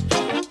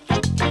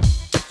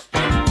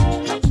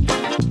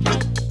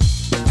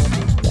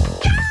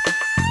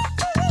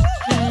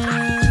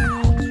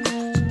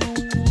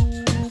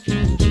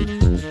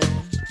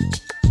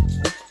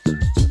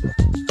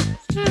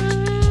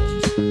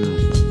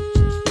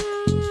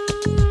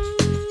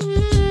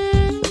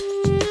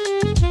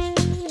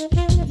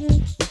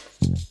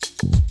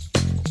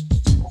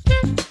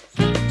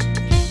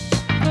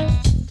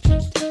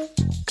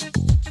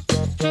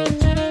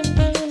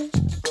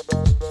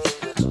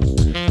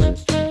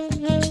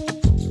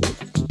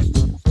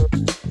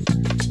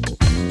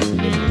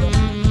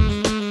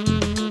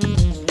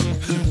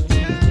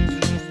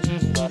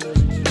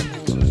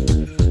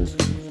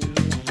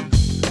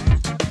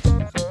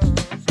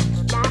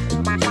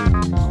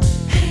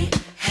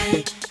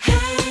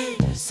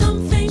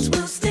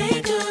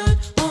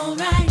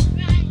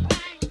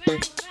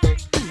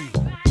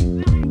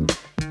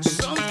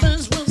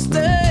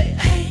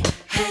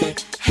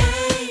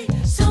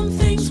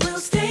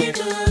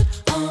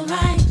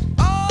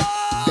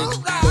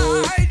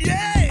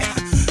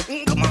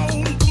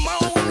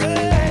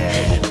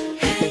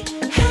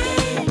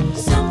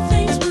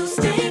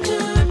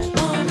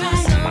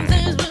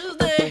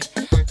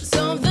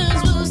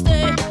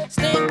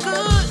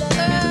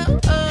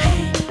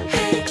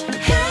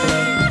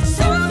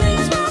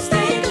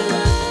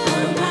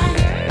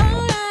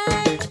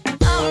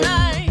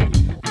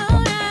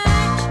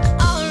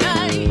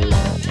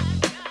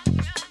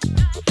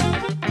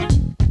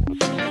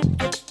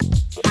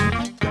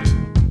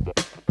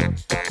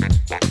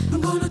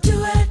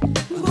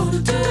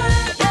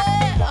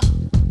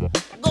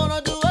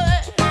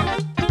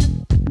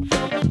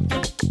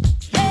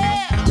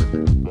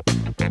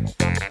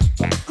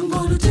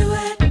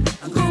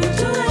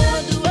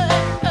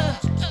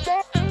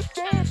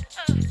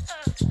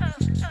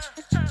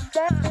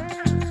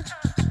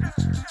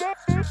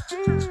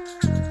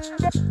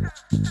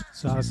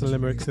 So I have some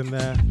limericks in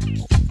there.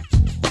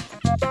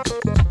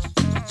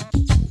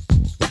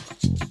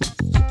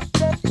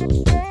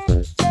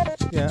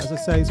 Yeah, as I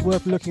say, it's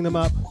worth looking them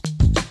up.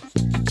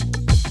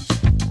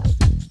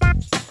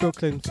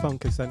 Brooklyn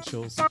Funk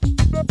Essentials.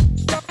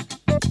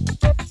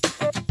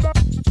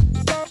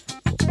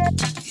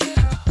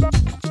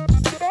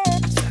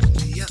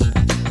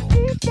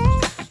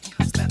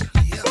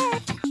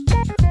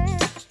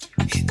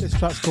 This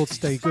track's called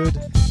Stay Good.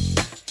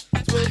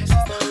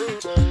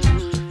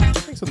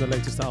 On the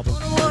latest album.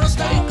 Wanna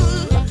stay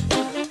good.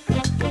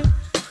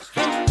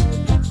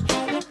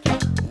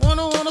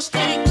 Wanna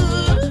stay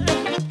good.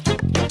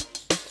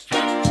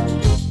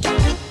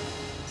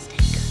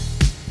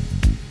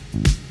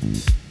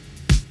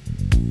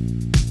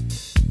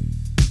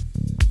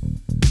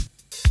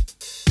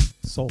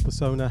 Soul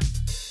Persona.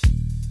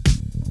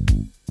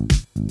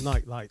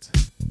 Nightlight.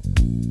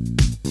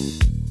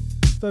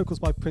 Vocals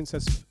by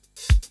Princess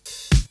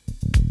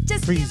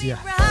Frisia.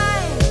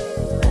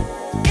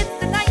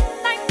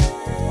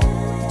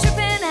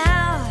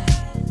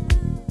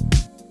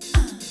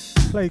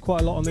 Play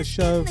quite a lot on this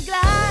show.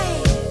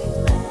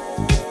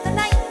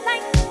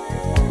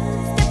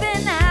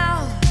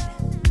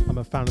 I'm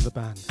a fan of the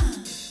band.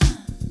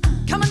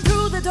 Coming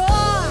through the door,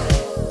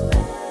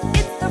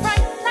 it's the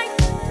right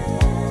light,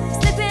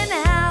 slipping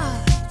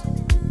out.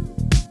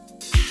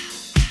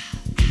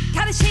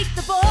 Gotta shake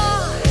the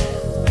board,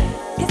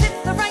 'cause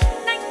it's the right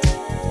night,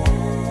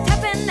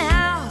 tapping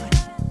out.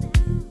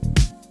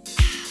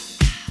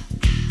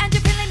 And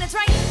you're feeling it's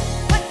right,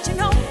 what you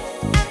know,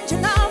 and you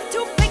love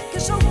to make a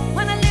show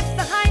when I live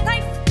the high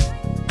life.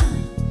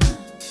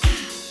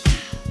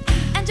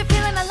 And you're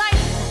feeling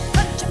alive,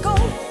 but you go,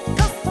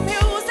 'cause the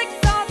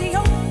music's audio.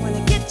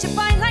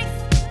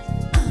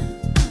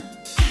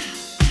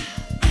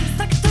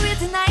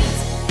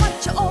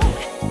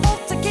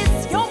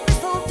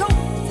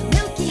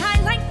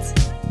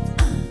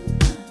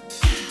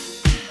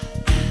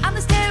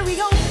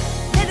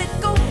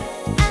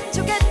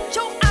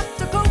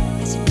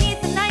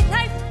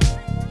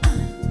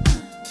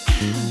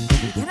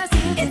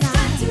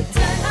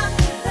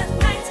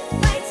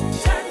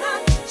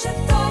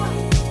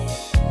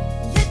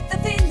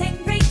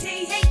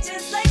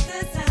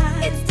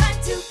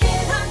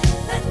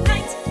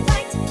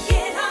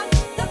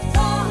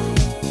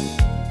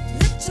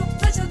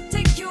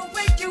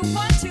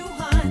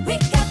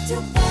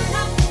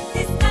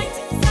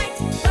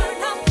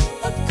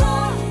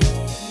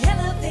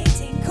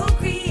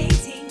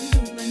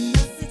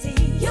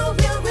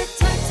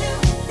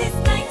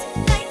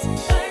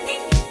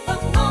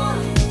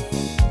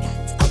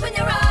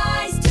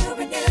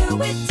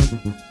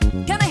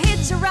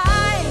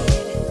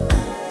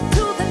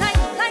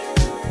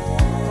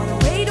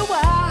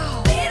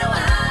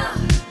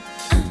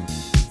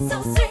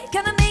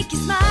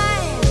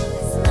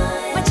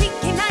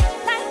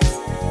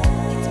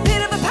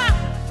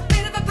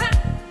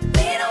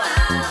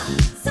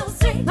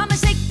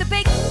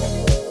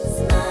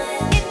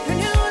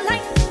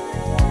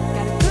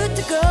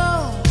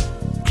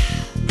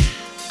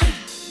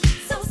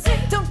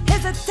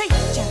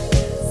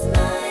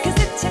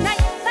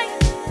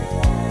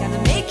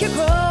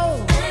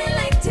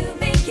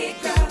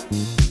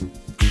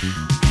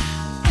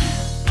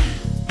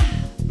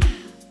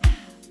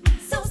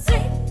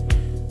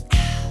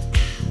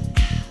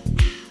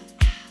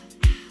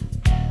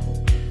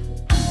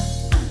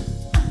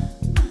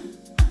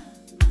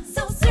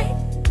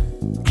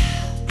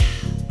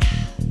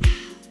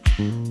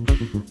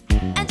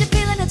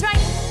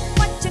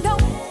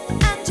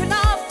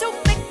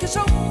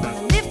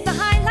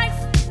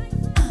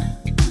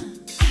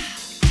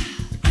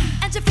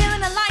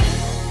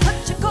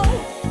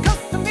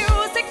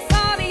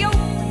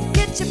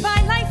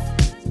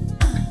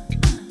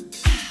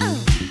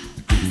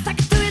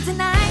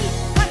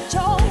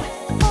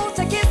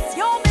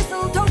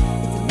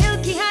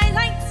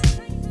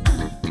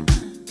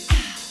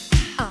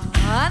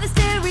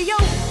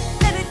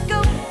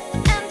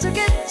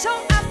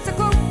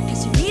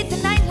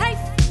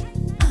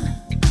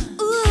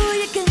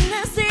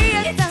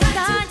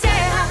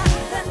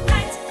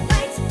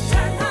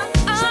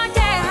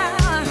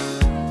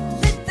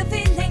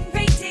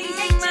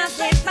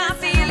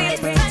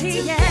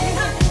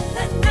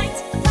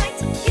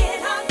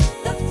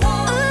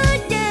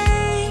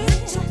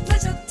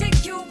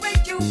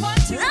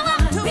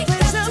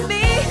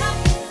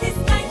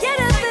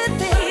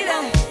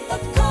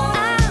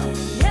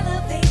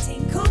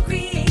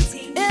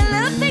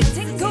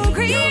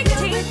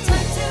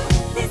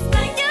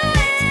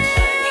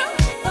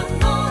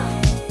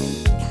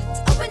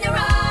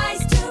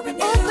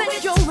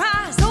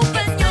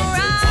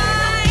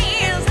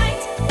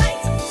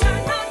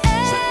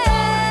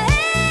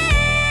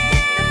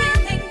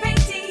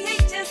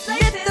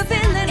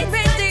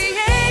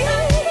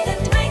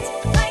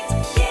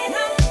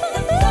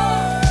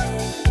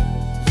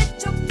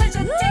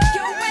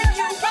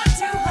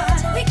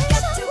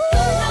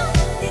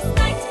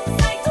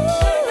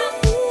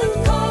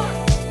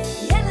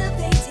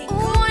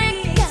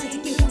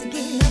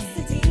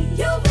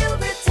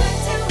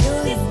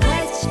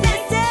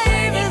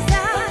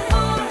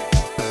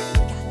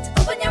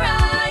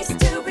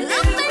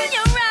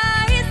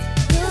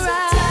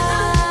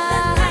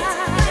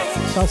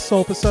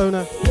 Soul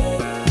Persona.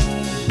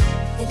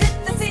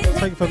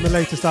 Taken from the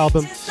latest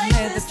album,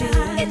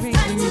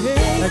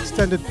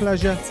 Extended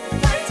Pleasure,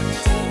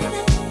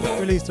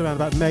 released around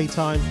about May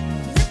time.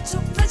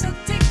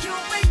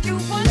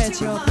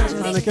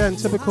 And again,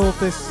 typical of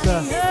this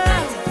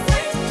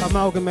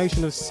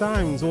amalgamation of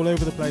sounds all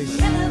over the place.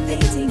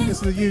 This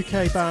is a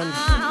UK band.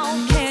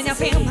 Can you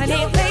feel my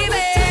name, baby?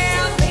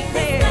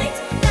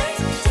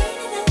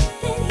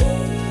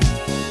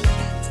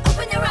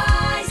 Open your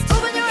eyes,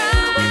 open your eyes.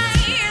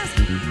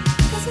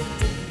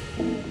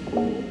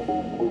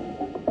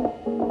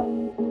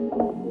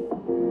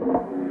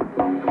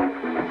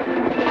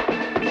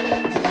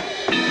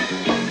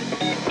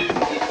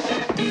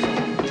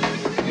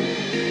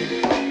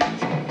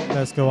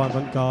 Let's go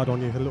avant-garde on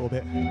you a little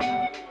bit.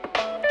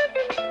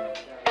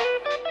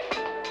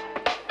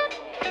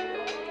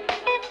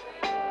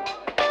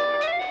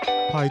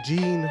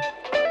 Hygiene.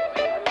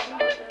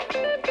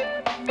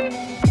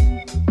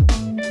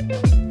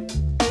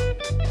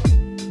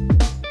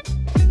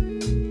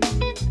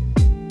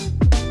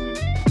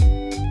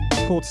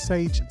 Called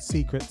Sage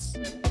Secrets.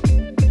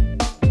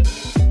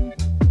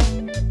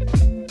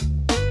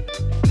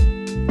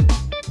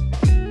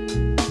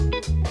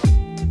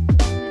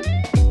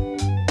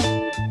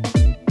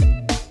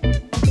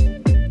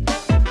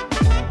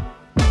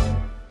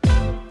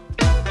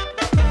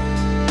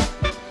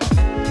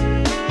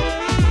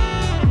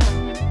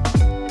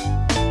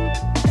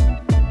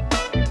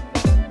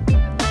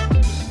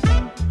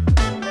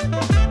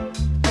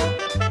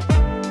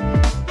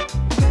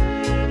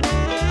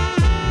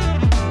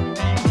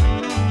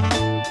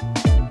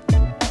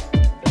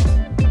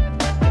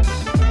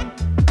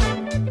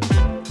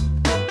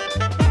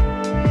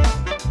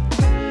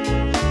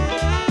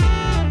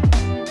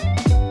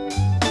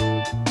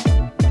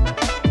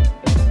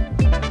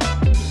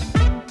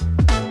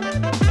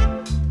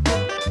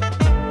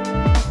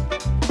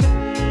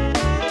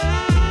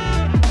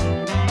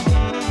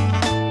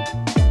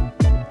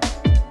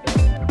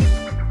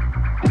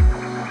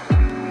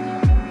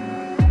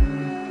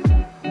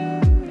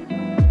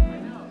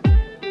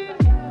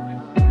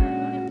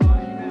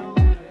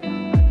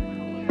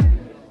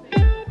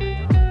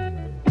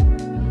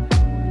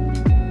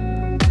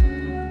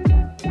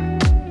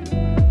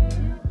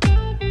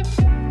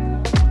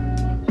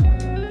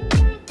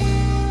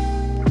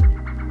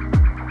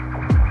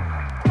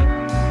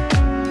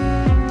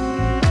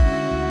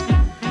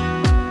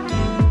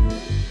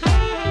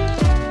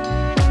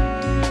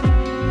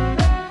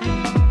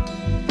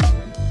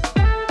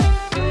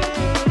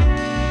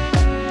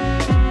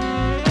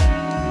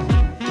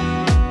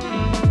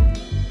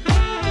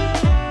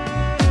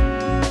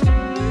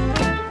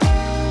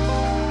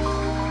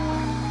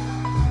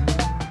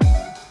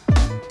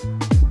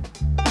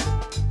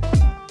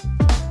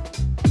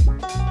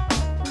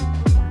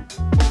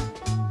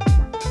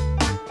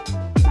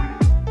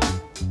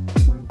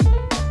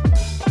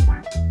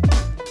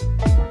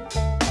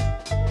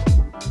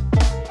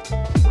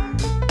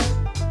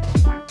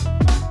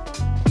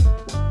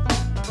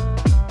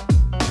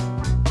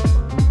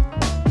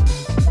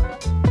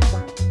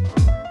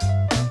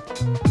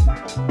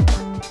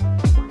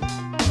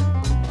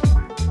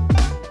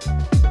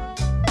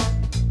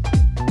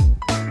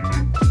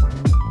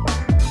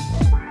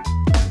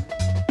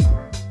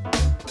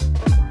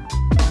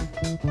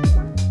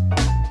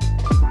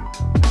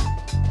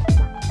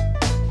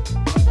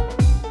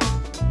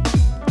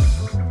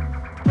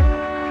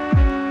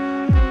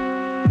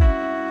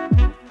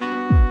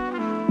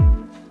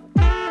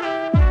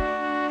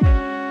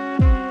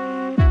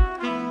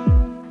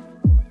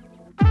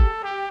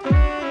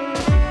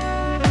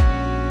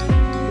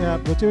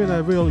 Doing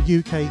a real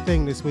UK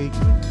thing this week.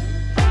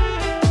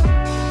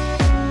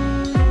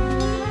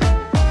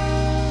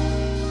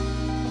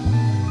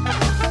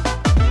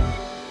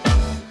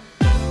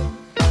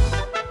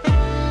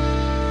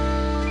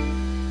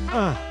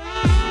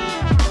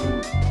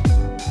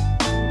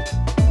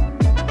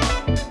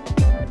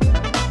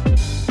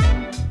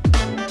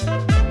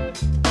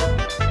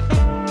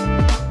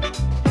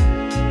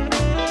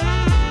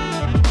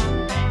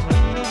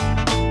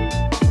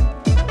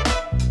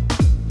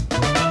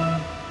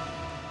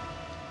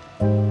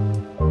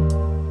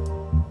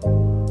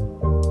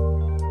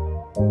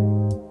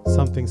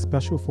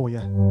 Special for you.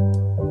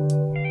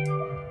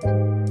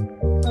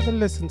 Have a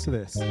listen to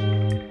this.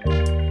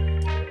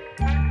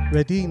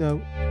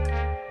 Redino,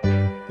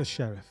 the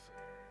Sheriff.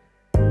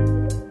 I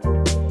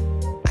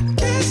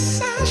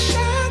guess I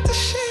shot the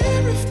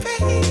sheriff,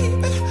 baby.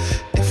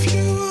 If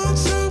you want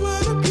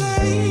someone to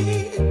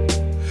play,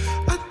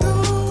 I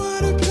don't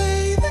want to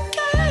play the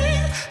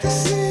game, the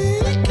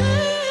silly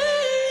game.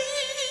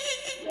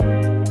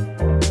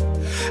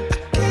 I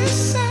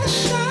guess I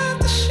shot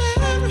the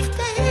sheriff,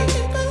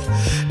 baby.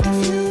 If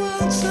you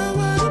want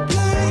someone to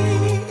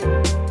play,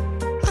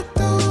 I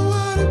don't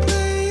want to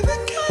play the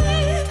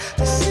game,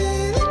 the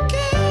silly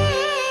game.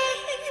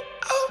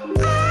 Oh.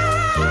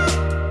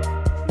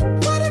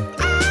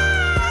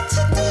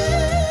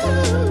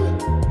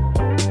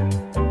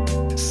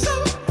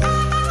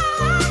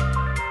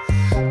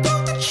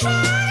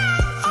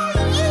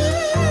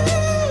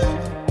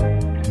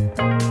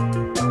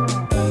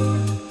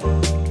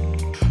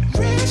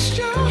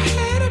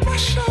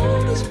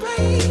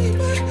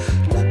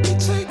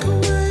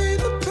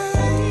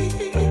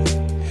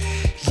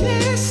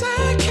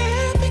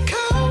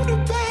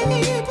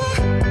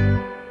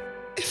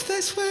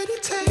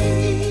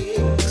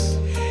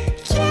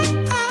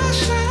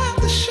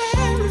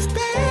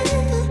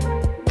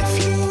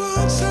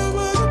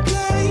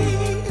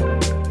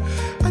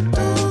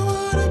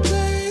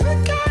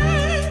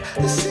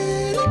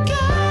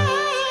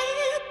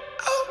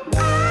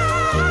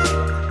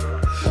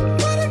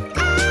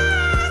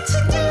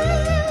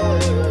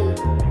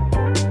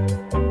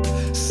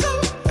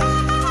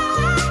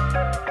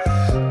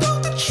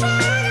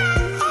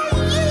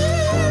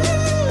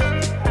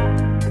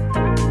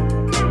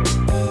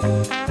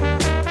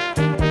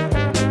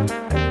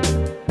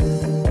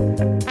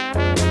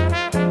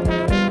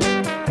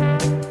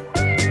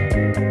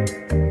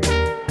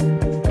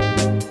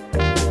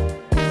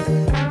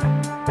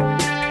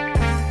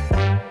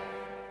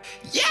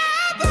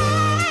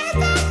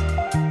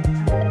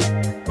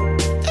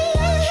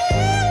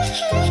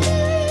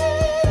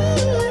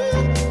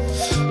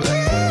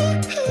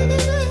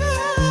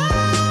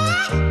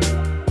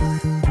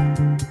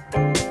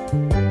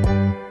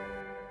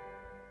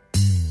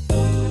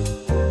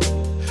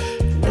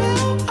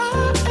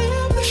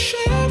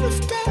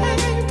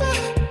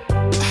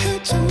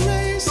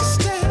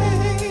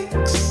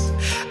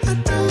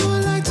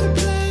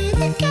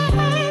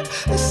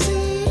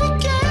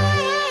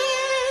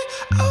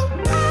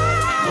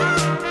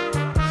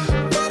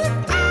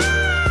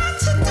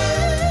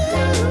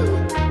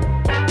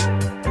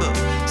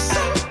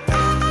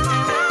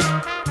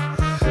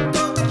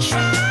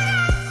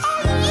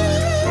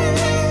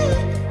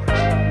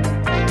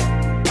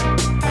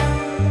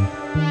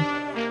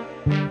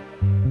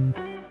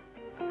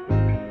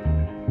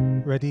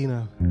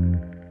 Redino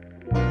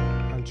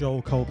and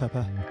Joel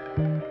Culpepper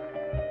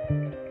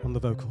on the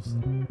vocals.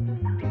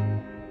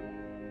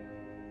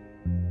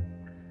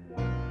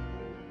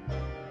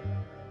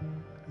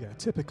 Yeah,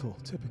 typical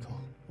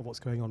of what's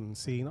going on in the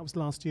scene. That was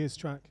last year's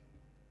track.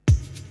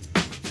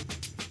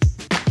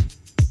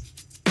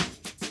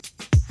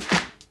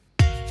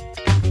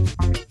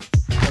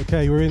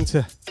 Okay, we're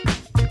into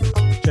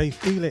Jay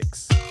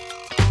Felix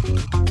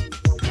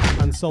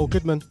and Sol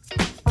Goodman.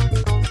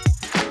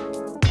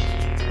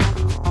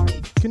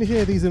 Can you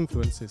hear these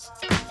influences?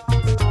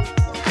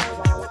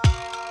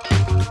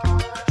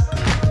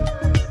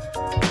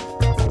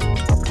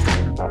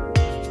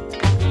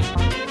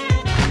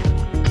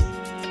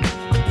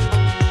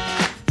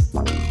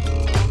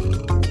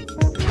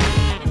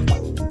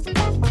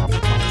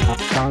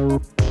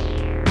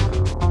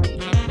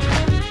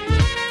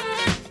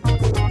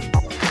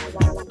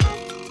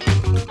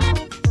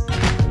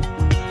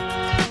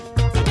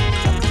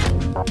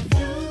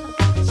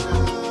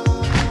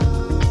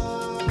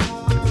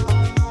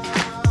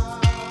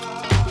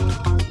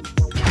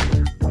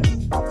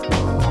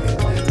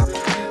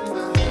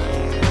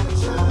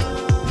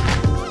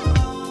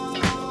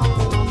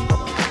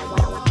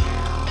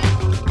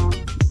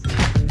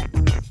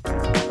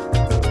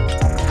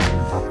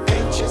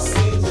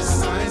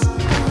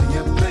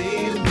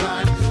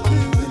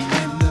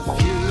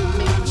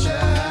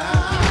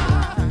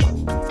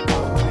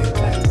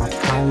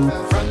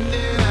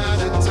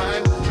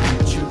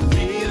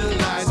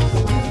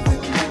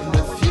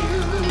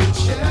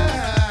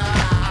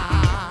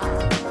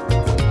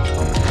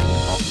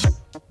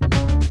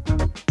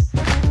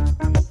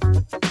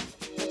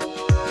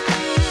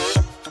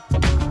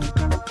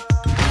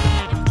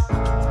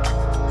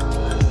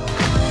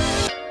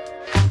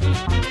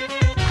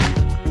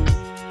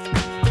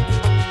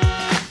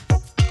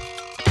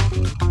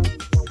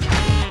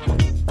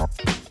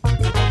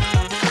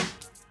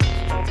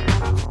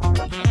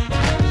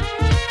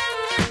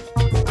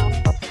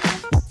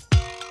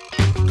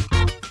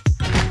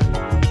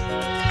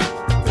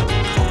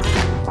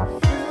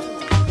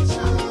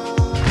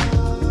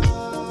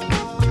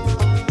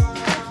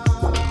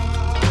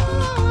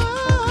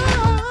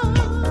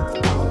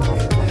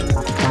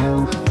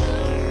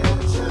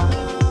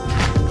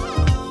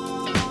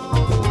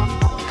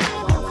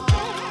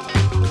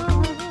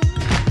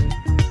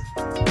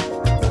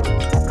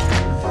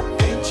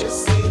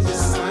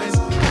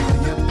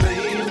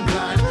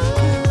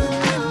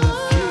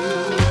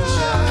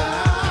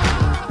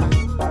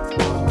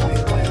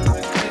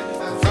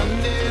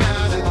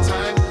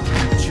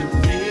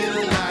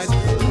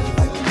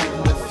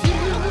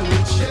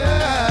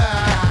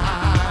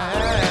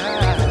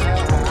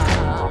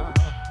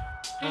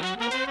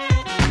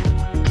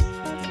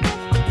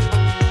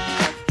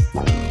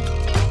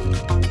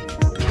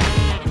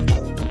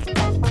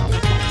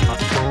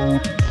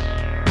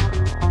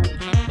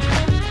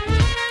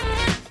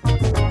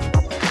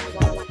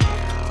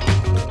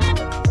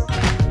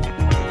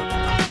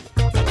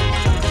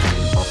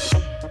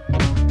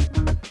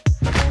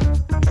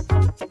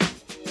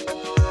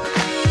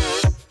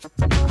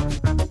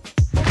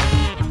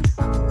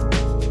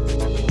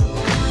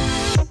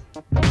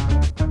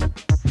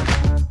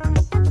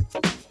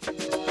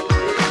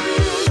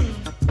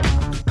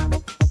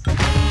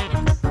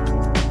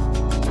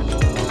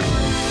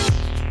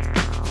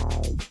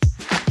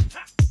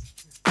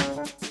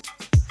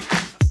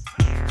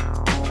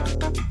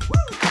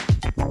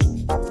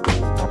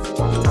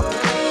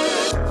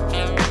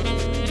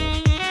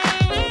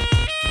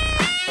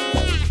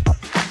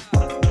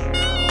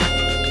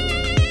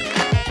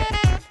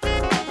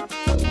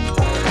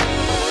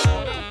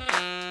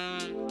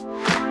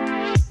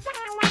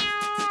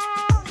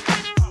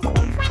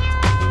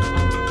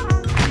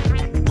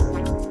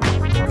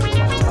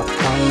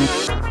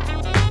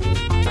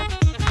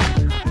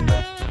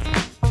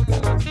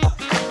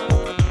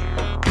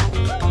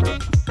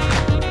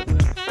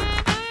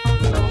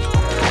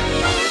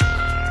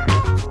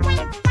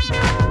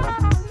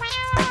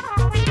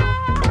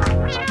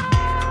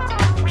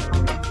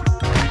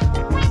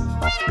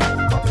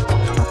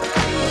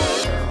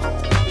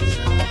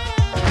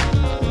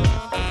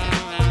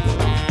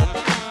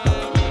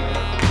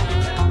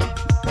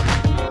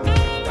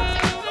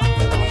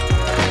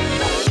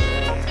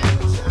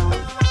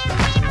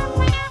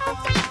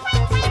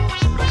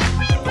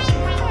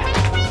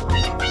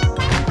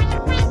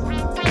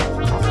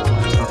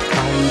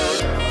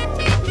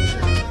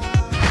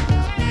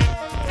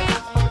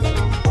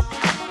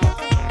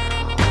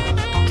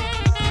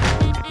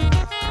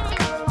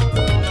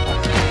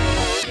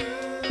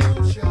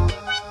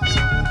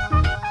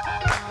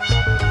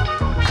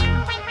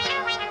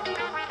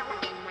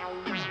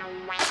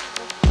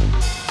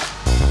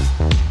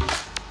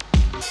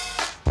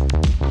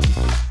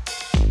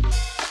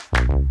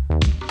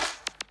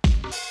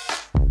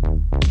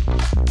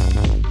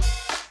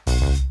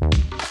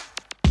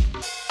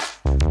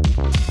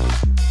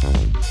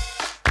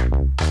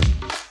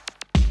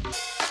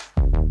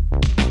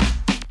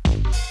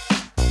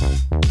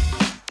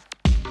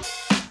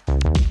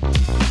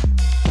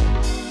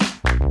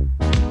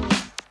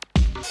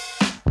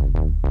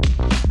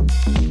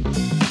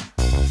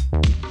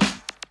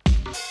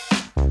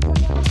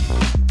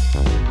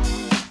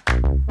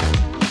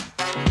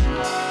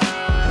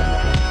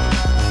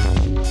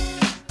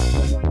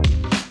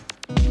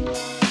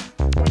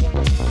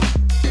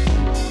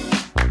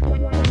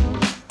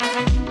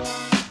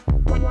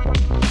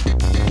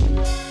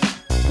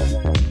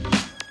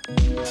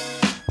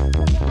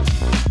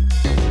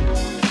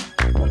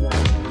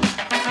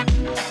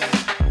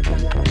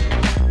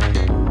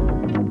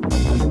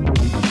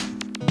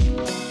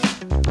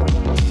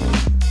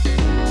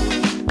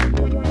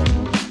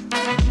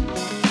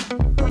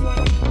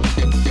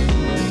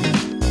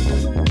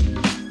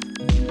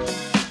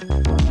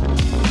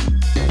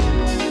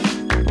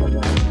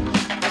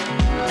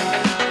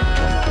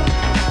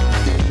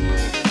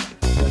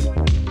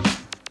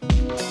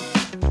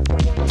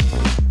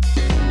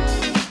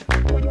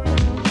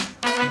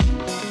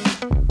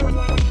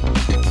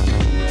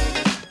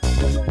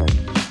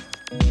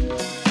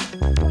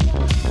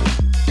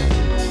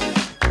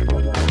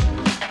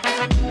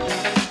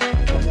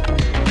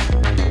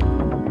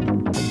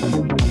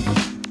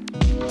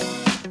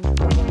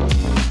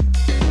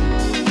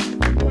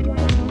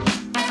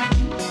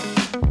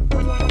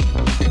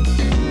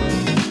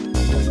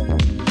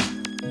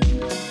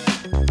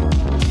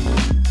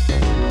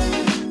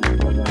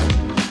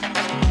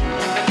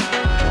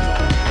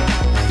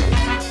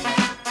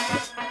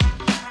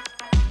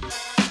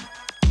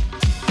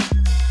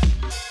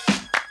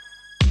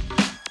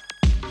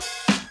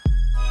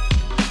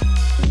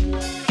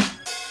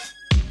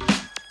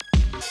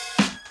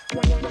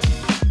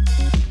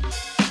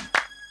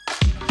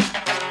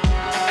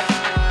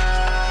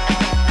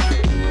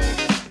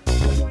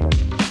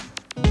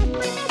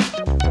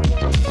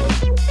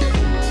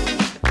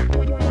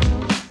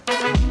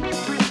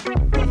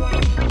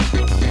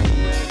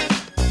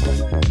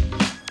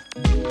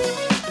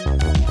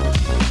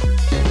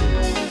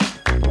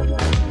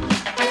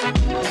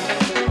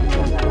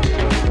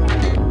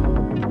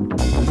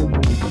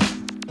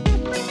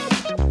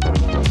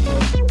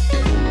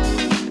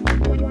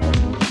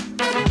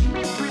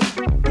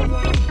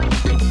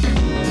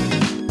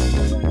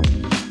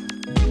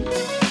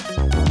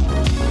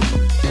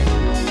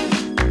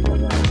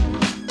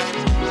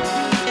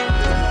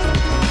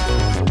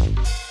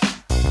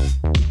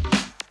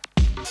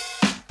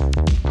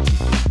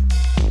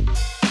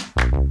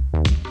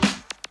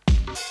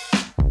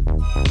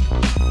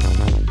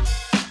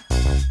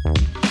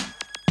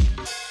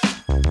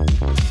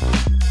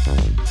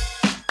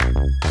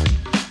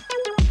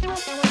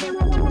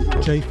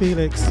 J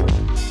Felix. So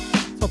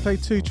I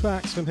played 2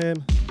 tracks from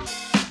him.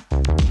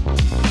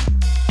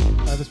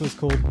 This one's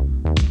called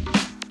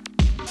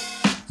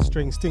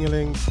String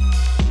Stingerlings.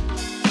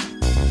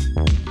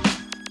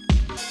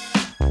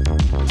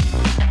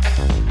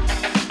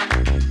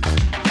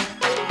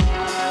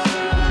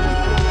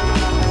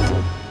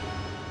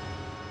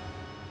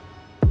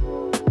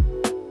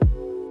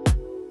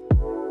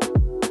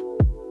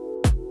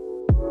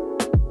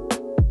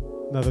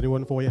 Another new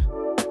one for you.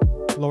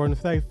 Lauren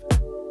Faith.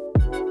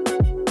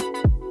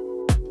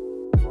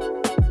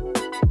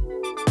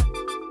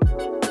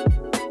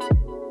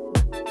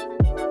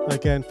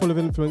 Again, full of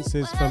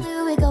influences from. Where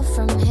do we go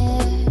from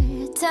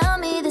here? Tell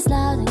me this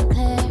loud and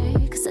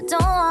clear, 'cause I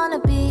don't wanna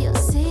be your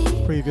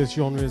seat. Previous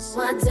genres.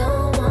 I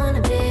don't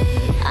wanna be.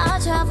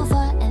 I'll travel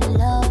far and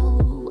low,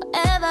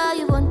 wherever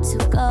you want to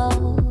go.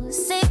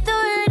 Say the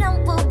word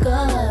and we'll go,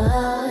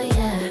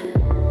 yeah.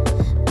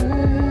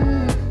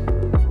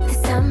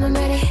 This time I'm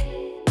ready.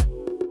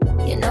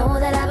 You know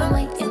that I've been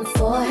waiting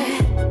for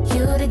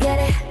you to get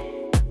it.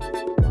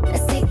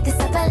 Let's take this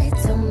up a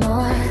little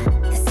more.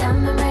 This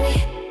time I'm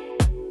ready.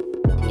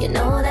 You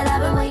know that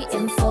I've been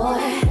waiting for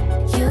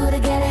you to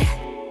get it.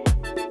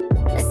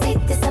 Let's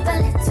take this up a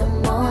little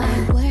more.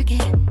 Work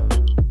it,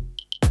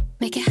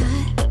 make it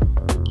hot.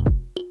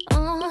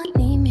 Oh,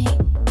 need me.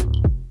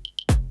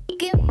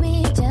 Give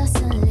me just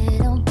a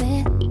little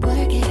bit.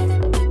 Work it,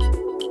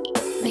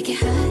 make it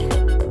hot.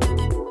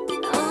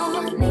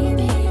 Oh, need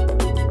me.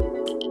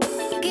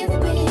 Give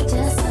me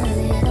just a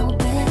little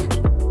bit.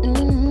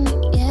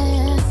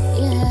 Yeah,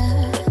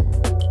 yeah.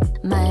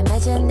 My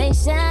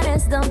imagination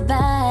is the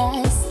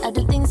best. I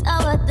do things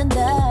out than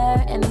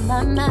there in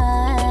my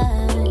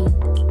mind.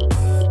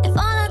 If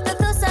all of the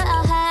thoughts that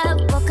I have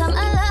will come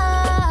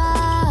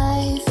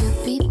alive,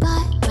 you'll be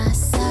by my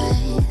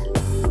side.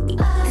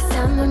 This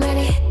time I'm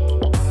ready.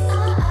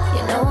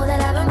 You know that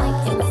I've been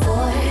waiting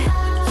for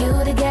you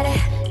to get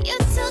it. You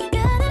to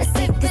get it. Let's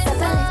take this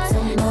up a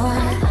little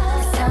more.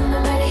 This time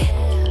I'm ready.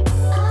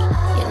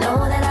 You know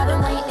that I've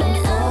been waiting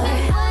for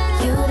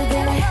you to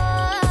get it.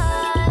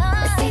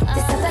 Let's take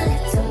this up a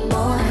little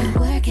more.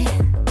 Work it.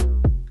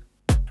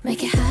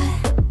 Make it hot.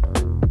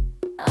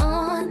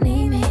 Oh,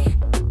 need me.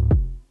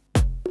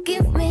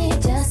 Give me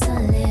just a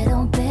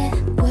little bit.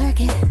 Work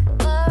it.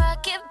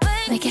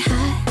 Make it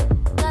hot.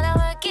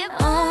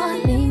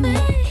 Oh, need me.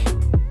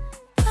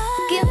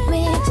 Give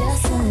me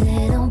just a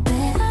little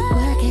bit.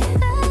 Work it.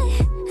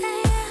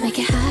 Make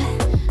it hot.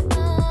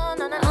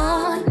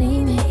 Oh,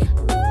 need me.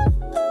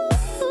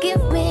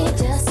 Give me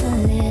just a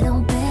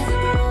little bit.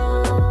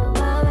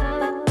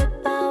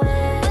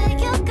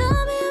 Make you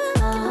come here.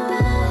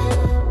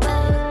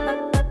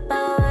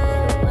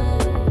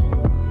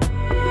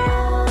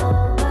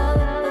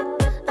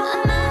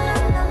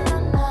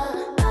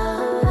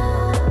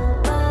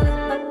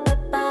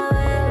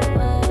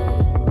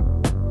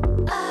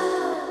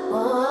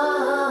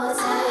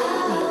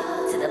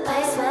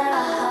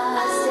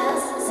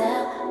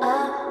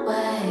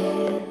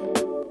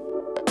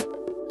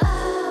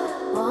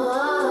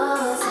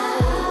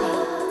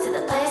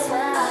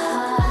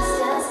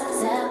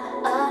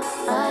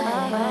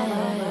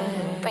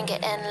 Bring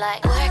it in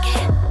like work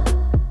it,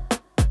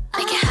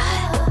 make it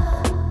hot.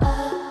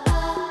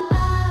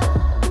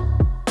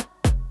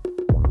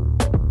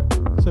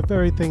 So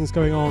very things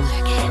going on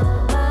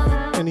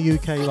in the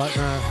UK right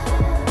now.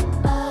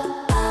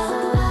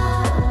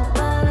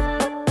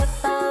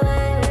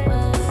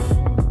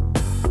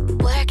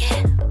 Work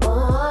it,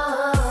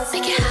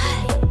 make it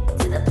hot.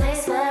 To the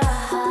place where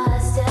our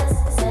hearts just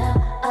sail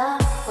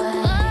away.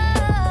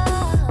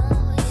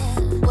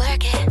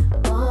 Work it,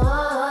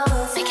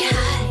 make it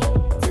hot.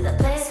 To the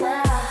place where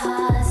our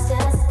hearts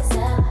just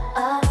sail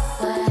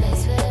away.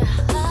 Place where our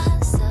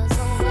hearts sail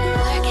away.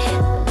 Work it,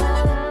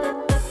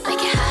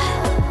 make it hot.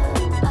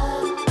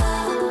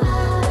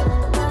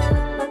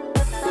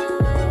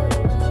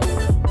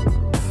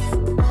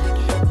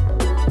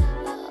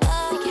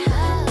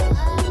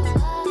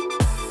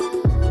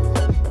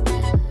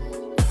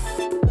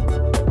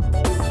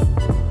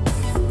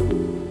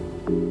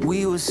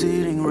 We were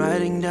sitting,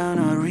 writing down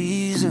our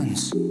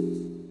reasons,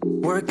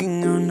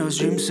 working on those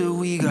dreams so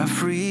we got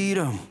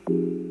freedom.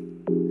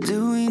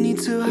 Do we need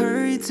to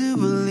hurry to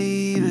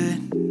believe it?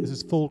 This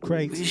is Full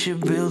Crate. We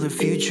should build a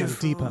future and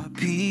Deeper. for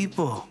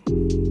people.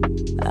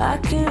 I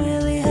can't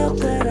really help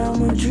that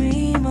I'm a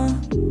dreamer.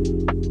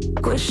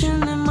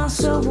 Questioning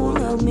myself won't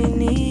help me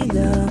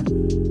neither.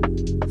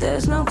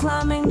 There's no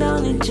climbing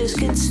down, it just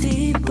gets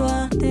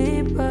deeper,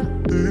 deeper,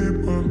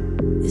 deeper.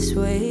 It's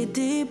way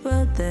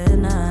deeper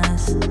than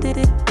us.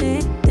 Deeper,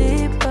 deeper,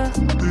 deeper,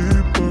 deeper,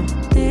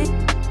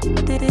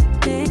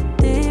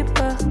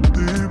 deeper,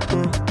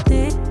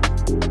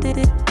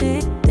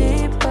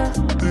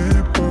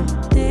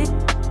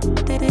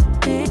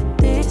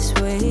 it's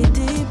way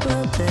deeper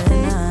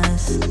than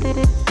us.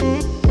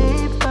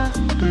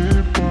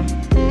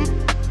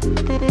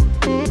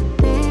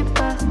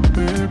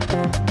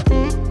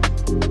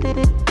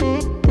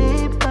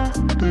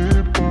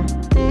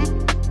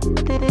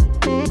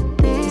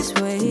 It's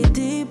way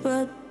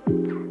deeper.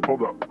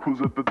 Hold up. up,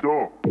 who's at the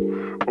door?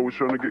 Always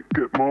trying to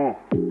get more.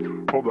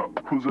 Hold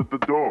up, who's at the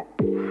door?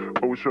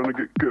 Always trying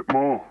to get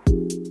more.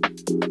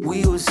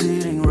 We were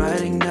sitting,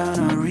 writing down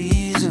our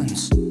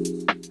reasons,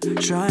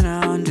 trying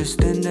to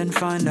understand and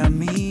find our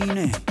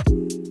meaning.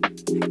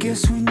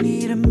 Guess we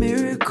need a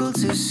miracle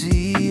to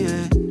see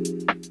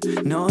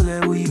it. Know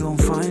that we gon'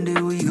 find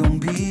it, we gon'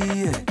 be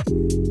it.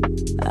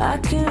 I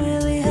can't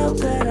really help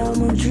that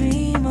I'm a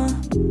dreamer.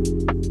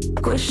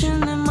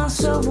 Questioning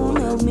myself won't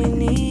help me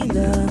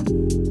neither.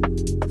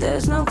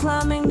 There's no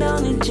climbing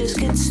down, it just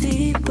gets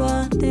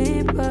deeper,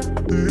 deeper,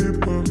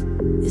 deeper.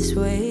 It's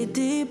way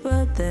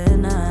deeper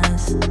than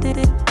us.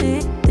 Deeper,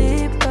 deeper,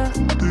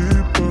 deeper,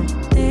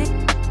 deeper,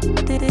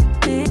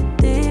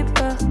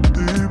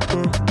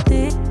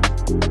 deeper, deeper,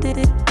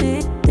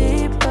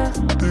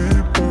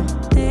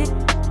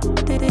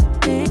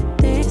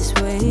 it's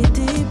way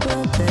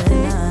deeper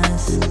than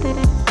us.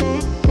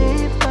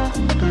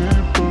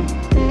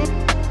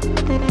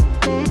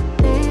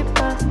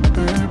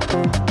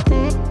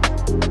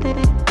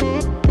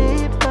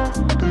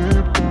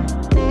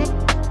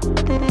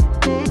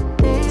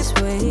 It's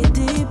way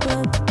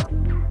deeper.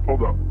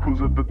 Hold up,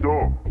 who's at the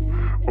door?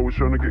 Always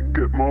trying to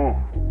get more.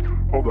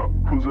 Hold up,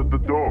 who's at the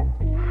door?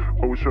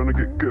 Always trying to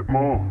get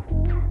more.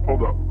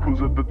 Hold up,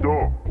 who's at the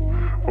door?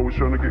 Always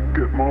trying to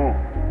get more.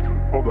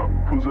 Hold up,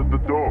 who's at the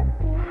door?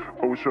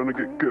 Always trying to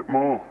get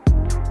more.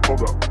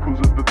 Hold up, who's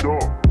at the door?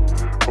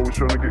 Always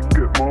trying to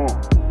get more.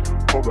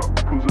 Hold up,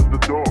 who's at the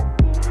door?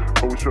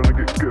 Always trying to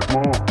get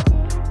more.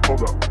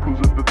 Hold up, who's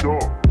at the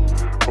door?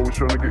 Always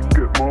trying to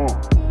get more.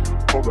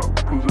 Hold up,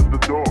 who's at the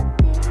door?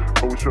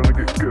 Always trying to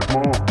get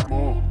more.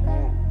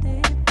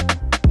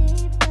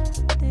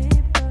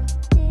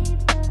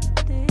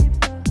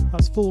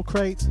 That's Full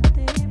Crate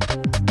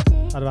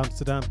out of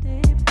Amsterdam.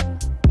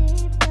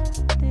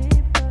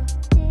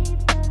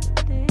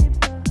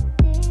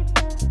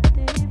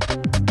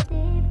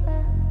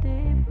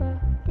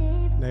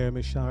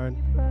 Naomi Sharon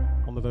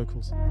on the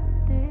vocals.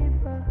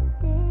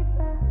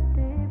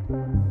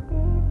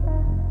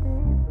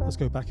 Let's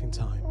go back in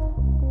time.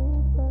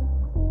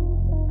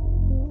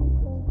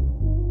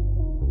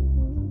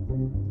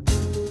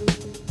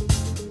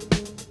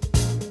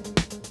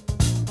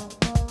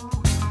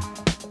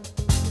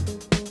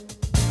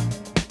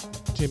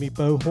 Jimmy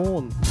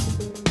Bohorn.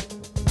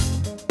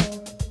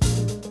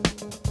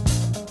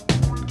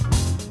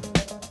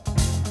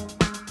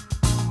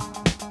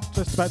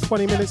 Just about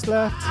 20 minutes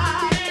left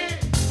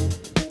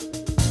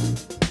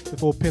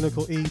before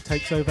Pinnacle E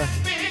takes over.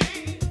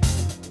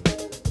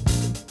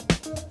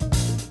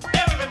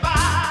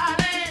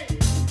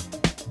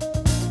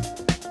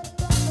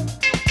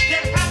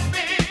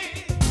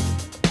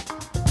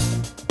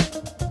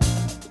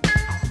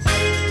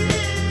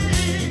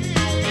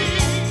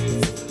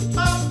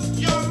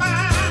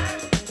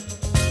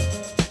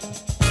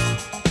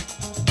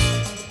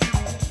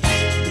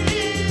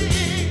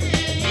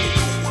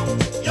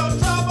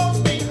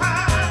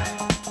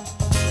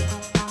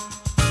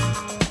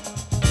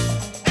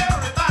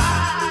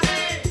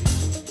 Everybody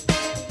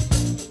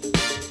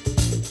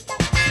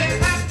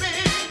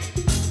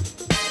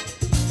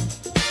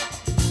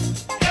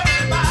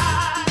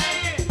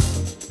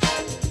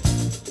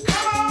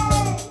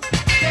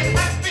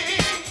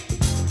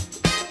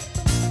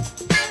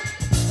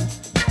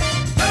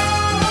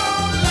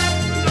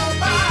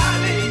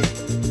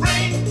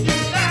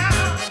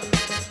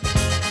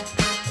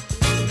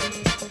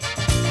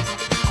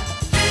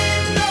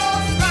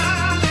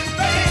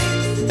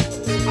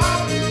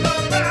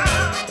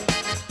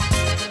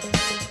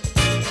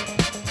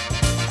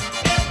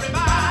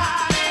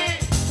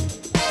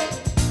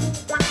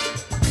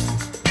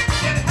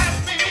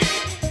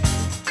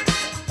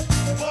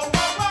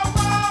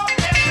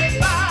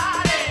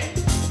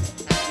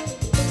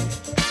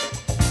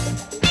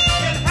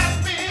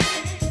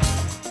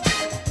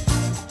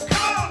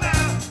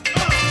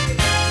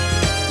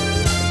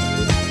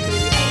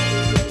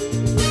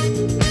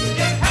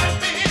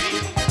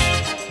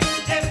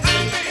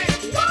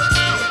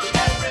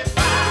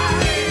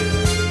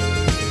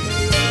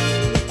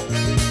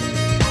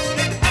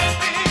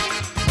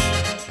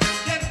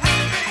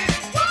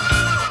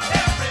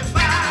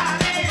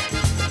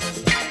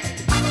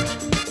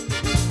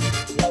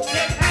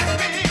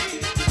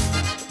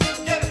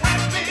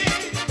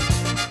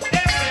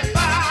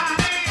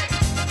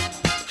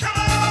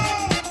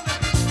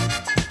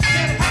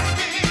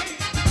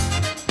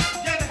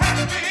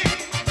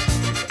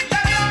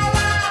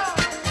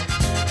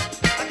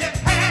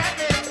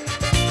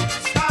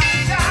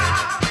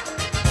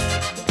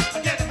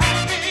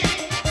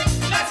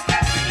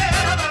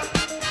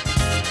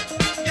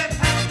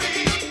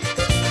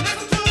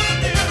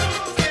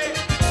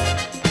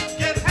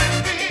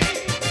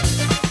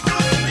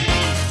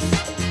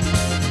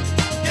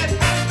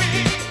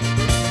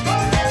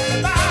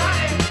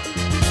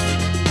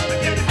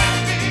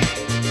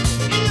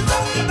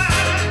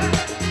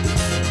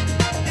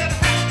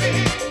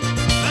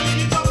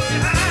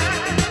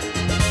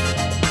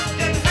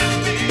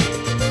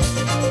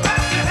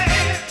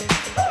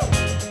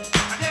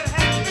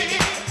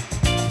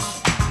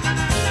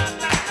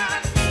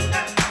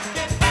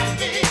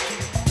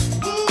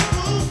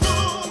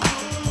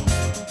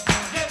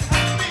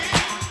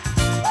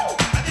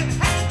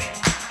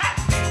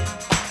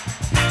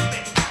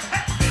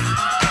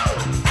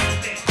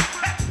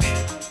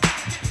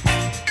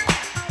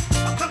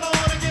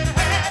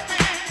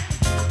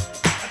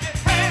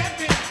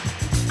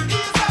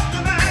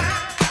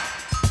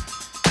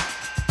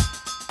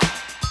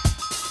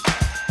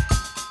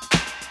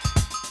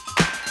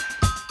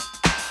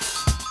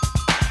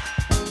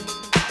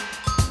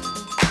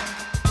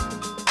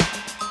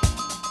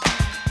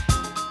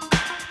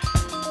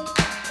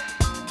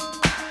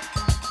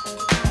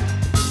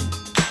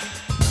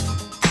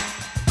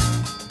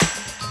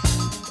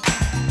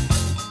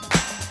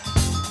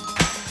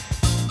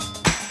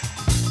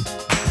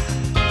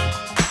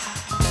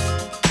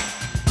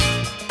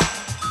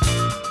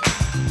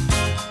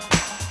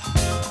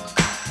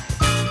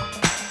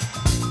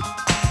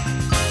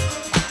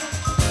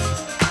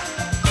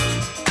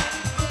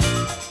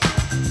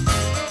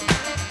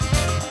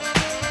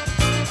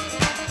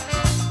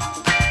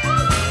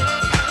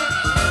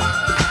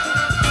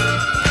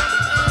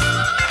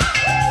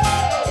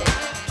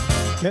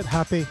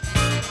Happy.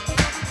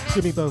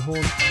 Jimmy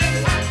Bohorn.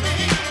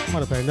 Might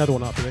have played another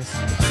one after this.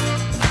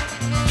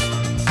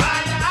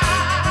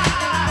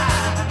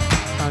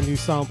 And you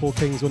sample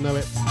Kings will know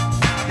it.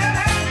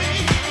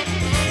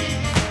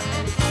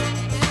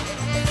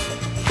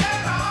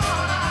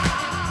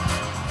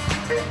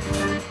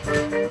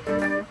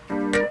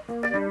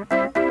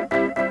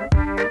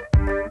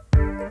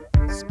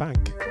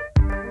 Spank.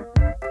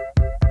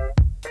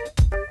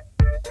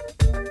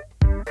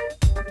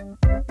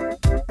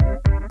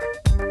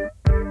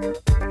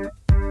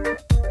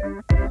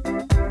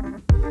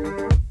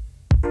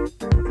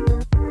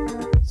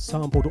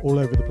 Sampled all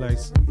over the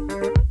place.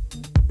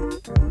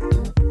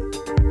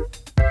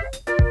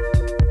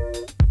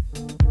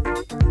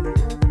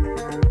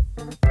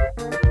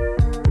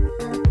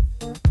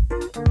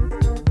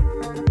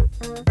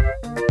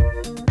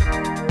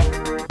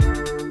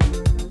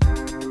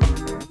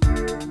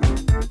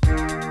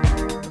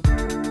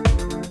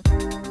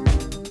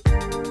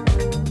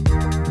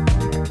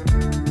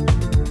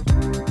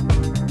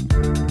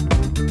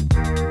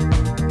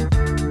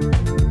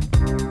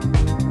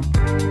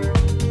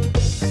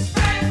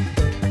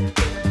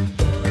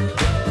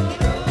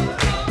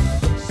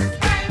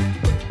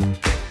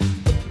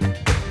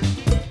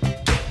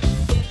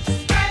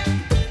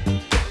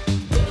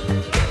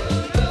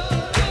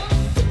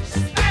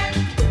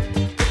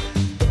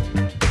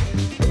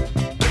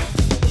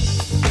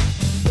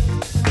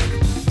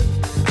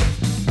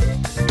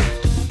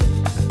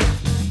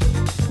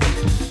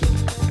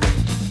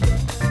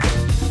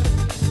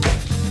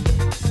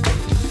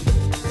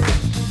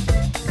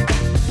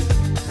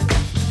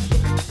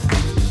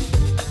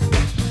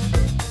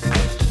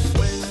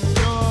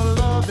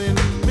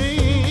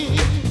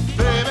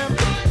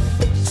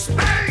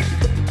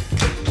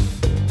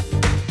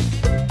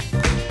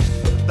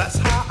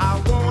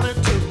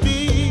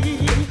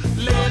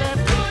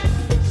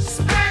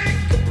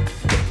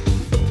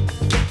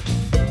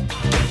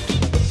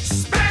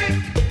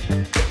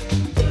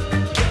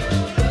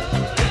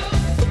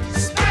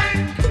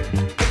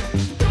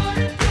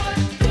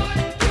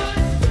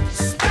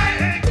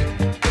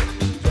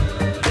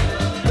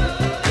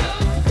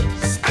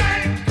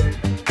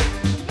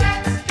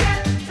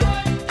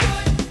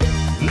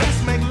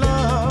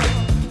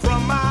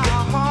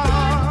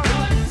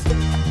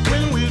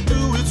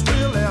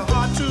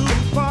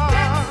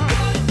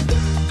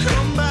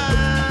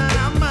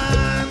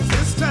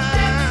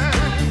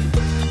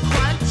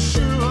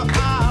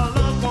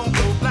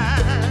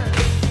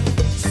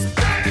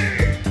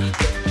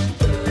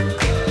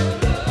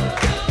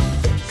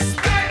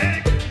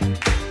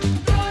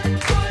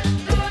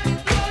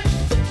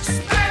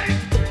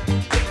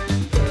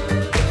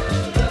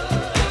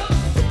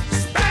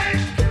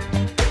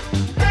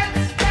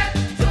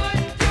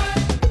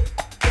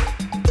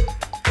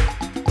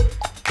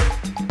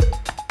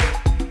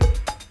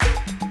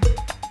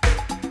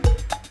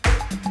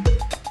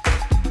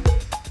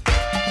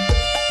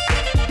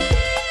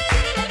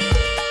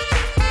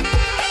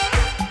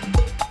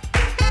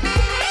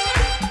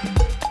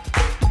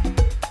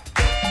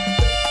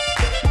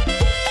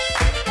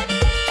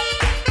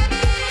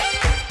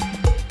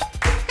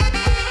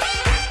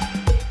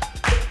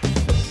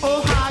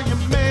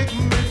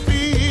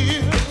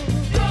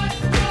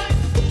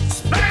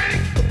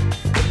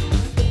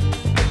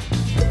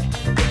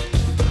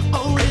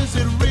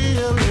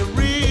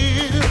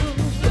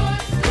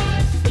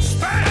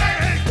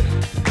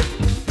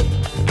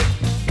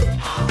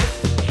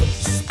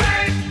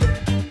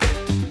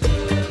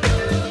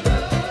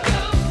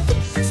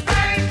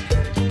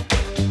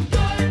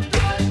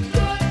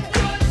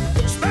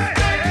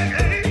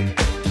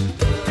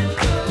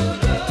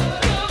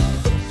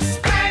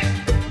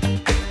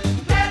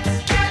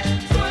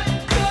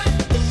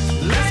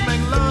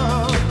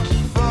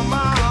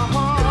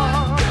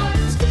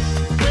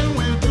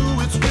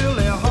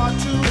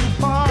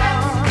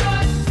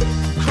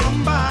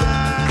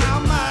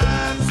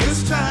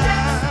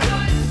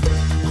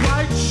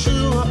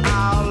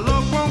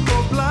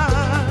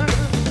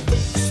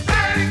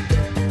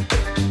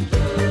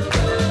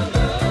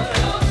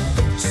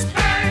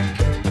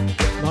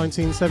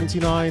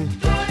 (1979).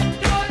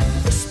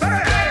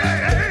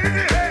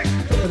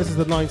 And this is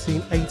the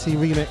 1980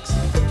 remix.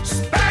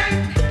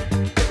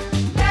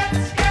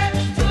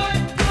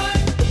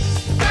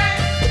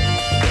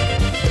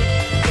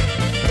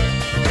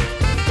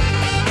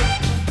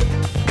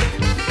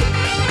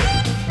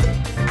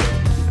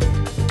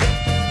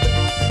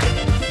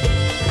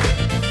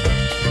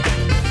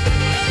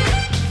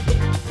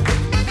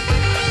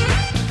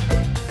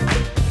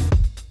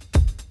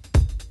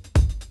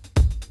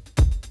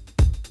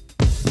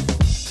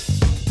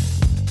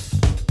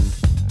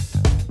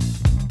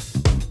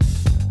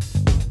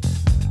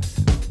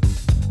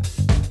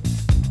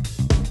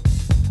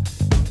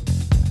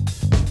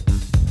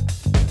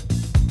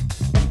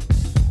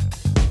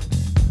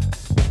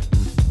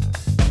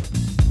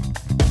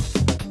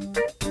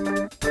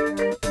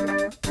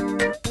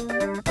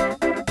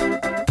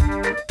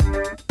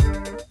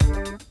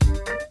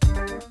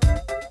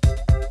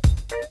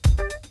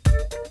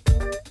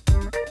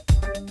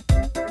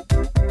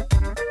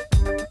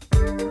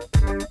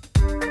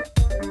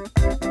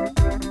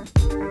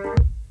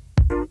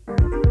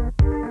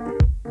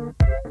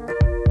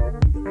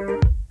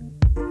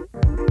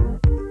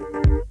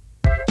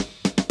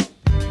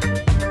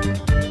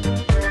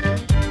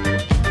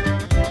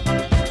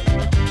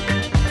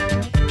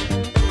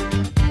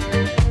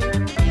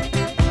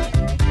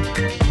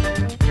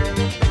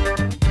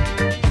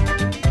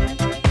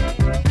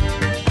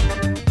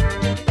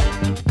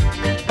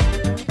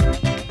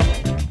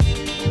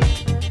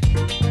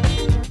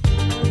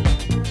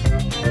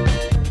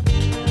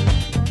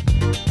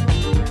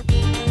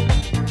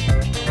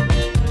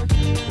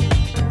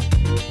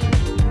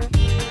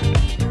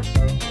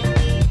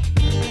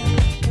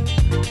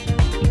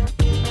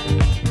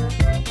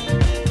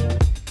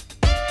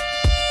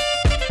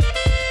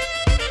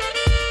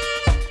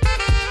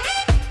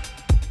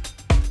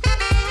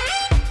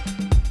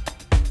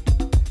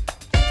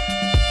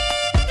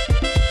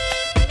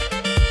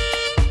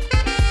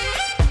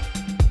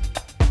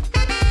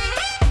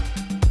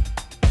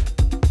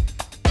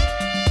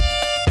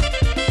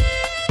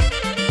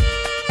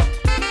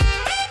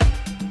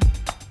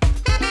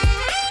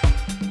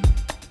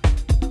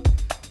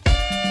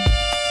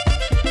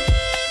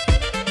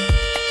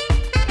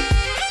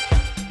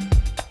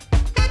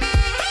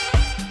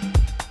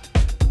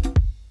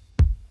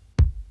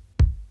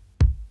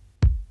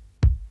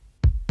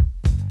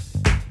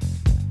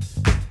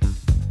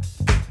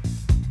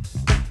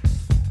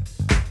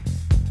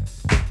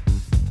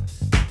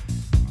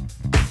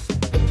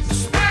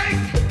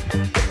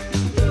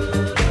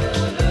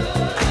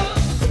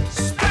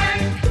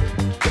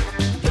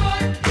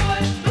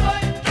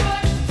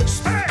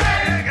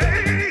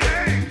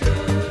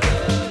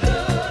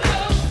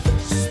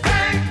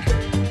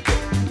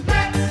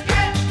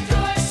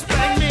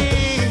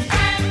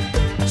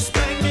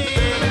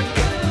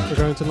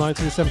 going to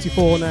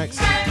 1974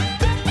 next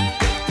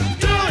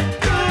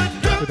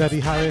with Eddie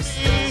Harris.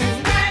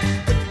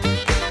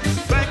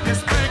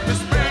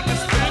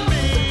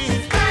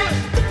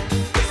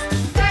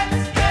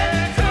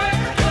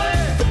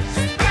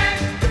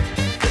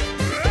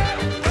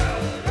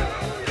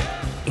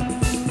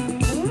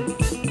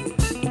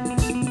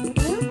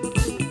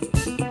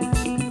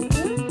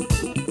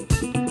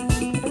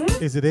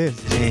 Is it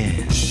is?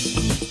 Yeah.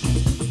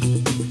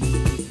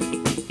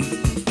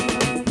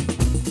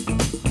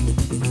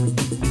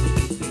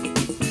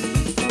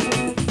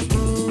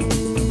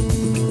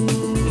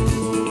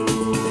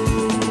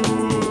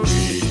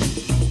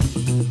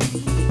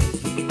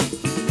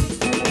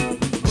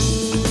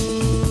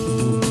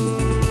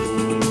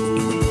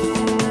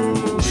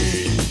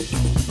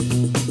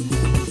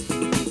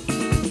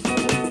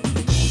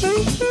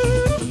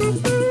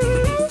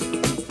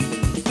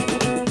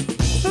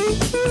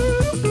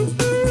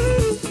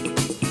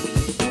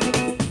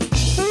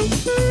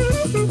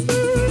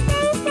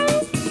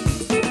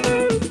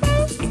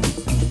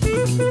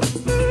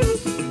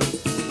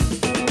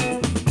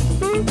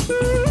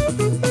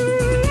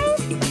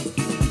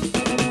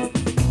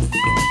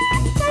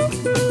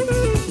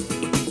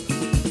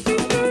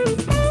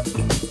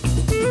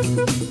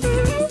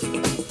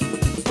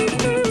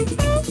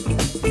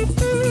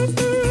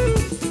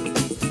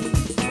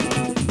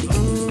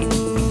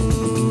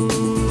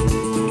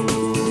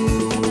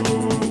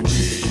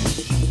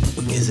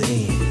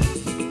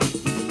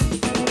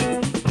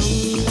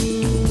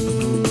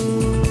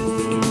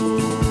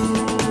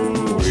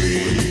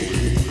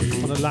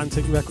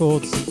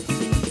 Records.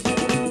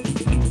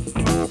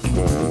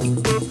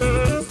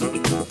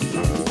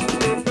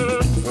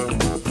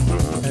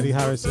 Eddie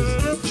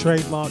Harris's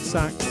trademark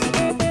sax.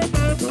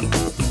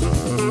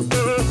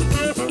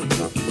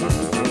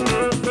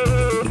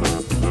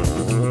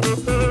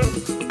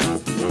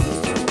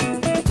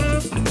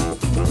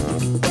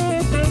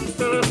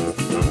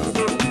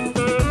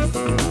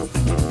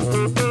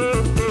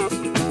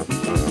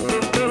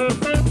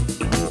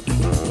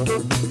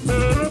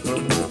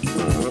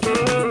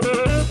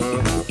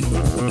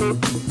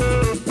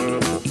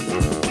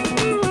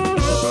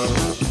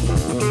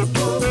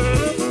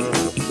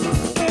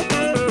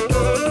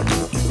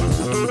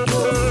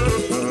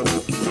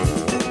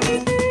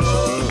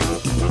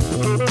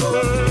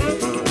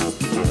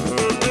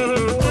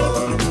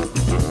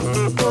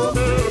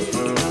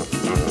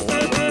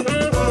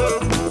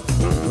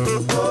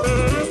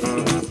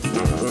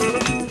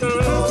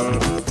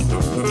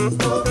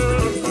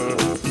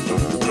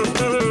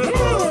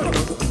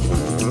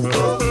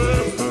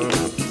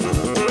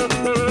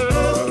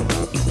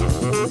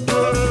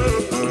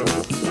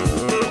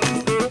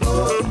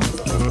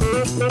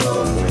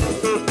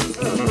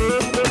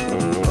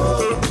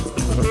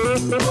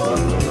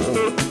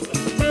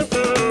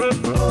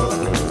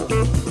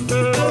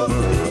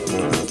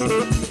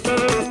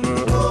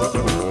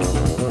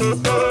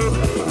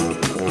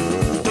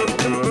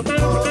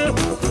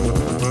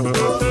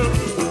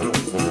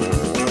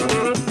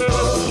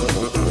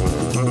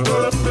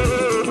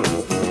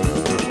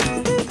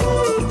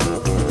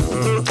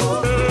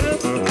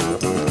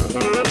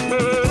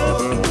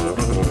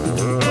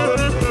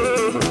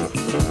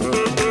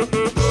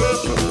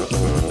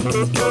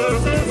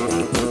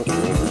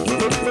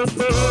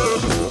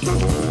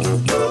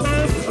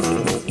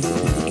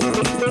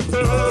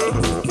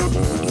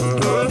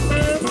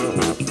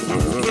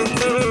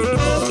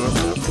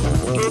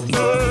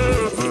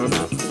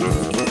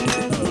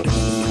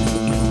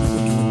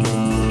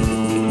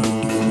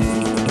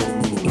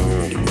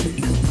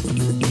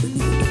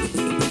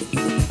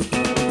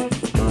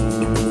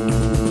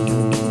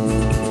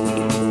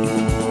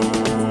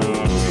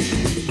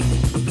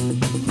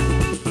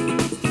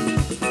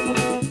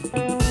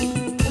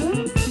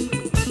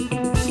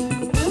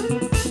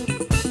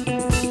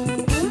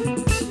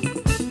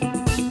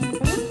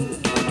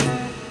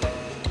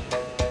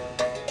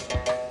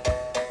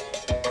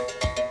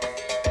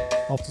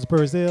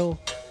 Brazil.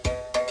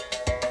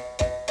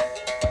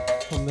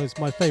 One of those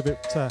my favorite.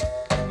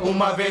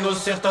 Uma vez no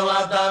sertão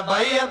lá da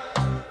Bahia,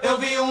 eu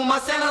vi uma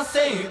cena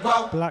sem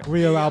igual. Black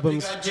Rio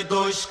albums. De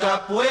dois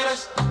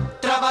capoeiras,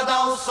 travada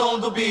ao som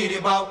do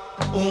birimbau.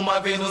 Uma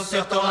vez no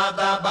sertão lá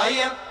da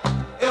Bahia,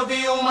 eu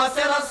vi uma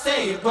cena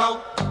sem igual.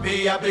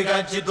 Vi a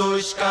briga de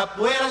dois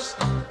capoeiras,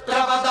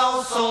 travada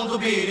ao som do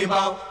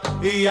birimbau.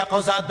 E a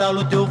causa da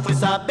luta eu fui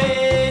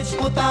saber,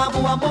 disputava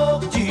o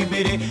amor de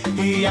Iberê.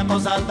 E a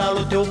causa da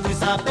luta eu fui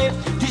saber,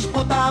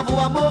 disputava o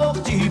amor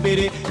de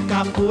Iberê.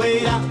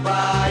 Capoeira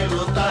vai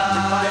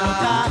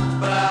lutar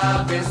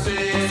pra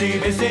vencer. Se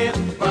vencer,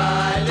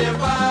 vai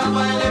levar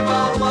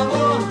o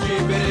amor de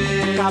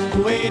Iberê.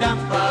 Capoeira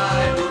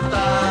vai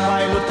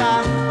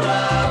lutar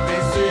pra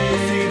vencer.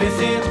 Se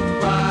vencer,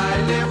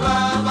 vai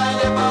levar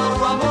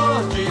o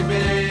amor de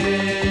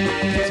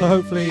Iberê. So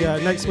hopefully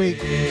next week,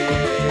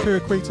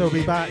 Piraquito will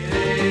be back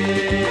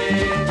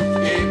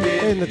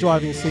in the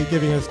driving seat,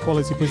 giving us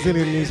quality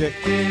Brazilian music.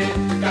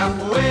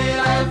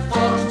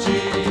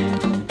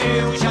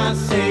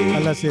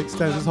 Unless he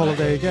extends his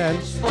holiday again.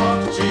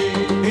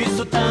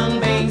 Isso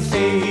também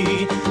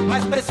sei,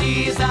 mas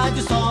precisa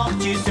de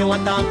sorte. Seu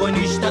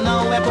antagonista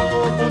não é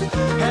bobo,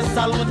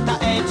 essa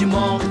luta é de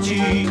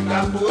morte.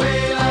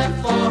 Capoeira é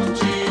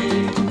forte,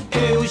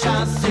 eu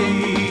já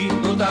sei.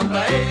 Lutar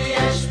pra ele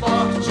é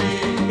esporte,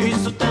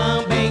 isso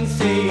também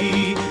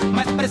sei,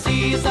 mas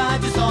precisa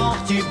de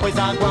sorte. Pois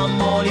água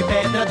mole e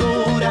pedra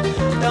dura,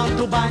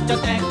 tanto bate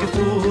até que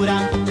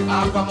fura.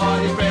 Água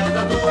mole e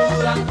pedra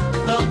dura,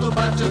 tanto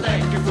bate até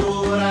que fura.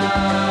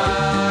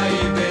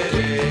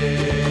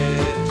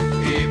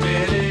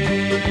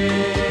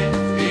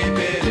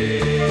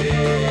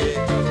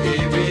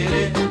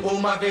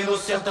 Uma vez no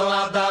sertão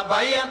lá da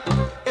Bahia,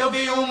 eu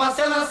vi uma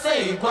cena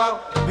sem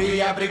igual.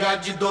 Vi a briga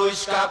de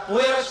dois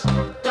capoeiras,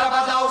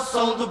 travada ao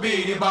som do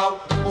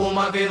birimbau.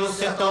 Uma vez no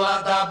sertão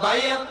lá da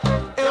Bahia,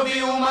 eu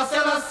vi uma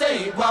cena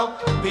sem igual.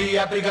 Vi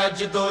a briga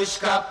de dois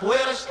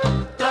capoeiras,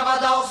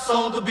 travada ao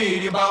som do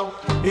birimbau.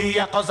 E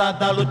a causa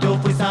da luta eu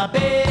fui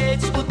saber,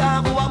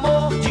 disputava o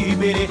amor de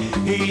Iberê.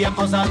 E a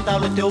causa da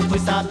luta eu fui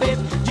saber,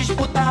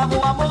 disputava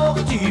o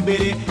amor de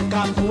Iberê.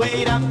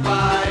 Capoeira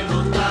vai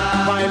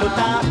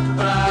lutar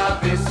pra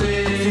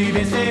vencer. Se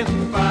vencer,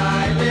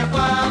 vai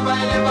levar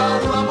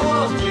o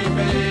amor de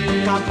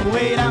Iberê.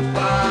 Capoeira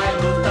vai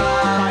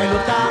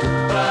lutar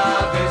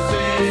pra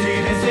vencer. Se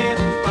vencer,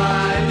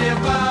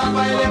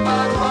 vai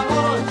levar o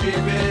amor de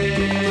Iberê.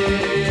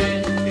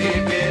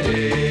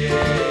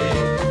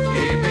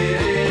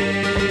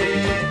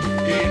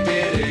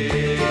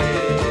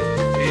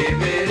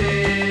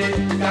 Iberê,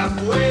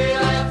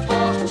 capoeira é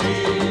forte,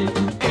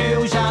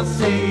 eu já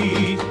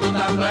sei.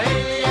 Lutar pra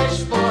ele é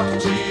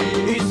esporte,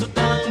 isso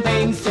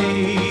também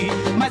sei,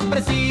 mas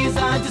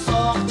precisa de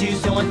sorte.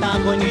 Seu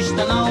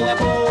antagonista não é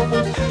bobo,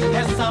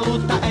 essa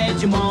luta é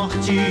de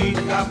morte.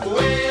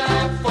 Capoeira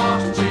é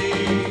forte,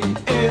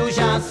 eu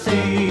já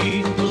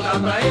sei. Lutar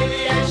pra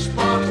ele é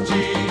esporte,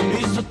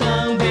 isso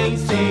também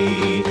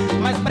sei,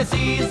 mas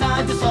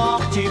precisa de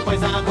sorte.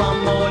 Pois água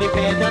mole e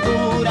pedra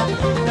dura,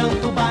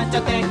 tanto bate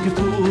até que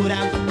fura.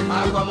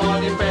 Água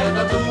mole e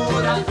pedra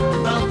dura,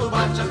 tanto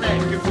bate até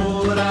que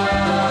fura.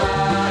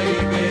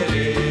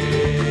 Iberê,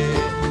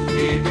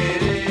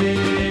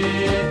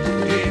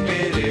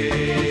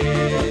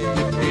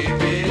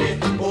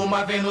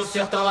 uma vez no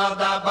sertão lá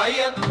da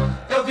Bahia,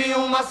 eu vi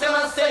uma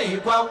cena sem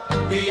igual.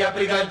 Vi a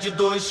briga de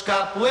dois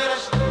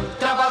capoeiras,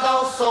 travada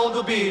ao som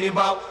do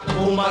birimbau.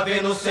 Uma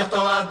vez no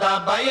sertão lá da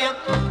Bahia,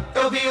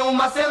 eu vi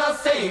uma cena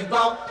sem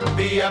igual.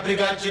 Vi a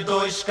briga de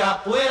dois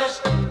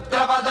capoeiras,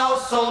 travada ao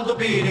som do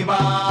birimbau.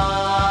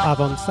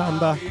 Avon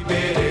Samba.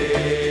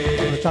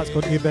 The track's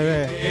called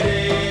Iberê.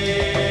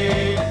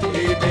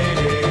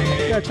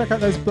 Yeah, check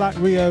out those Black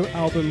Rio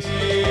albums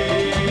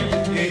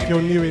if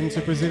you're new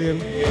into Brazilian,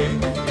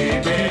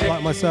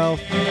 like myself.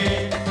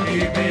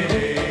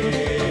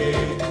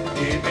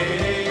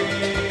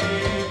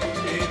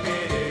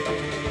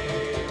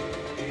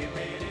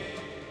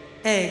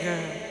 Hey girl,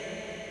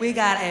 we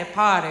got a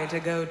party to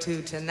go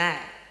to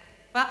tonight.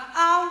 But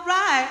all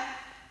right,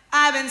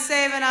 I've been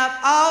saving up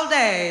all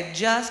day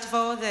just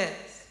for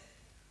this.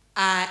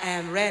 I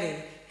am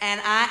ready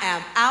and I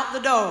am out the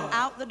door.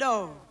 Out the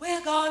door.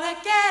 We're gonna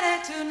get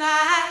it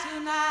tonight,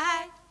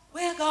 tonight.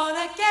 We're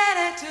gonna get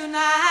it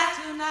tonight,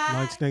 tonight.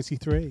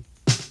 1983.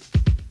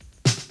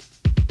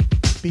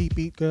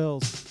 Beat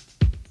Girls.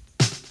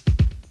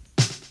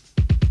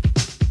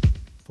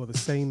 For the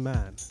same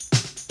man.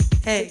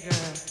 Hey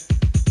girl,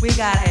 we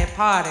got a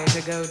party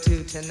to go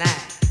to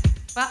tonight.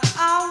 But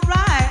all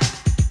right,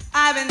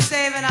 I've been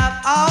saving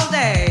up all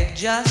day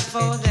just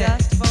for this.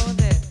 Just for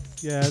this.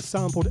 Yeah,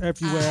 sampled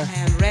everywhere. I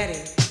am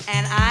ready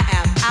and I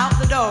am out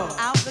the door.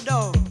 Out the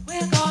door.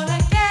 We're gonna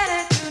get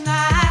it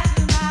tonight,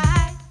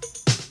 tonight.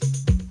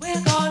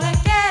 We're gonna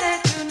get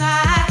it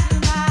tonight,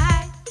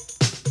 tonight.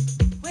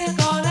 We're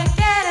gonna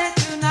get it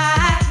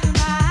tonight,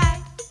 tonight.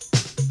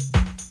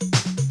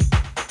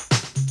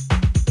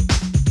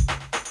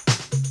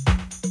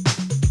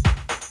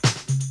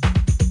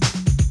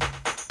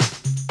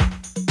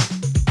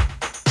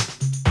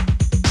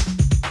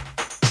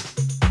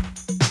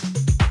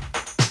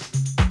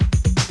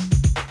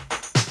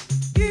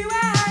 You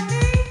and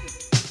me,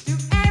 do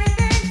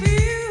anything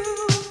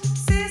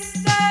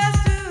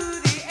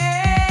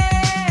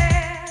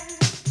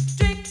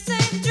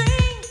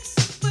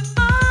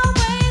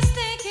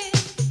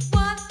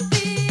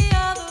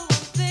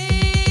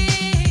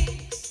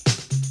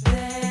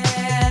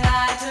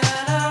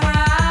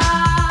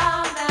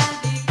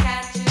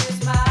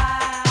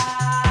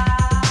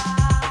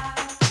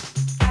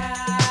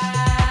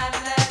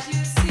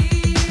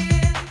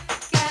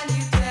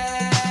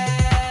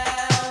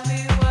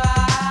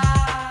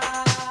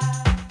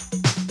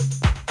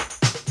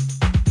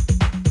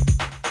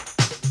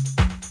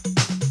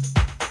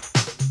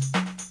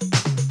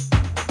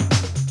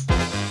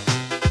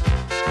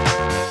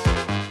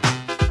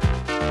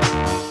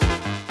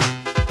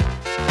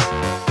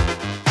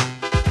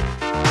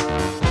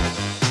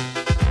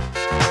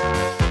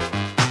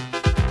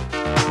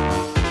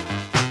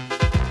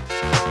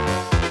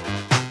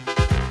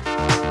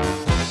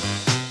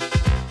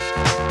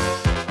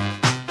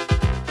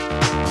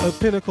So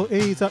Pinnacle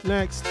E's up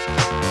next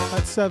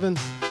at 7.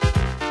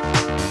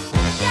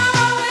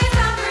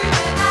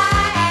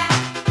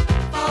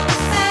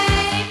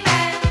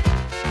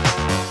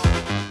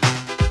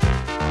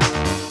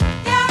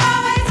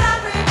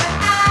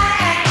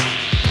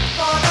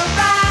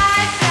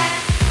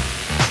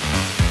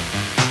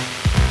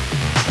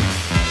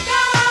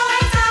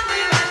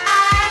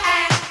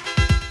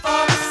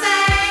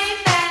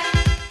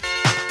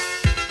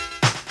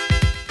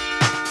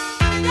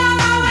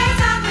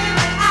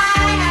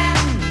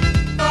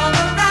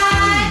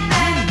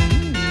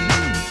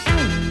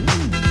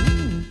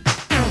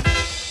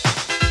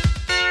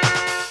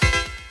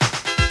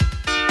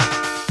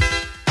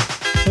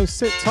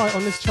 Sit tight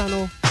on this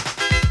channel.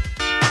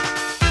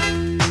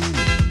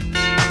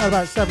 At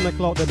about 7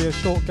 o'clock there'll be a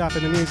short gap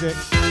in the music,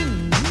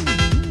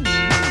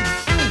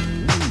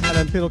 and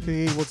then Pinnacle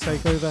E will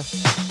take over.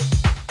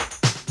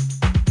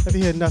 If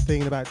you hear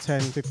nothing in about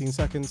 10-15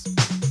 seconds,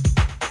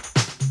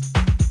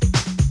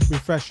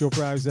 refresh your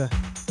browser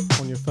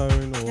on your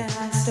phone or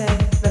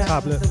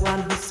tablet, the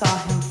one who saw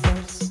him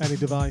first. any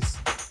device,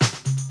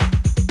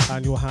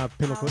 and you'll have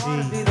Pinnacle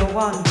E Be the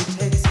one who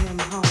takes him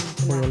home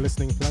for your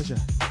listening pleasure.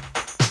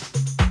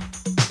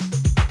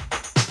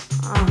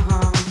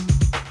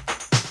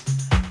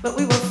 But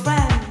we were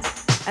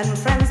friends, and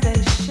friends they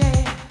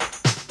share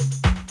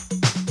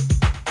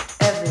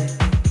everything.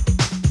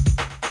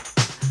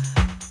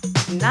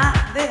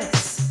 Not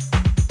this,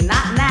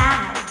 not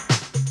now.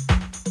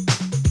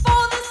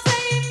 For the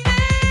same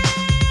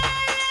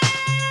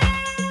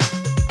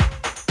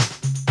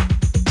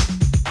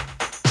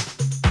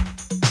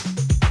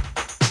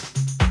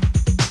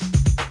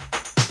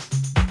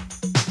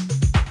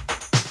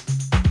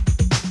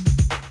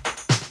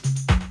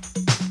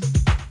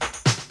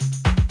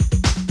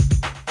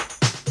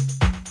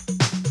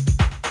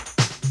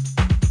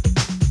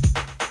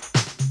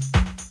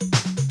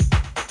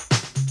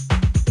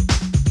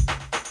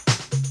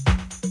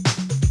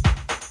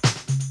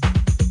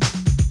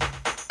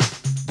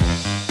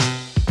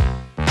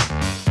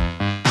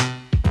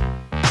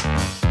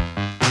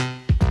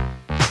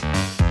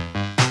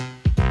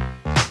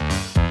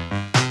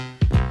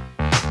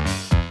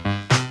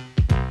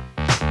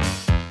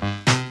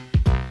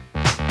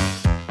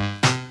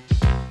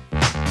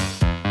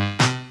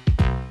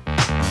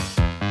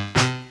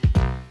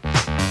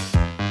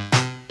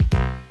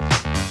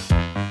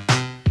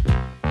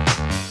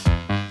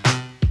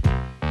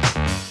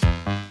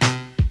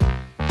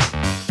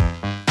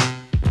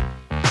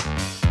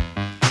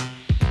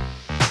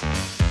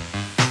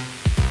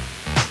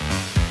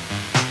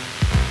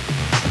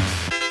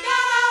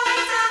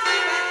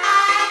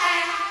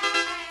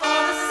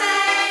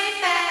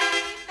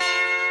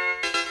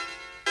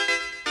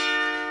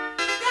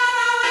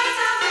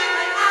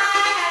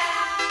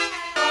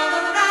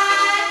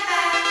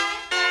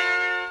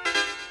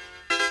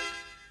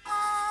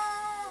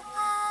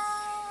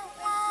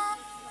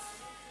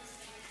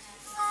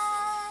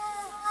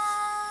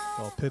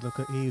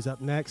Pinnacle E's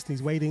up next.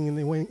 He's waiting in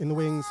the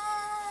wings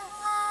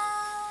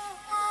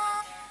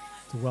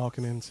to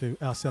welcome him to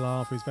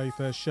LCLR for his very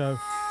first show.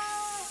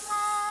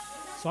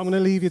 So I'm going to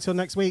leave you till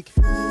next week.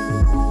 So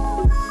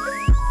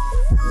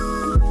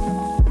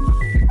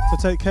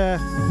take care.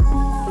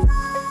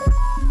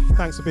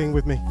 Thanks for being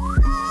with me.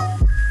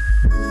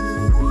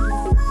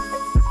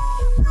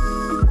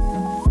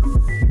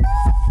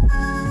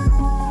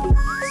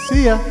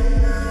 See ya.